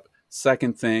fucked up.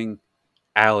 Second thing,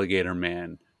 Alligator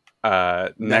Man.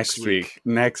 Next week,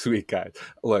 guys.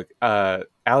 Look,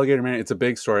 Alligator Man, it's a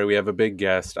big story. We have a big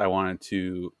guest. I wanted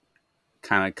to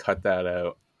kind of cut that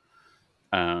out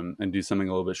and do something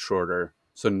a little bit shorter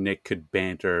so Nick could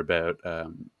banter about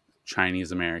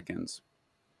Chinese Americans.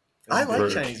 I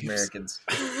like Chinese Americans.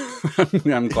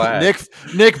 I'm glad.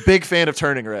 Nick, big fan of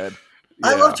Turning Red.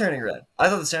 I love Turning Red. I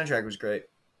thought the soundtrack was great.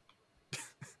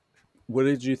 What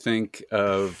did you think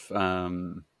of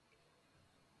the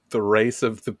race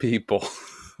of the people?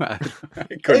 I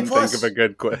couldn't think of a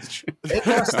good question.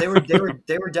 A+, they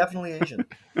were definitely Asian.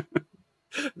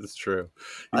 That's true.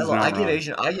 I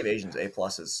give Asians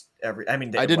A+'s every. I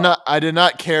mean, I did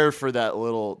not care for the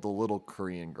little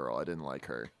Korean girl. I didn't like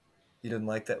her. You didn't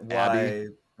like that? Why? Abby.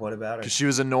 What about her? Because she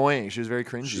was annoying. She was very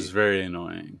cringy. She's very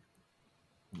annoying.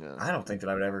 Yeah. I don't think that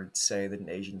I would ever say that an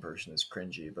Asian person is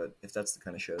cringy, but if that's the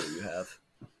kind of show that you have,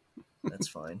 that's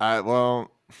fine. I like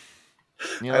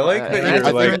that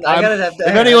you're like.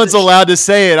 If anyone's allowed to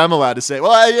say it, I'm allowed to say it.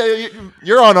 Well,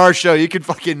 you're on our show. You can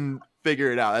fucking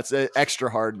figure it out. That's an extra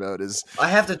hard mode. I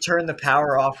have to turn the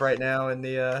power off right now in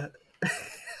the.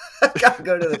 I gotta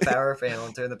go to the power panel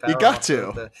and turn the power off. You got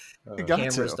to. So the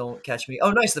cameras don't catch me. Oh,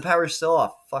 nice. The power's still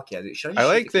off. Fuck yeah, dude. I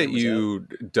like that you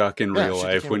duck in real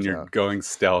life when you're going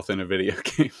stealth in a video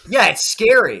game. Yeah, it's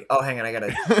scary. Oh, hang on. I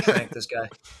gotta crank this guy.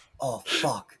 Oh,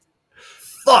 fuck.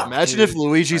 Fuck. Imagine if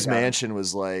Luigi's Mansion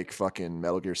was like fucking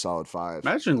Metal Gear Solid 5.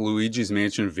 Imagine Luigi's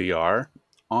Mansion VR.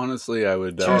 Honestly, I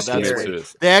would. They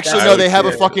actually they have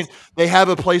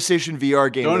a PlayStation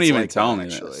VR game. Don't even tell me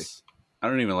this. I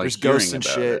don't even like There's hearing ghosts and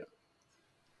about shit. it.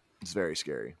 It's very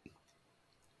scary.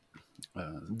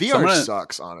 VR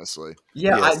sucks, honestly.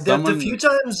 Yeah, the few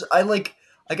times I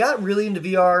got really into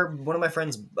VR. One of my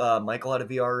friends, Michael, had a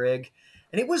VR rig,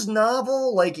 and it was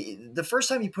novel. Like the first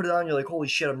time you put it on, you're like, "Holy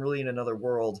shit, I'm really in another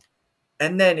world."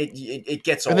 And then it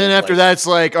gets old. And then after that, it's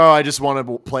like, "Oh, I just want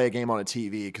to play a game on a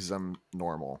TV because I'm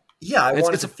normal." Yeah, I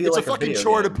want it to feel like a fucking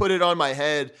chore to put it on my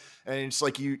head, and it's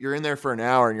like you're in there for an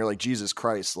hour, and you're like, "Jesus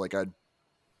Christ!" Like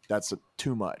that's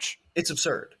too much. It's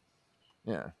absurd.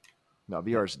 Yeah. No,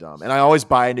 VR's dumb. And I always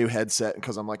buy a new headset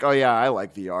because I'm like, oh, yeah, I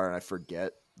like VR. And I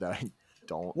forget that I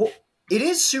don't. Well, it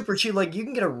is super cheap. Like, you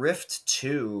can get a Rift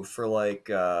 2 for like.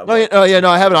 No,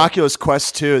 I have an Oculus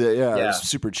Quest 2 that, it was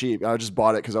super cheap. I just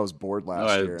bought it because I was bored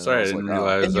last year. Sorry, I didn't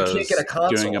realize and you can't get a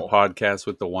console. Doing a podcast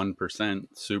with the 1%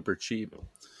 super cheap.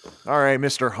 All right,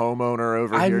 Mr. Homeowner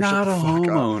over here. I'm not a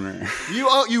homeowner.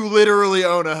 You literally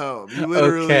own a home. You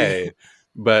literally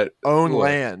but own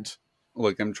land.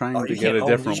 Look, I'm trying to get a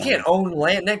different one. You can't own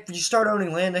land. You start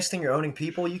owning land, next thing you're owning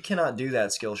people. You cannot do that,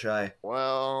 Skillshy.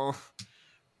 Well,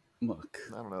 look.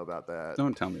 I don't know about that.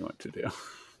 Don't tell me what to do.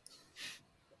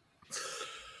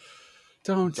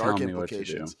 Don't tell me what to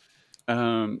do.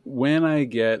 When I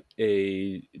get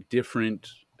a different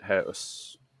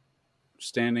house,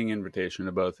 standing invitation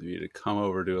to both of you to come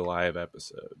over to a live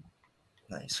episode.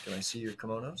 Nice. Can I see your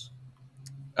kimonos?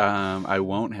 I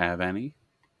won't have any.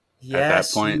 Yes, at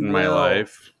that point in my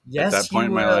life. Yes, at that point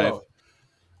in my life.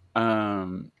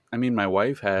 I mean, my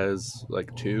wife has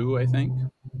like 2, I think.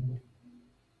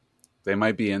 They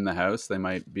might be in the house. They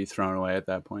might be thrown away at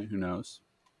that point. Who knows?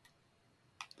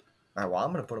 All right, well,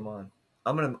 I'm going to put them on.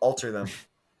 I'm going to alter them.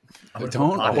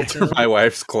 Don't alter my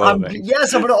wife's clothing.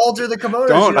 I'm going to alter the kimonos.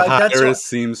 Don't hire a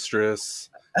seamstress.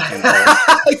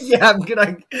 Yeah, I'm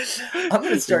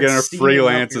gonna start. You're gonna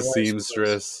freelance a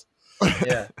seamstress.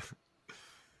 Yeah.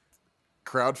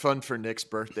 Crowdfund for Nick's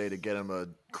birthday to get him a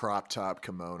crop top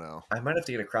kimono. I might have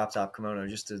to get a crop top kimono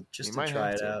just to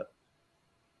try it out.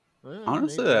 Well,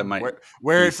 honestly, that might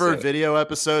wear it for a video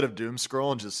episode of Doom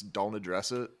Scroll and just don't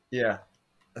address it. Yeah,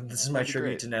 this is my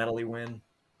tribute to Natalie Wynn.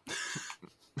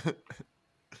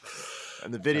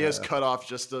 And the video's cut off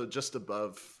just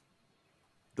above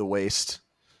the waist.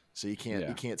 So you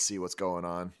can't see what's going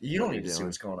on. You don't need to see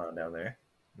what's going on down there.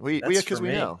 Because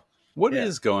we know. What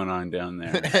is going on down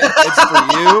there? It's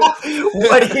for you.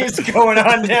 What is going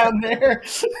on down there?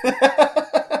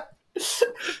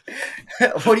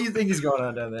 What do you think is going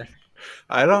on down there?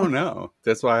 I don't know.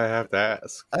 That's why I have to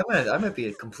ask. I might be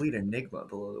a complete enigma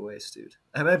below the waist, dude.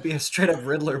 I might be a straight up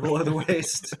Riddler below the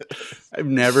waist.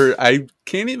 I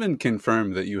can't even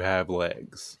confirm that you have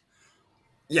legs.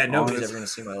 Yeah, nobody's ever going to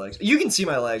see my legs. You can see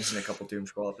my legs in a couple Doom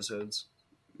Scroll episodes.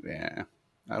 Yeah,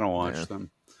 I don't watch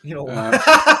them. You know,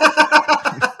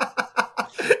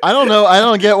 I don't know. I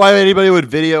don't get why anybody would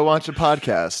video watch a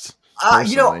podcast.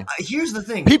 Personally. Here's the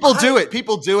thing. People do it.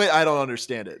 People do it. I don't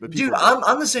understand it. But people Dude,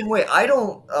 I'm the same way. I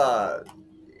don't.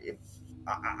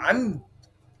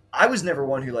 I was never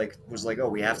one who was like, oh,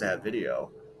 we have to have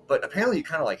video, but apparently you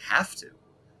kind of have to.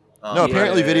 No,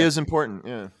 apparently video is important.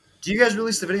 Yeah. Do you guys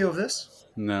release the video of this?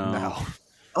 No.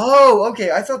 Oh,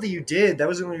 okay. I thought that you did. That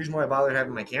was the only reason why I bothered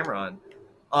having my camera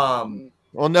on.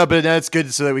 Well, no, but that's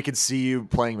good so that we can see you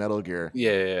playing Metal Gear.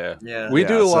 Yeah. We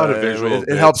do a lot of visual.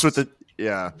 It helps with the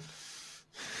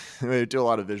We do a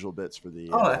lot of visual bits for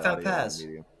the. I found Paz.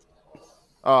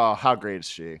 Oh, how great is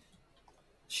she?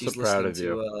 She's so proud of to,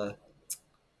 you.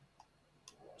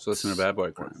 So listen to Bad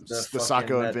Boy Crimes. The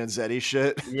Sacco and Vanzetti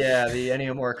shit. Yeah, the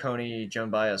Ennio Morricone Joan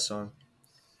Baez song.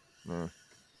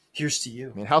 Here's to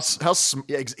you. I mean,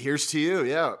 here's to you.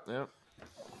 Yeah.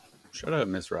 Shut up,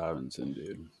 Miss Robinson,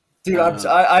 dude. Dude,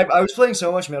 I was playing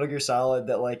so much Metal Gear Solid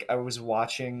that I was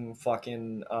watching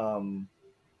fucking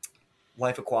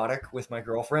Life Aquatic with my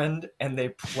girlfriend, and they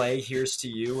play "Here's to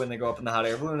You" when they go up in the hot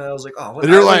air balloon, and I was like, "Oh!" What?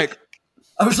 And you're like,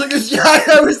 I was like, "Yeah,"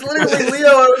 I was literally Leo.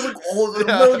 I was like, "Oh, the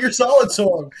Metal Gear Solid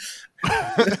song."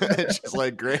 She's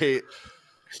like, "Great."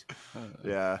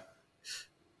 Yeah.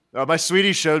 My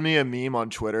sweetie showed me a meme on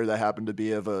Twitter that happened to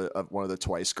be of one of the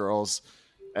Twice girls.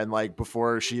 And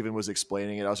before she even was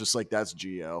explaining it, I was just like, "That's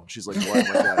Gio." She's like, "What?"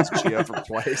 I'm like, "Yeah, it's Gio from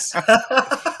Twice."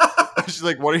 She's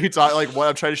like, "What are you talking? Like, what?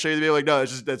 I'm trying to show you the video." Like, no,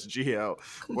 that's Gio.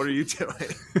 What are you doing?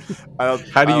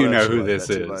 How do you know who this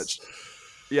is?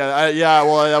 Yeah.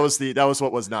 Well, that was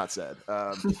what was not said.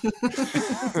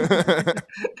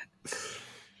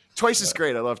 Twice is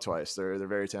great. I love Twice. They're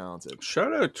very talented.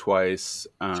 Shout out Twice.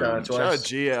 Shout out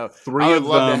Gio. Three of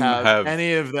them have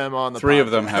any of them on the. Three podcast.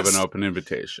 of them have an open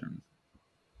invitation.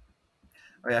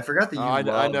 Oh yeah, I forgot that you.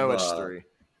 I know it's three.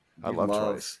 I love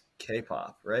Twice.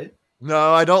 K-pop, right?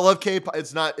 No, I don't love K-pop.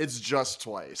 It's not. It's just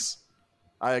Twice.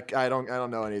 I don't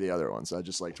know any of the other ones. I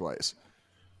just like Twice.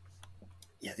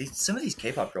 Yeah, some of these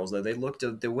K-pop girls though, they looked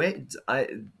the way.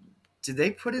 Did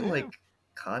they put in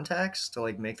contacts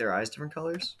to make their eyes different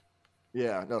colors?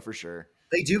 Yeah, no, for sure.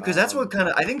 They do because that's what kind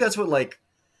of. I think that's what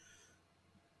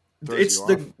it's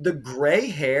the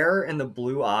gray hair and the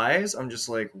blue eyes. I'm just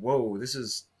like, whoa, this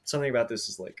is something about this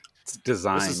is it's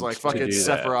designed. This is like fucking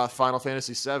Sephiroth Final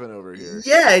Fantasy VII over here.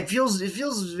 Yeah, it feels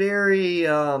very.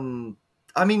 I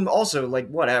mean, also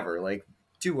whatever,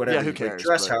 do whatever. Yeah, who cares?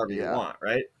 Dress however you want,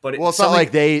 right? But it's not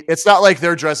like It's not like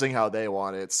they're dressing how they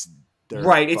want. It's their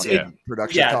right. It's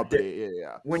production company.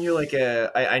 Yeah. When you're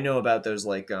I know about those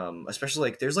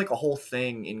especially there's a whole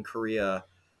thing in Korea.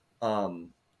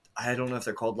 I don't know if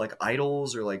they're called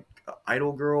idols or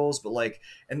idol girls, but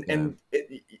and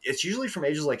it's usually from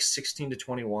ages 16 to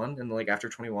 21, and after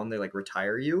 21 they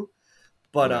retire you.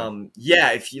 But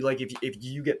if you if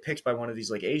you get picked by one of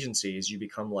these agencies, you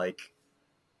become an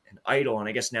idol, and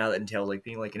I guess now that entails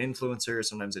being an influencer.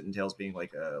 Sometimes it entails being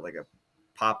a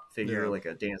pop figure,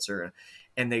 a dancer,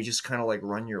 and they just kind of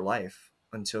run your life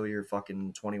until you're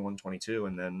fucking 21, 22,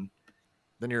 and then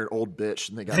you're an old bitch,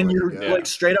 and then you're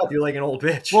straight up, you're an old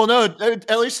bitch. Well, no,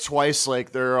 at least Twice,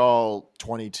 they're all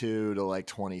 22 to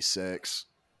 26.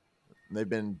 They've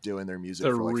been doing their music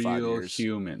for 5 years. The real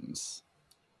humans,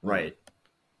 right?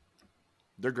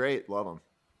 They're great. Love them.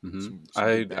 Mm-hmm.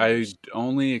 I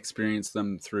only experienced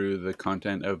them through the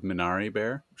content of Minari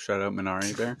Bear. Shout out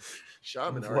Minari Bear. Shout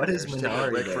out Minari what Bear. is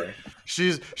Minari Bear?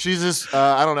 She's this.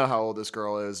 I don't know how old this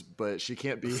girl is, but she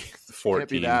can't be 14. Can't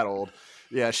be that old.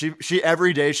 Yeah, she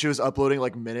every day she was uploading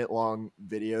minute long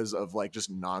videos of just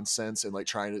nonsense and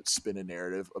trying to spin a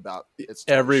narrative about its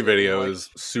every video is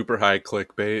super high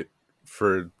clickbait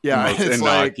for the most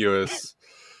innocuous.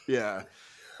 Yeah,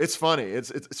 it's funny.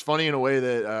 It's funny in a way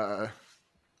that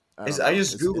I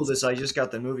just googled this. I just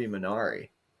got the movie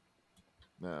Minari.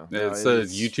 No, it's a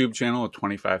YouTube channel with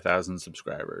 25,000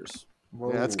 subscribers.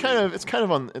 Whoa. Yeah, it's kind of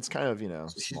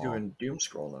She's doing doom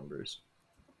scroll numbers.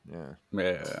 Yeah.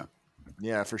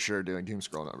 Yeah, for sure, doing doom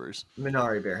scroll numbers.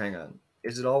 Minari Bear, hang on.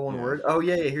 Is it all one word? Oh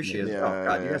yeah, here she is. Oh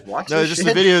god, you guys watch this? No, just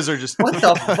the videos are just. What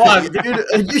the fuck,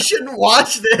 dude? You shouldn't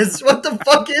watch this. What the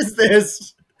fuck is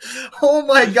this? Oh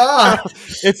my god!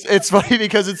 It's funny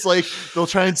because it's they'll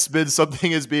try and spin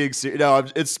something as being serious. No,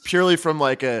 it's purely from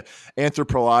a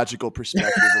anthropological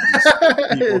perspective of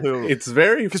these people who. It's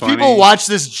very because people watch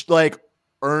this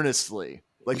earnestly.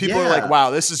 People are like, "Wow,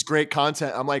 this is great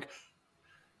content." I'm like,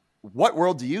 what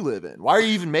world do you live in? Why are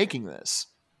you even making this?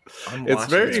 It's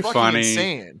very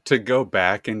funny to go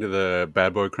back into the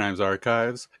Bad Boy Crimes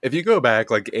archives. If you go back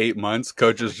 8 months,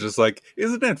 Coach is just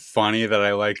isn't it funny that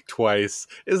I like Twice?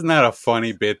 Isn't that a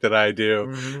funny bit that I do?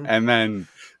 Mm-hmm. And then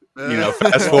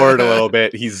fast forward a little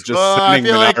bit, he's just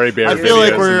sending Minari Bear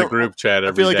videos in the group chat every day.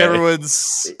 I feel like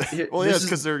everyone's. Well, yeah, This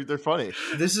because they're funny.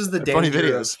 This is the They're funny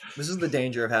danger. videos. This is the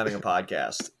danger of having a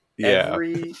podcast. Yeah.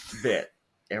 Every bit,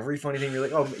 every funny thing,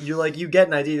 you're like, you get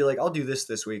an idea. You're like, I'll do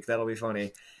this week. That'll be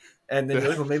funny. And then you're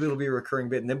like, well, maybe it'll be a recurring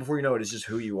bit. And then before you know it, it's just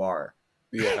who you are.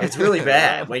 Yeah. It's really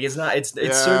bad. Like it's not. It's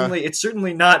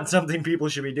certainly not something people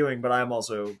should be doing. But I'm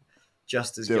also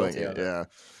just as Doing guilty it. of it.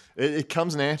 Yeah, it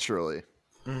comes naturally.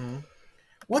 Mm-hmm.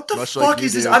 What the Much fuck like you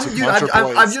is this? do I'm to punch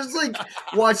your I'm just like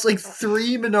watched like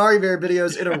 3 Minari Bear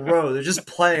videos in a row. They're just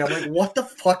playing. I'm like, what the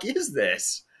fuck is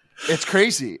this? It's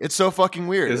crazy. It's so fucking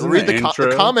weird. Isn't Read the the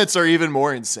intro? comments are even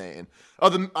more insane.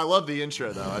 Oh, I love the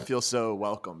intro though. I feel so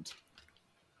welcomed.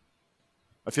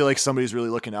 I feel like somebody's really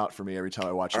looking out for me every time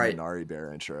I watch a All right. Minari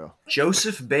Bear intro.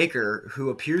 Joseph Baker, who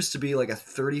appears to be like a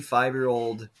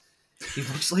 35-year-old, he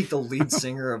looks like the lead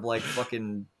singer of like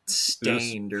fucking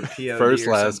Stained or POD. First,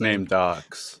 or last something. name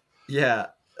Docs. Yeah.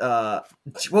 Well,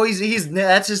 he's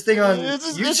that's his thing on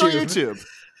It's YouTube. on YouTube.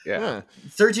 Yeah.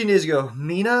 13 days ago,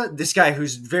 Mina, this guy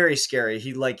who's very scary.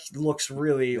 He like looks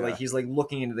really like he's like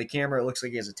looking into the camera. It looks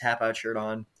like he has a tap out shirt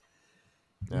on.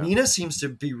 Yeah. Mina seems to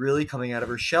be really coming out of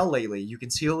her shell lately. You can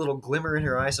see a little glimmer in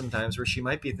her eye sometimes where she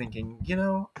might be thinking,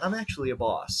 I'm actually a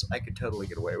boss. I could totally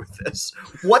get away with this.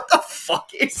 What the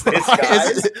fuck is this,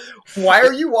 guys? Why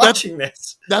are you watching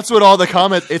this? That's what all the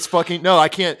comments. It's fucking no. I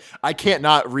can't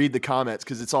not read the comments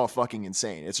because it's all fucking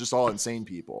insane. It's just all insane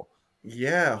people.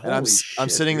 Yeah, And I'm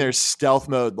sitting there stealth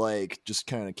mode, like just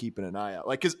kind of keeping an eye out.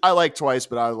 Like, cause I like Twice,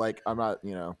 but I'm not.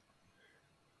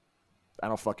 I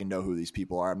don't fucking know who these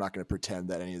people are. I'm not going to pretend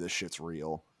that any of this shit's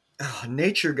real.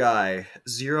 Nature Guy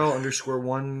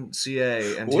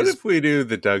 0_1CA. And What if we do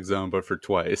the Doug Zone, but for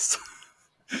Twice?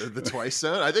 The Twice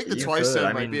Zone? I think the You Twice could.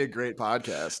 Zone might be a great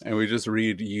podcast. And we just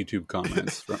read YouTube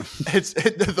comments from. It's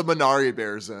the Minari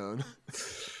Bear Zone.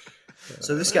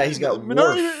 So this guy, he's got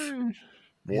Minari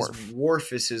Worf.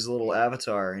 Worf is his little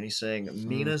avatar, and he's saying,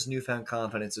 Mina's newfound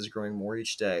confidence is growing more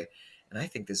each day. And I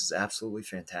think this is absolutely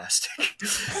fantastic.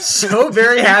 So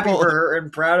very happy for her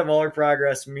and proud of all her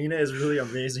progress. Mina is really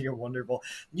amazing and wonderful.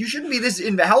 You shouldn't be this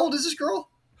in. How old is this girl?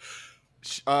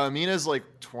 Mina's like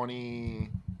 20.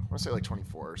 I want to say like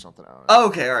 24 or something. I don't know. Oh,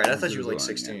 okay, all right. I thought she was like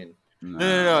 16.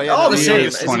 No. Yeah, Oh, the Nina same.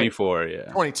 was 24, yeah.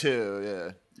 22,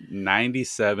 yeah.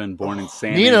 97, born in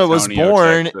San Nina Antonio, was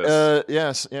born,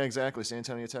 Texas. exactly, San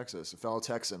Antonio, Texas. A fellow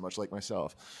Texan, much like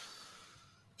myself.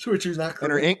 So she's not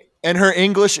And her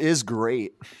English is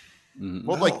great.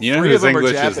 Well, like You know three whose of them are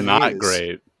English is not Japanese.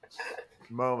 great?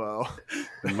 Momo.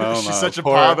 Momo. She's such a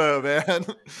Poor- pavo, man.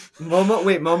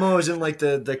 Momo is in like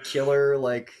the killer,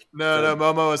 like No,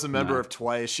 Momo is a member of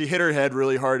Twice. She hit her head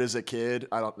really hard as a kid.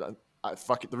 The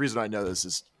reason I know this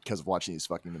is because of watching these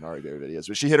fucking Minari Bear videos.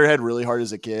 But she hit her head really hard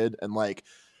as a kid and like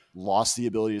lost the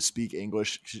ability to speak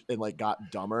English and like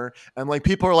got dumber. And like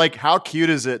people are like, how cute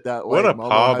is it that like What a Momo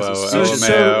pavo, has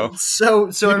LMAO. so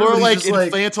people are like everybody's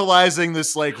just infantilizing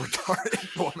this like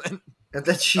retarded woman. and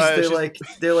that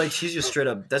they're like she's just straight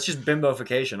up. That's just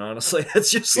bimbofication, honestly. That's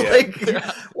just Yeah. like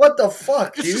what the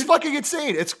fuck, It's dude? just fucking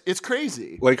insane. It's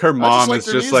crazy. Like her I mom like is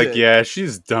their just like, music. yeah,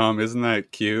 she's dumb. Isn't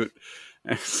that cute?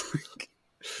 And it's like,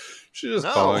 she's just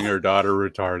No. calling her daughter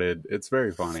retarded. It's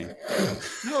very funny.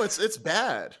 No, it's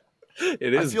bad.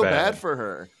 It is I feel bad for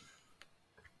her.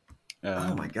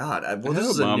 Oh my god! Well, I this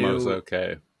hope is a Momo's new.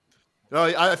 okay. No,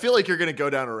 I feel like you're gonna go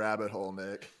down a rabbit hole,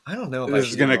 Nick. I don't know if I This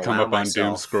should is gonna even come allow up on Doom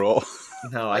myself. Scroll.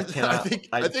 No, I cannot.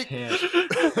 I think- can't.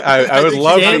 I would think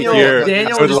love Daniel- to hear.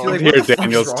 Daniel I would was love like, to what hear the fuck is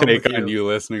Daniel's wrong take with on you? you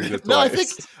listening to Twice.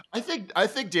 No, I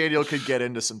think Daniel could get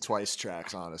into some Twice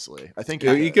tracks. Honestly, I think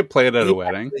You could play it at a Yeah,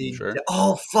 wedding. Sure.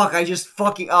 Oh fuck! I just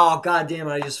fucking. Oh god damn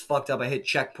it! I just fucked up. I hit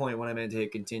checkpoint when I meant to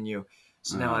hit continue.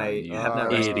 So now I you have not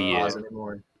pressed idiot. pause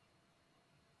anymore.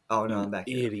 Oh no, I'm back.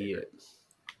 here. Okay, Idiot. good.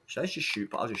 Should I just shoot?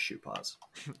 I'll just shoot pause.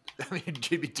 I mean,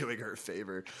 you'd be doing her a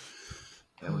favor.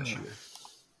 I'm gonna shoot her.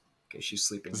 Okay, she's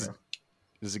sleeping now.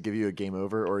 Does it give you a game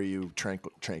over, or are you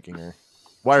tranking her?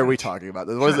 Why are we talking about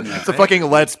this? What is it? Trank. It's a fucking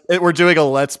we're doing a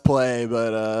let's play,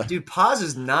 but Dude,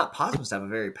 Paz must have a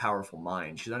very powerful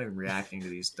mind. She's not even reacting to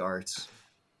these darts.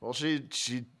 well, she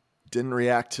didn't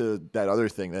react to that other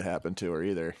thing that happened to her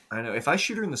either. I know. If I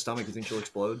shoot her in the stomach, you think she'll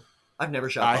explode? I've never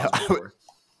shot I- Paz before.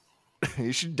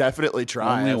 You should definitely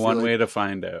try. Only I feel one like- way to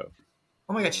find out.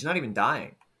 Oh my god, she's not even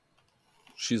dying.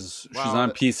 She's Wow, on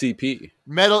that- PCP.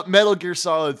 Metal Gear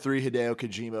Solid 3 Hideo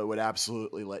Kojima would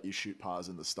absolutely let you shoot pause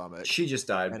in the stomach She just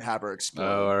died. and have her explode.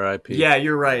 Oh, R.I.P. Yeah,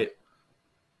 you're right.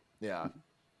 Yeah.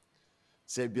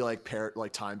 So it'd be like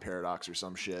time paradox or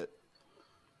some shit.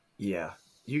 Yeah.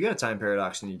 You get a time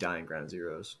paradox and you die in Ground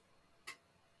Zeroes.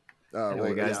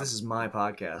 Anyway, guys, this is my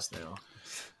podcast now.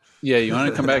 Yeah, you want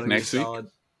to come back That'll be next week? solid.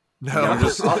 No,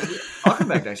 Yeah, I'll come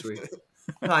back next week.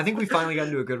 No, I think we finally got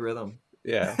into a good rhythm.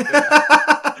 Yeah.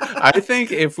 I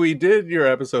think if we did your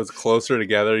episodes closer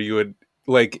together, you would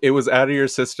like it was out of your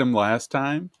system last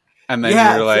time, and then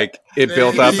Yeah, you were like it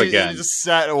built up again. You just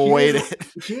sat and waited.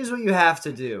 Here's what you have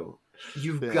to do.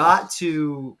 You've got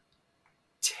to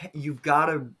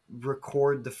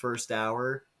record the first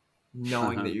hour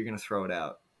knowing that you're going to throw it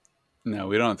out. No,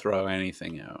 we don't throw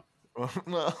anything out.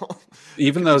 Well,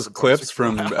 Even those clips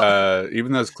from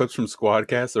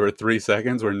Squadcast that were 3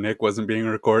 seconds where Nick wasn't being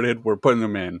recorded, we're putting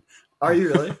them in. Are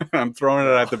you really? I'm throwing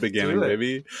it at the beginning, Do it.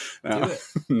 baby. No, Do it.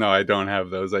 no, I don't have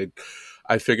those.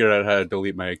 I figured out how to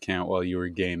delete my account while you were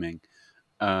gaming.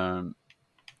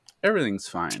 Everything's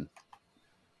fine.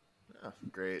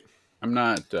 great. I'm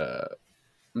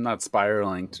not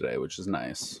spiraling today, which is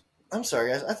nice. I'm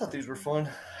sorry, guys. I thought these were fun.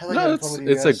 I like No, having fun with you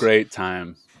it's a guys. great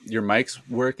time. Your mic's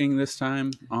working this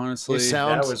time, honestly. You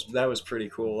sound- That was pretty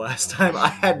cool last time. I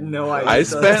had no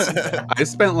idea. I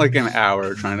spent like an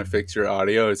hour trying to fix your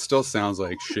audio. It still sounds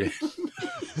like shit.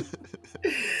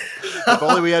 If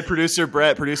only we had producer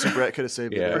Brett. Producer Brett could have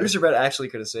saved Yeah. it. Producer Brett actually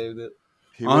could have saved it.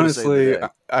 He would've Honestly, saved the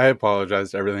day. I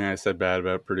apologize to everything I said bad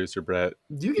about producer Brett.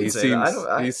 You can He say seems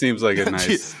that. he seems like a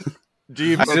nice. Do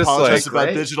you I just, apologize like- about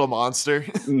Right? Digital Monster?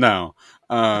 No.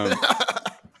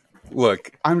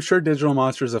 Look, I'm sure Digital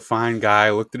Monster's a fine guy.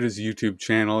 I looked at his YouTube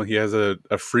channel. He has a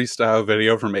freestyle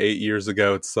video from 8 years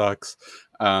ago. It sucks.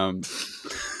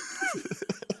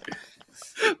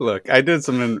 Look, I did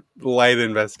some light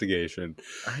investigation.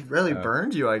 I really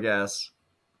burned you, I guess.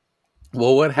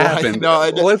 Well, what happened? no,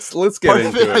 let's get part of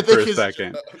into it, I it for think, a is-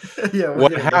 second. Yeah. we're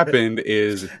What getting happened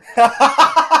is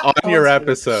on on your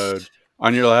episode,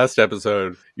 on your last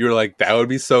episode, you were like, that would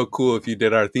be so cool if you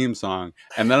did our theme song.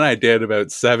 And then I did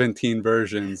about 17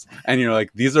 versions. And you're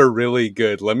like, these are really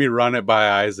good. Let me run it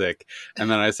by Isaac. And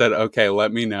then I said, okay,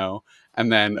 let me know.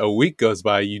 And then a week goes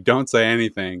by. You don't say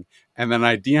anything. And then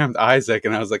I DM'd Isaac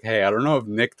and I was like, hey, I don't know if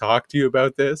Nick talked to you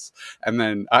about this. And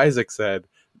then Isaac said,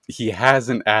 he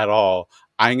hasn't at all.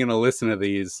 I'm going to listen to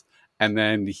these. And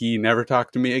then he never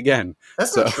talked to me again.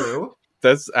 That's So- not true.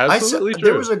 That's absolutely true.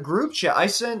 There was a group chat. I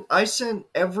sent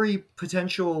every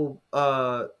potential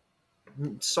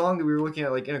song that we were looking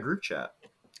at like in a group chat.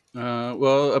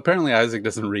 Well, apparently Isaac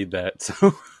doesn't read that,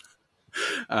 so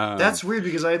That's weird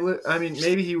because I mean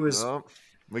maybe he was Well,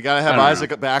 we gotta I have don't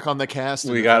Isaac back on the cast.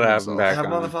 We and gotta defend have him himself. back have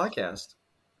him on the on. podcast.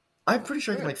 I'm pretty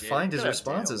sure I can like find his Gotta have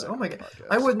Daniel responses. back Oh on my the god, podcast.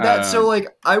 I wouldn't. That so Um, like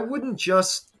I wouldn't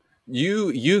just.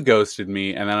 you ghosted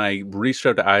me, and then I reached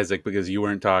out to Isaac because you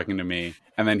weren't talking to me,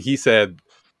 and then he said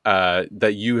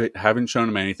that you haven't shown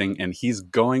him anything, and he's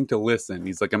going to listen.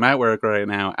 He's like, I'm at work right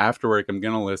now. After work, I'm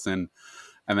gonna listen,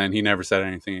 and then he never said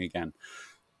anything again.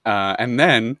 And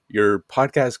then your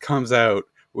podcast comes out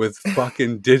with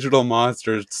fucking Digital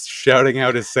Monsters shouting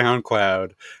out his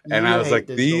SoundCloud, and You I was hate like,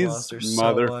 Digital these Monsters so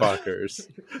much. motherfuckers.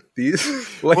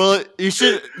 These like, Well, you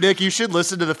should, Nick. You should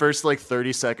listen to the first like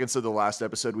 30 seconds of the last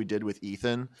episode we did with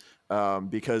Ethan,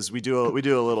 because we do a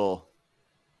little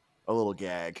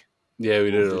gag. yeah,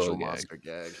 we did a Digital little gag. Monster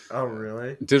gag. Oh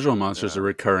really? Digital Monster's a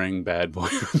recurring bad boy.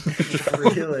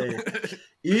 Really?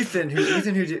 Ethan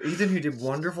who did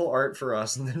wonderful art for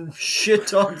us and then shit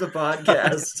talked the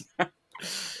podcast.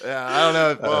 Yeah, I don't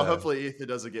know. Well, hopefully Ethan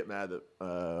doesn't get mad that.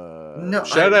 No,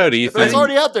 Shout out But Ethan. it's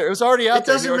already out there. It was already out It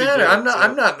there. doesn't He already matter. did it,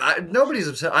 I'm so- not. Nobody's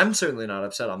upset. I'm certainly not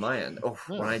upset on my end. Oh,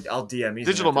 when I'll DM Ethan.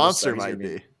 Digital after this, Monster he's might gonna be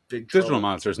in be. big Digital trouble.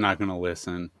 Monster's not going to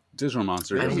listen. Digital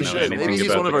Monster Maybe doesn't he know should. anything Maybe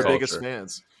he's about one of the our culture. biggest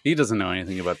fans. He doesn't know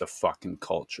anything about the fucking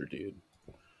culture, dude.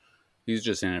 He's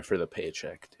just in it for the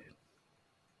paycheck, dude.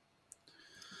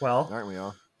 Well, Aren't we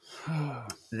all?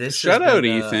 this Shout has out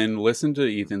been, Ethan. Listen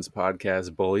to Ethan's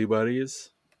podcast, Bully Buddies.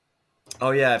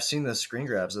 Oh yeah, I've seen the screen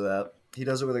grabs of that. He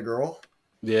does it with a girl.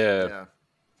 Yeah. Yeah.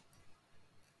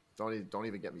 Don't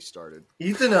even get me started.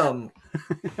 Ethan,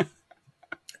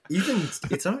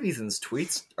 some of Ethan's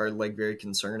tweets are like very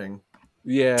concerning.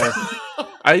 Yeah.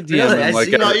 I DM Really? I him like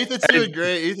see- No, every, Ethan's doing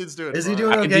great. Ethan's doing. Is he fine.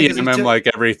 doing I okay? 'Cause DM he him took- like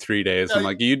every 3 days. I'm No,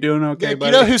 like, you doing okay, Nick,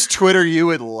 buddy? you know whose Twitter you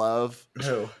would love?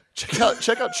 Who?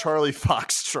 Check out Charlie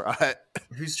Foxtrot.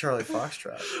 Who's Charlie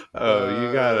Foxtrot? Oh,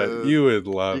 you got it. You would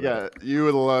love it. You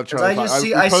would love 'Cause Charlie. I just Fox. see,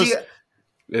 we I post- see.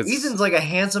 It's, Ethan's like a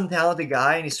handsome, talented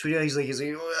guy, and he's tweeting. He's like,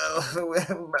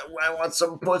 well, I want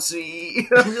some pussy.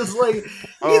 I'm just like, Ethan,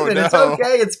 Oh, it's no.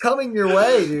 okay. It's coming your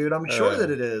way, dude. I'm sure Uh, that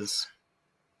it is.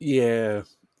 yeah.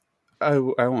 I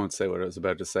won't say what I was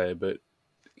about to say, but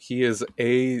he is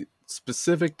a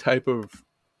specific type of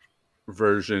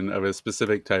version of a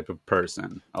specific type of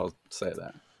person. I'll say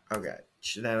that. Okay.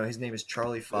 No, his name is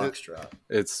Charlie Foxtrot.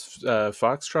 It's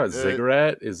Foxtrot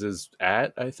Ziggurat is his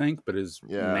I think, but his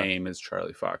name is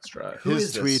Charlie Foxtrot. Who His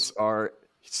is this? tweets are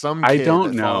some. I kid don't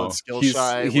that know. followed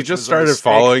Skillshy, He which just was a started mistake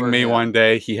following for me him. one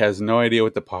day. He has no idea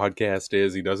what the podcast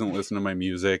is. He doesn't listen to my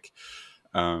music.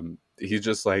 He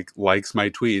just likes my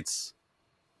tweets.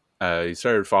 He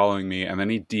started following me, and then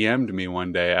he DM'd me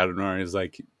one day out of nowhere. He's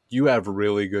like, "You have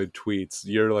really good tweets.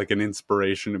 You're like an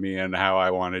inspiration to me and how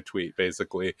I want to tweet,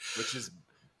 basically." Which is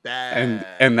bad.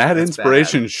 And that That's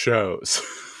inspiration shows.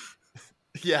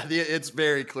 Yeah, it's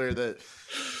very clear that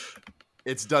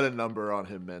it's done a number on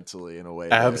him mentally in a way.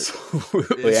 that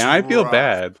Absolutely, is and I feel rough.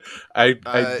 bad. I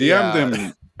DM'd yeah.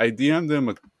 him. I DM'd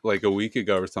him like a week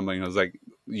ago or something. I was like,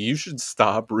 "You should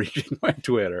stop reading my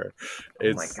Twitter."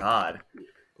 Oh my god.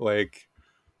 Like,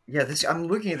 Yeah, I'm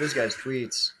looking at this guy's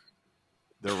tweets.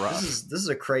 They're rough. This is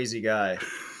a crazy guy.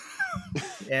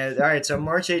 And all right, so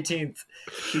March 18th,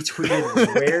 he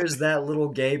tweeted, "Where's that little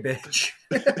gay bitch?"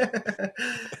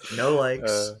 No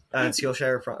likes. And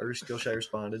Skillshy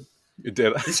responded. it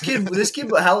did. This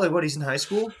kid, how what? He's in high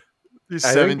school. He's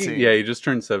I think 17. he just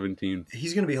turned 17.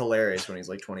 He's gonna be hilarious when he's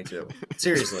like 22.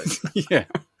 Seriously. Yeah.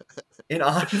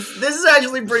 This is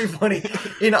actually pretty funny.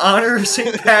 In honor of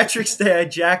St. Patrick's Day, I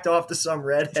jacked off to some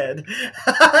redhead,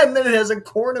 and then it has a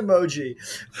corn emoji.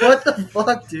 What the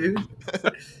fuck, dude?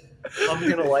 I'm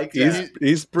gonna like that.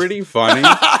 He's pretty funny.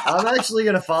 I'm actually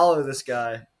gonna follow this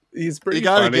guy. He's pretty You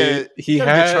gotta funny. get he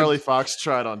gotta had get Charlie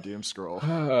Foxtrot on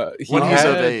Doomscroll. he when he's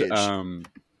of had, age.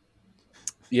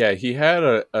 Yeah, he had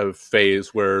a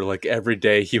phase where like every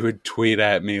day he would tweet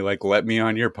at me like, "Let me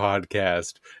on your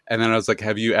podcast," and then I was like,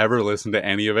 "Have you ever listened to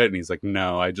any of it?" And he's like,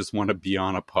 "No, I just want to be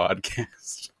on a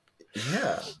podcast."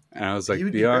 Yeah. And I was like, He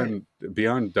would be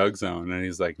on Doug Zone. And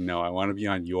he's like, "No, I want to be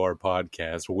on your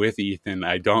podcast with Ethan.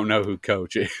 I don't know who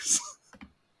Coach is."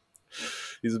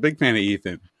 He's a big fan of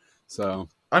Ethan. So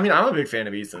I mean, I'm a big fan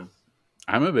of Ethan.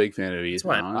 I'm a big fan of Ethan.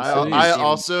 why Honestly. I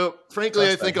also, frankly, I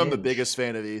Trust think that I'm the hinge. biggest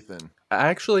fan of Ethan.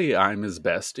 Actually, I'm his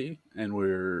bestie, and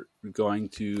we're going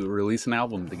to release an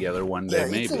album together one day,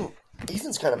 maybe.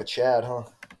 Ethan's kind of a Chad, huh?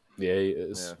 Yeah, he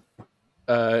is.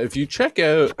 Yeah. If you check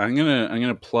out, I'm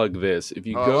gonna plug this. If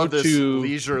you I go love this to,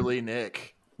 leisurely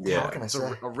Nick. yeah, What can I It's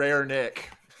say? a rare Nick.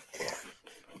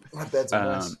 My bed's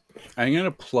nice. I'm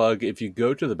gonna plug. If you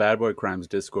go to the Bad Boy Crimes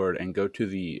Discord and go to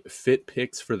the Fit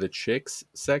Pics for the Chicks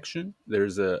section,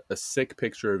 there's a sick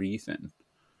picture of Ethan.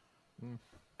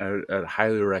 I'd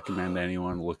highly recommend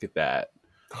anyone look at that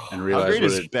and How realize great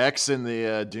what is it. Bex in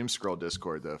the Doomscroll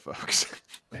Discord, though, folks?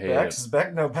 Hey, Bex is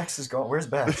back. No, Bex is gone. Where's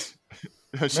Bex?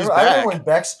 She's Remember, I remember back. when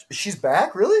Bex. She's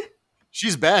back, really?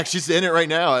 She's back. She's in it right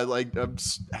now. I'm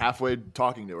halfway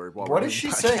talking to her. While What we're is she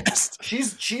doing the saying?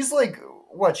 podcast. She's like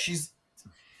what? She's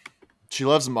She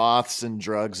loves moths and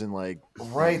drugs and like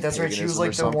right. That's right. She was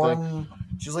like the paganism or something. one.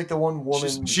 She was like the one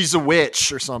woman. She's a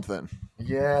witch or something.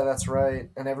 Yeah, that's right.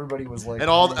 And everybody was like, And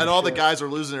all the shit. guys are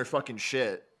losing their fucking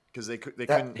shit because they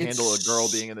couldn't handle a girl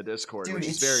being in the Discord, Dude, which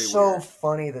it's is very so weird.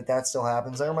 funny that still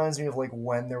happens. That reminds me of like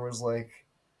when there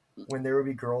would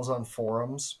be girls on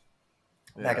forums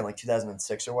back in like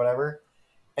 2006 or whatever,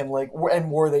 and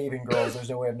were they even girls? There's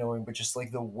no way of knowing, but just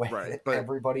like the way Right, that but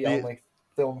everybody on like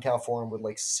Film Cow forum would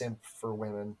like simp for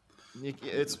women.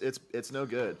 It's no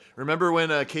good. Remember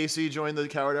when Casey joined the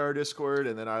Coward Hour Discord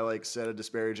and then I like said a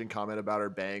disparaging comment about her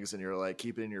bangs and you're like,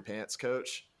 "Keep it in your pants,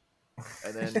 coach."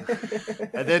 And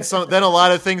then a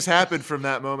lot of things happened from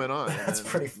that moment on. That's and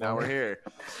pretty Now we're funny. here.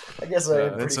 I guess I am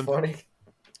then pretty some- funny.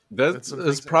 That's some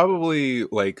things probably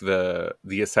like the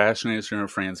assassination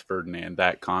of Franz Ferdinand.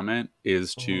 That comment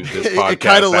is to this podcast. It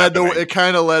kind of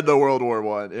happening. led to World War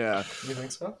One. Yeah, You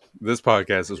think so? This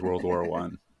podcast is World War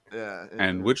One. yeah.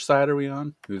 And which side are we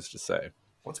on? Who's to say?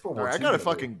 What's World All War right, I II gotta gonna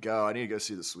fucking go. I need to go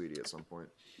see the sweetie at some point.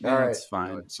 All right. That's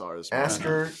fine. I saw her this Ask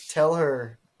morning. her, tell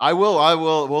her. I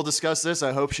will. We'll discuss this.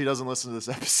 I hope she doesn't listen to this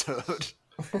episode.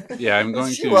 Yeah, I'm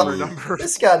going She to. will.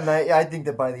 This got nice. I think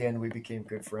that by the end we became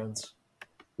good friends.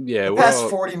 Yeah, The past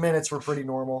 40 minutes were pretty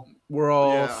normal. we're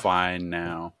all Yeah. fine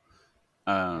now.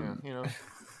 You know.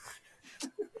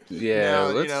 Yeah, Now,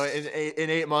 let's- in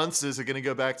 8 months, is it going to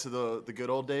go back to the good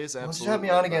old days? Let's Absolutely. just have me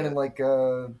on again in like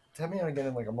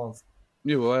a month.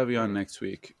 yeah, we'll have you on next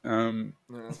week. Yeah.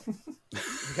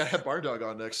 We gotta have Barn Dog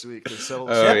on next week to settle.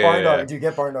 Oh, Get yeah, Barn Dog, yeah. dude.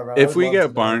 Get Barn Dog. on. I If would we love to get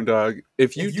do Barn it. Dog,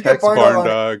 if you get text Barn Barn Dog on-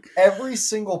 Dog, every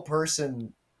single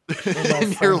person my in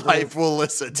your friend life group will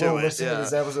listen to will it. listen to Yeah.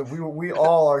 this episode. We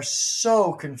all are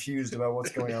so confused about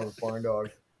what's going on with Barn Dog.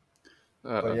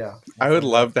 But yeah, I would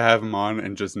love to have him on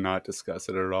and just not discuss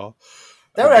it at all.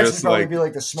 that would actually just, probably like, be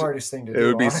like the smartest thing to do. It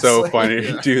would be so honestly. funny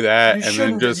to do that You and then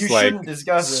shouldn't- just you like shouldn't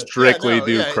discuss it. strictly Yeah, no,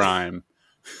 do yeah. crime.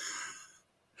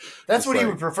 That's Just what he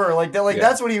like- would prefer. Like that. Like Yeah.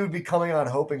 that's what he would be coming on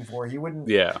hoping for. He wouldn't.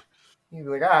 Yeah. He'd be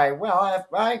like, all right, well,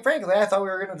 frankly, I thought we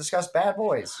were going to discuss Bad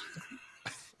Boys.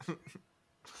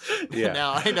 Yeah.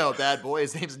 Now I know a bad boy.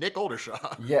 His name's Nick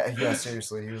Oldershaw. Yeah,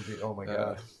 seriously, he would be. Oh my Uh,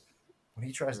 god, when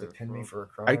he tries to pin me for a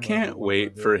crime, I don't can't know what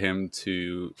wait to for do. him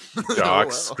to Oh,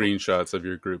 dox well. screenshots of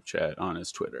your group chat on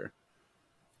his Twitter.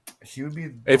 He would be.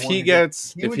 the If one he to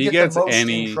gets- he if would he get gets the most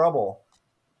any- in trouble.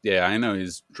 Yeah, I know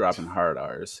he's dropping hard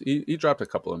R's. He dropped a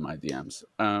couple in my DMs.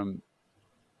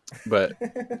 But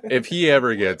if he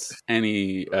ever gets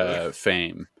any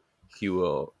fame, he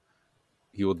will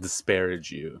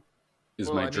disparage you. Is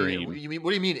Well, my I mean, dream. what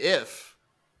do you mean if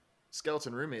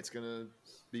Skeleton Roommate's gonna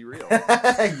be real?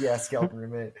 Yeah, Skeleton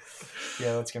Roommate.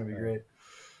 Yeah, that's gonna be great.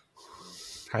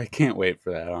 I can't wait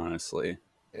for that. Honestly,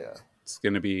 Yeah. it's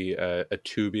gonna be a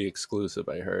Tubi exclusive.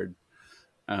 I heard.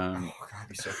 Oh god, I'd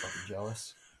be so fucking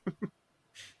jealous.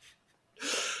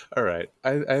 All right,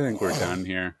 I think we're done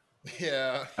here.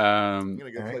 Yeah, I'm Um,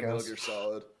 gonna go Alright, play Metal guys. Gear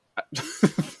Solid.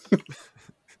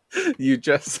 you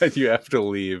just said you have to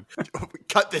leave.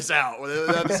 Cut this out.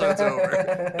 The episode's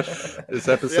over. This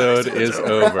episode episode's is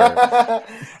over. over.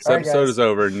 This All right, episode guys. is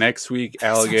over. Next week,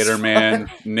 Alligator Man.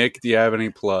 Nick, do you have any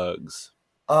plugs?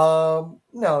 No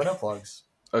plugs.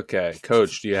 Okay,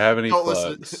 Coach, do you have any Don't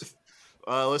plugs?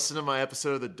 listen to my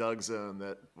episode of the Doug Zone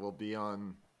that will be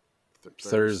on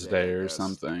Thursday I or guess.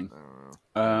 something.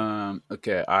 I don't know.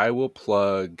 Okay, I will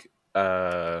plug.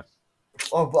 Plug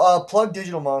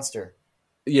Digital Monster.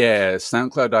 Yeah,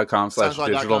 SoundCloud.com/Digital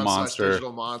SoundCloud.com/Digital Monster.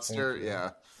 Monster.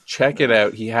 Yeah. Check it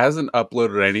out. He hasn't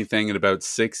uploaded anything in about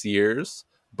 6 years,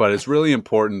 but it's really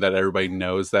important that everybody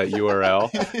knows that URL.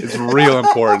 It's real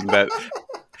important that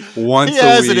once He a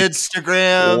has an week,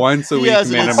 Instagram. once a He week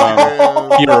has an minimum,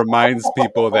 Instagram. he reminds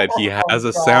people that he has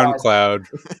a God. SoundCloud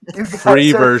You guys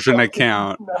free are version fucking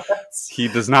account. nuts. He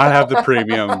does not have the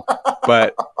premium,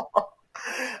 but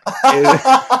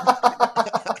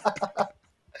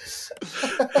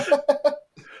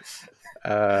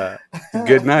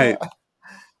good night.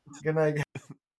 Good night.